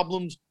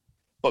problems.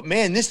 But,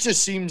 man, this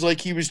just seems like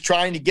he was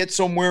trying to get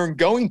somewhere and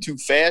going too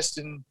fast.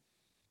 And,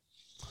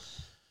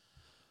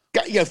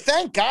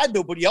 thank God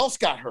nobody else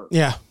got hurt.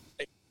 Yeah.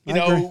 I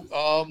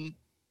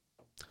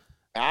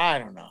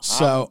don't know.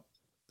 So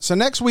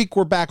next week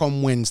we're back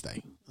on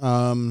Wednesday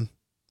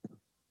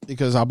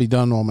because I'll be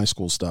done all my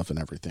school stuff and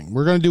everything.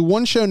 We're going to do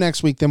one show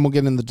next week. Then we'll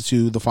get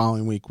into the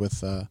following week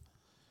with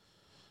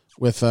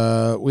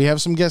we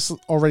have some guests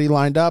already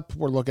lined up.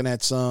 We're looking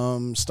at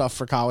some stuff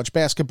for college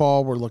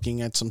basketball. We're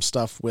looking at some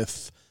stuff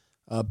with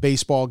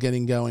baseball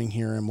getting going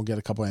here, and we'll get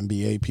a couple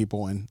NBA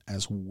people in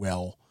as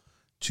well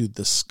to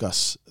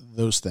discuss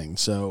those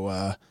things.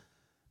 So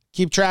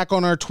keep track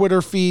on our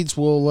Twitter feeds.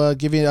 We'll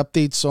give you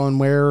updates on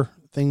where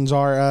things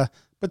are.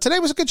 But today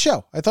was a good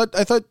show. I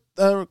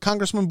thought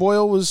Congressman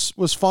Boyle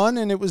was fun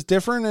and it was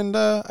different, and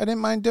I didn't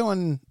mind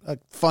doing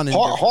fun. And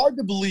hard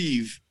to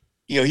believe.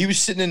 He was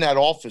sitting in that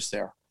office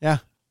there. Yeah.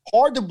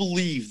 Hard to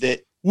believe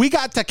that. We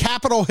got to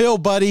Capitol Hill,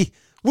 buddy.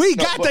 We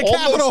got to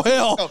Capitol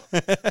Hill.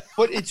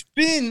 But it's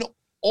been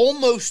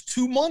almost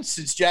 2 months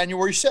since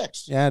January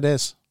 6th. Yeah, it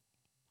is.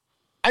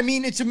 I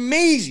mean, it's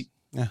amazing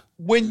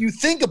when you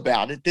think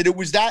about it that it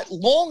was that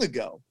long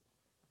ago.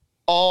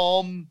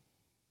 When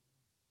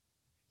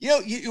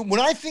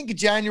I think of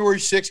January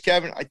 6th,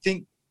 Kevin, I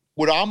think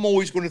what I'm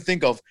always going to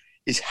think of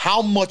is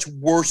how much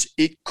worse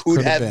it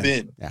could have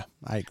been. Yeah,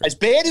 I agree. As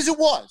bad as it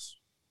was.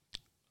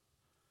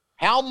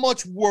 How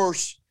much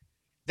worse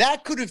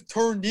that could have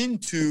turned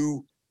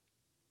into,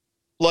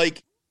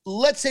 like,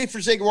 let's say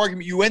for sake of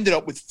argument, you ended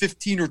up with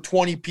 15 or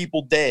 20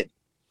 people dead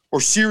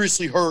or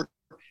seriously hurt,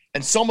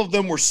 and some of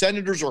them were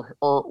senators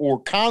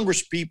or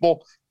Congress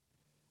people.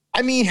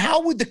 I mean,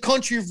 how would the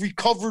country have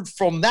recovered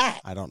from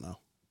that? I don't know.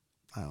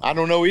 I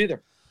don't know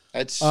either.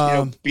 That's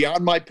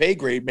beyond my pay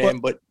grade, man.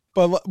 But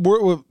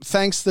we're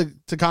thanks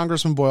to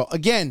Congressman Boyle.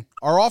 Again,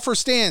 our offer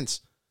stands.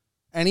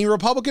 Any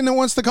Republican that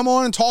wants to come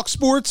on and talk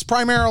sports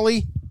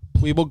primarily,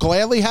 we will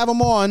gladly have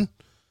him on.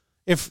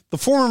 If the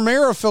former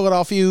mayor of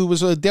Philadelphia, who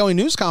was a Daily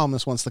News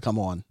columnist, wants to come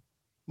on,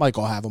 Mike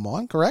will have him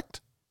on, correct?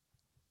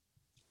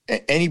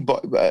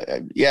 Anybody?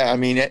 Yeah, I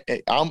mean,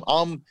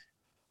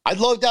 I'd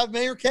love to have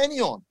Mayor Kenny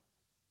on.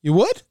 You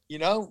would?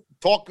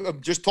 Talk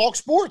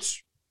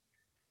sports.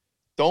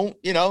 Don't,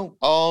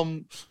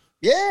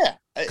 yeah.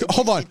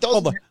 Hold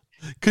on.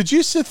 Could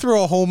you sit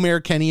through a whole Mayor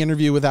Kenny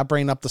interview without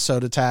bringing up the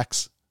soda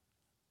tax?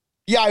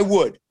 Yeah, I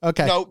would.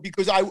 Okay. No,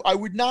 because I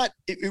would not.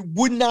 It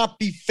would not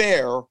be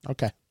fair.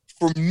 Okay.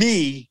 For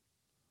me,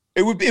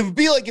 it would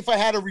be like if I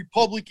had a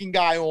Republican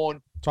guy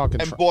on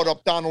brought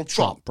up Donald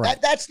Trump. Right.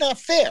 That's not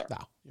fair. No,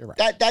 you're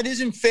right. That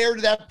isn't fair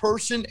to that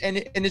person, and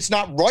it's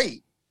not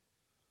right.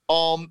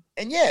 And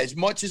yeah, as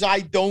much as I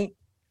don't,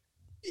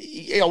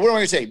 what am I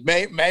going to say,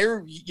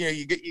 Mayor?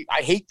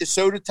 I hate the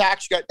soda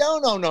tax. You got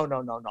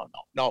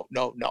no.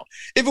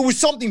 If it was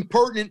something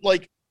pertinent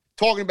like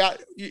talking about,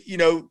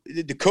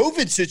 the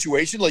COVID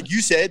situation, like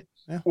you said,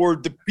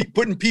 or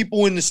putting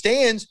people in the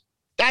stands,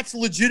 that's a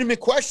legitimate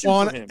question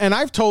for him. And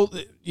I've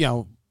told,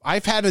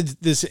 I've had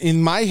this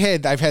in my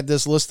head. I've had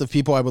this list of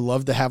people I would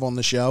love to have on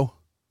the show,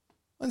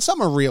 and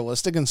some are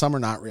realistic and some are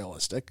not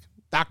realistic.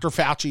 Dr.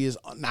 Fauci is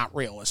not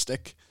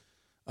realistic.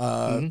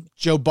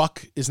 Joe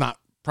Buck is not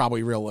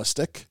probably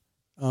realistic.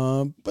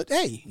 But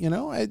hey,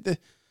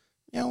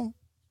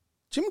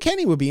 Jim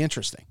Kenney would be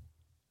interesting.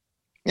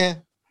 Yeah.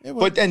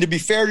 But to be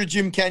fair to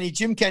Jim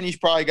Kenney's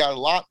probably got a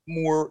lot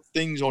more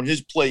things on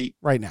his plate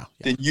right now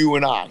than you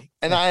and I.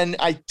 And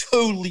I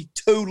totally.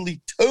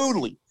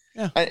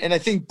 Yeah. And I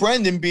think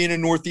Brendan, being a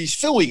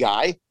Northeast Philly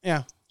guy,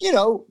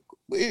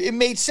 it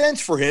made sense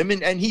for him,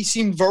 and he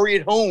seemed very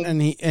at home. And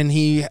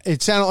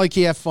it sounded like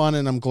he had fun,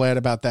 and I'm glad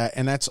about that.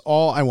 And that's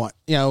all I want.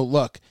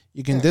 Look,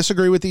 you can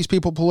disagree with these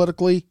people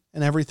politically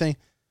and everything.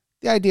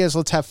 The idea is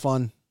let's have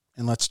fun.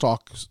 and let's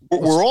talk.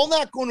 We're all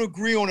not going to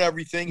agree on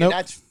everything, Nope. and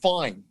that's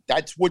fine.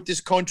 That's what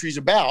this country's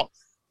about.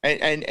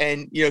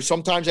 And you know,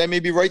 sometimes I may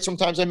be right,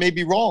 sometimes I may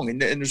be wrong,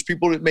 and there's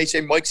people that may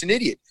say Mike's an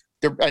idiot,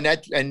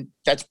 and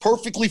that's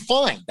perfectly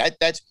fine.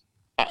 That's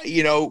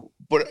you know,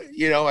 but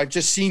you know, I've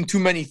just seen too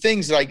many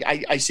things that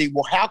I say,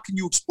 well, how can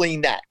you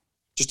explain that?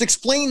 Just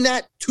explain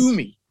that to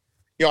me.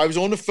 You know, I was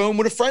on the phone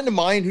with a friend of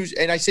mine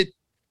and I said,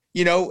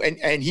 you know,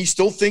 and he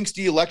still thinks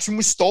the election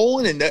was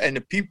stolen and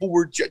the people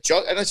were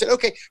and I said,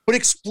 okay, but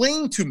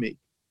explain to me.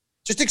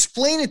 Just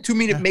explain it to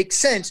me that makes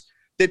sense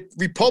that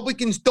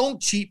Republicans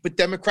don't cheat, but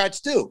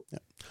Democrats do. Yeah.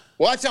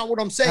 Well, that's not what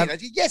I'm saying. I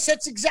said, yes,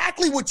 that's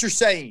exactly what you're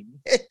saying.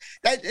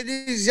 That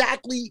is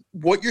exactly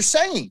what you're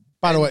saying.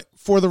 By the way,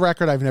 for the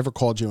record, I've never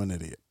called you an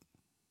idiot.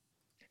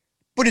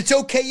 But it's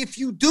okay if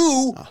you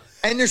do,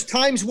 and there's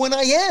times when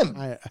I am.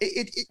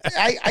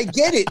 I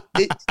get it.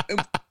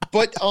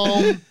 But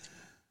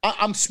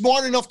I'm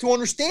smart enough to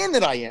understand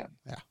that I am.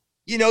 Yeah.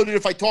 You know, that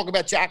if I talk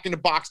about Jack in the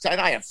Box,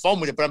 and I have fun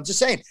with it, but I'm just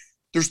saying,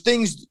 there's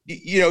things,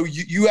 you know,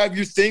 you have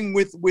your thing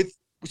with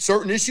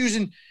certain issues,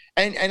 and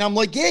I'm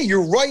like, yeah,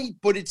 you're right,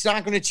 but it's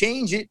not going to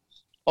change it.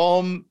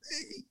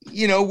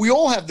 You know, we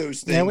all have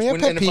those things. Yeah,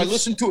 and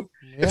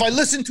if I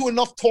listen to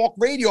enough talk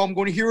radio, I'm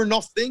going to hear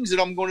enough things that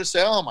I'm going to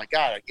say, oh my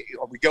God,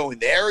 are we going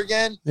there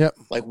again? Yep.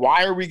 Like,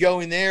 why are we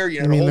going there?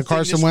 You know, I mean, the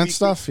Carson Wentz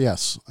stuff?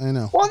 Yes, I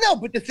know. Well, no,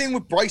 but the thing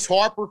with Bryce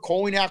Harper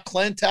calling out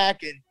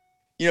Klentak, and,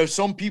 you know,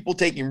 some people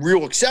taking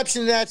real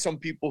exception to that. Some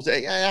people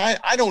say,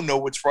 I don't know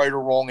what's right or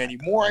wrong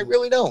anymore. I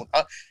really don't.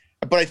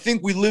 But I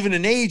think we live in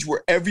an age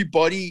where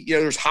everybody, you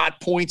know, there's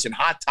hot points and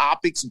hot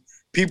topics, and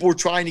people are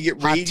trying to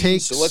get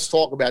ratings. So let's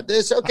talk about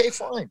this. Okay,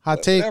 fine.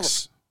 Hot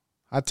takes.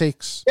 Hot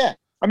takes. Yeah.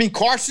 I mean,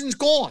 Carson's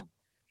gone.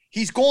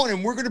 He's gone,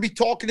 and we're going to be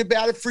talking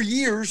about it for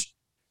years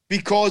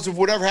because of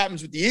whatever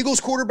happens with the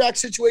Eagles quarterback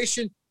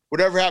situation,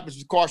 whatever happens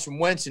with Carson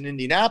Wentz in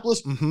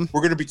Indianapolis. Mm-hmm.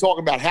 We're going to be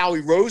talking about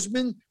Howie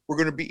Roseman. We're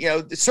going to be, you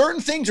know,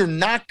 certain things are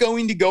not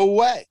going to go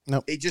away.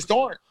 Nope. They just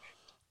aren't.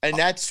 And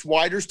that's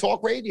why there's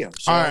talk radio.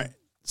 So, all right.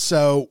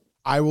 So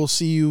I will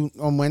see you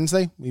on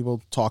Wednesday. We will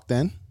talk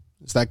then.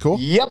 Is that cool?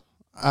 Yep.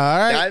 All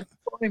right. That's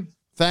fine.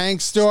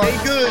 Thanks to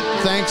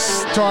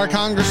our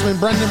Congressman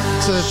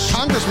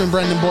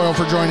Brendan Boyle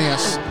for joining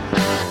us.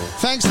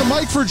 Thanks to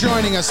Mike for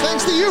joining us.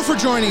 Thanks to you for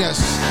joining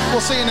us. We'll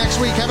see you next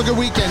week. Have a good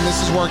weekend.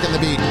 This is Working the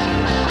Beat.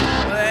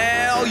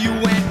 Well, you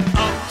went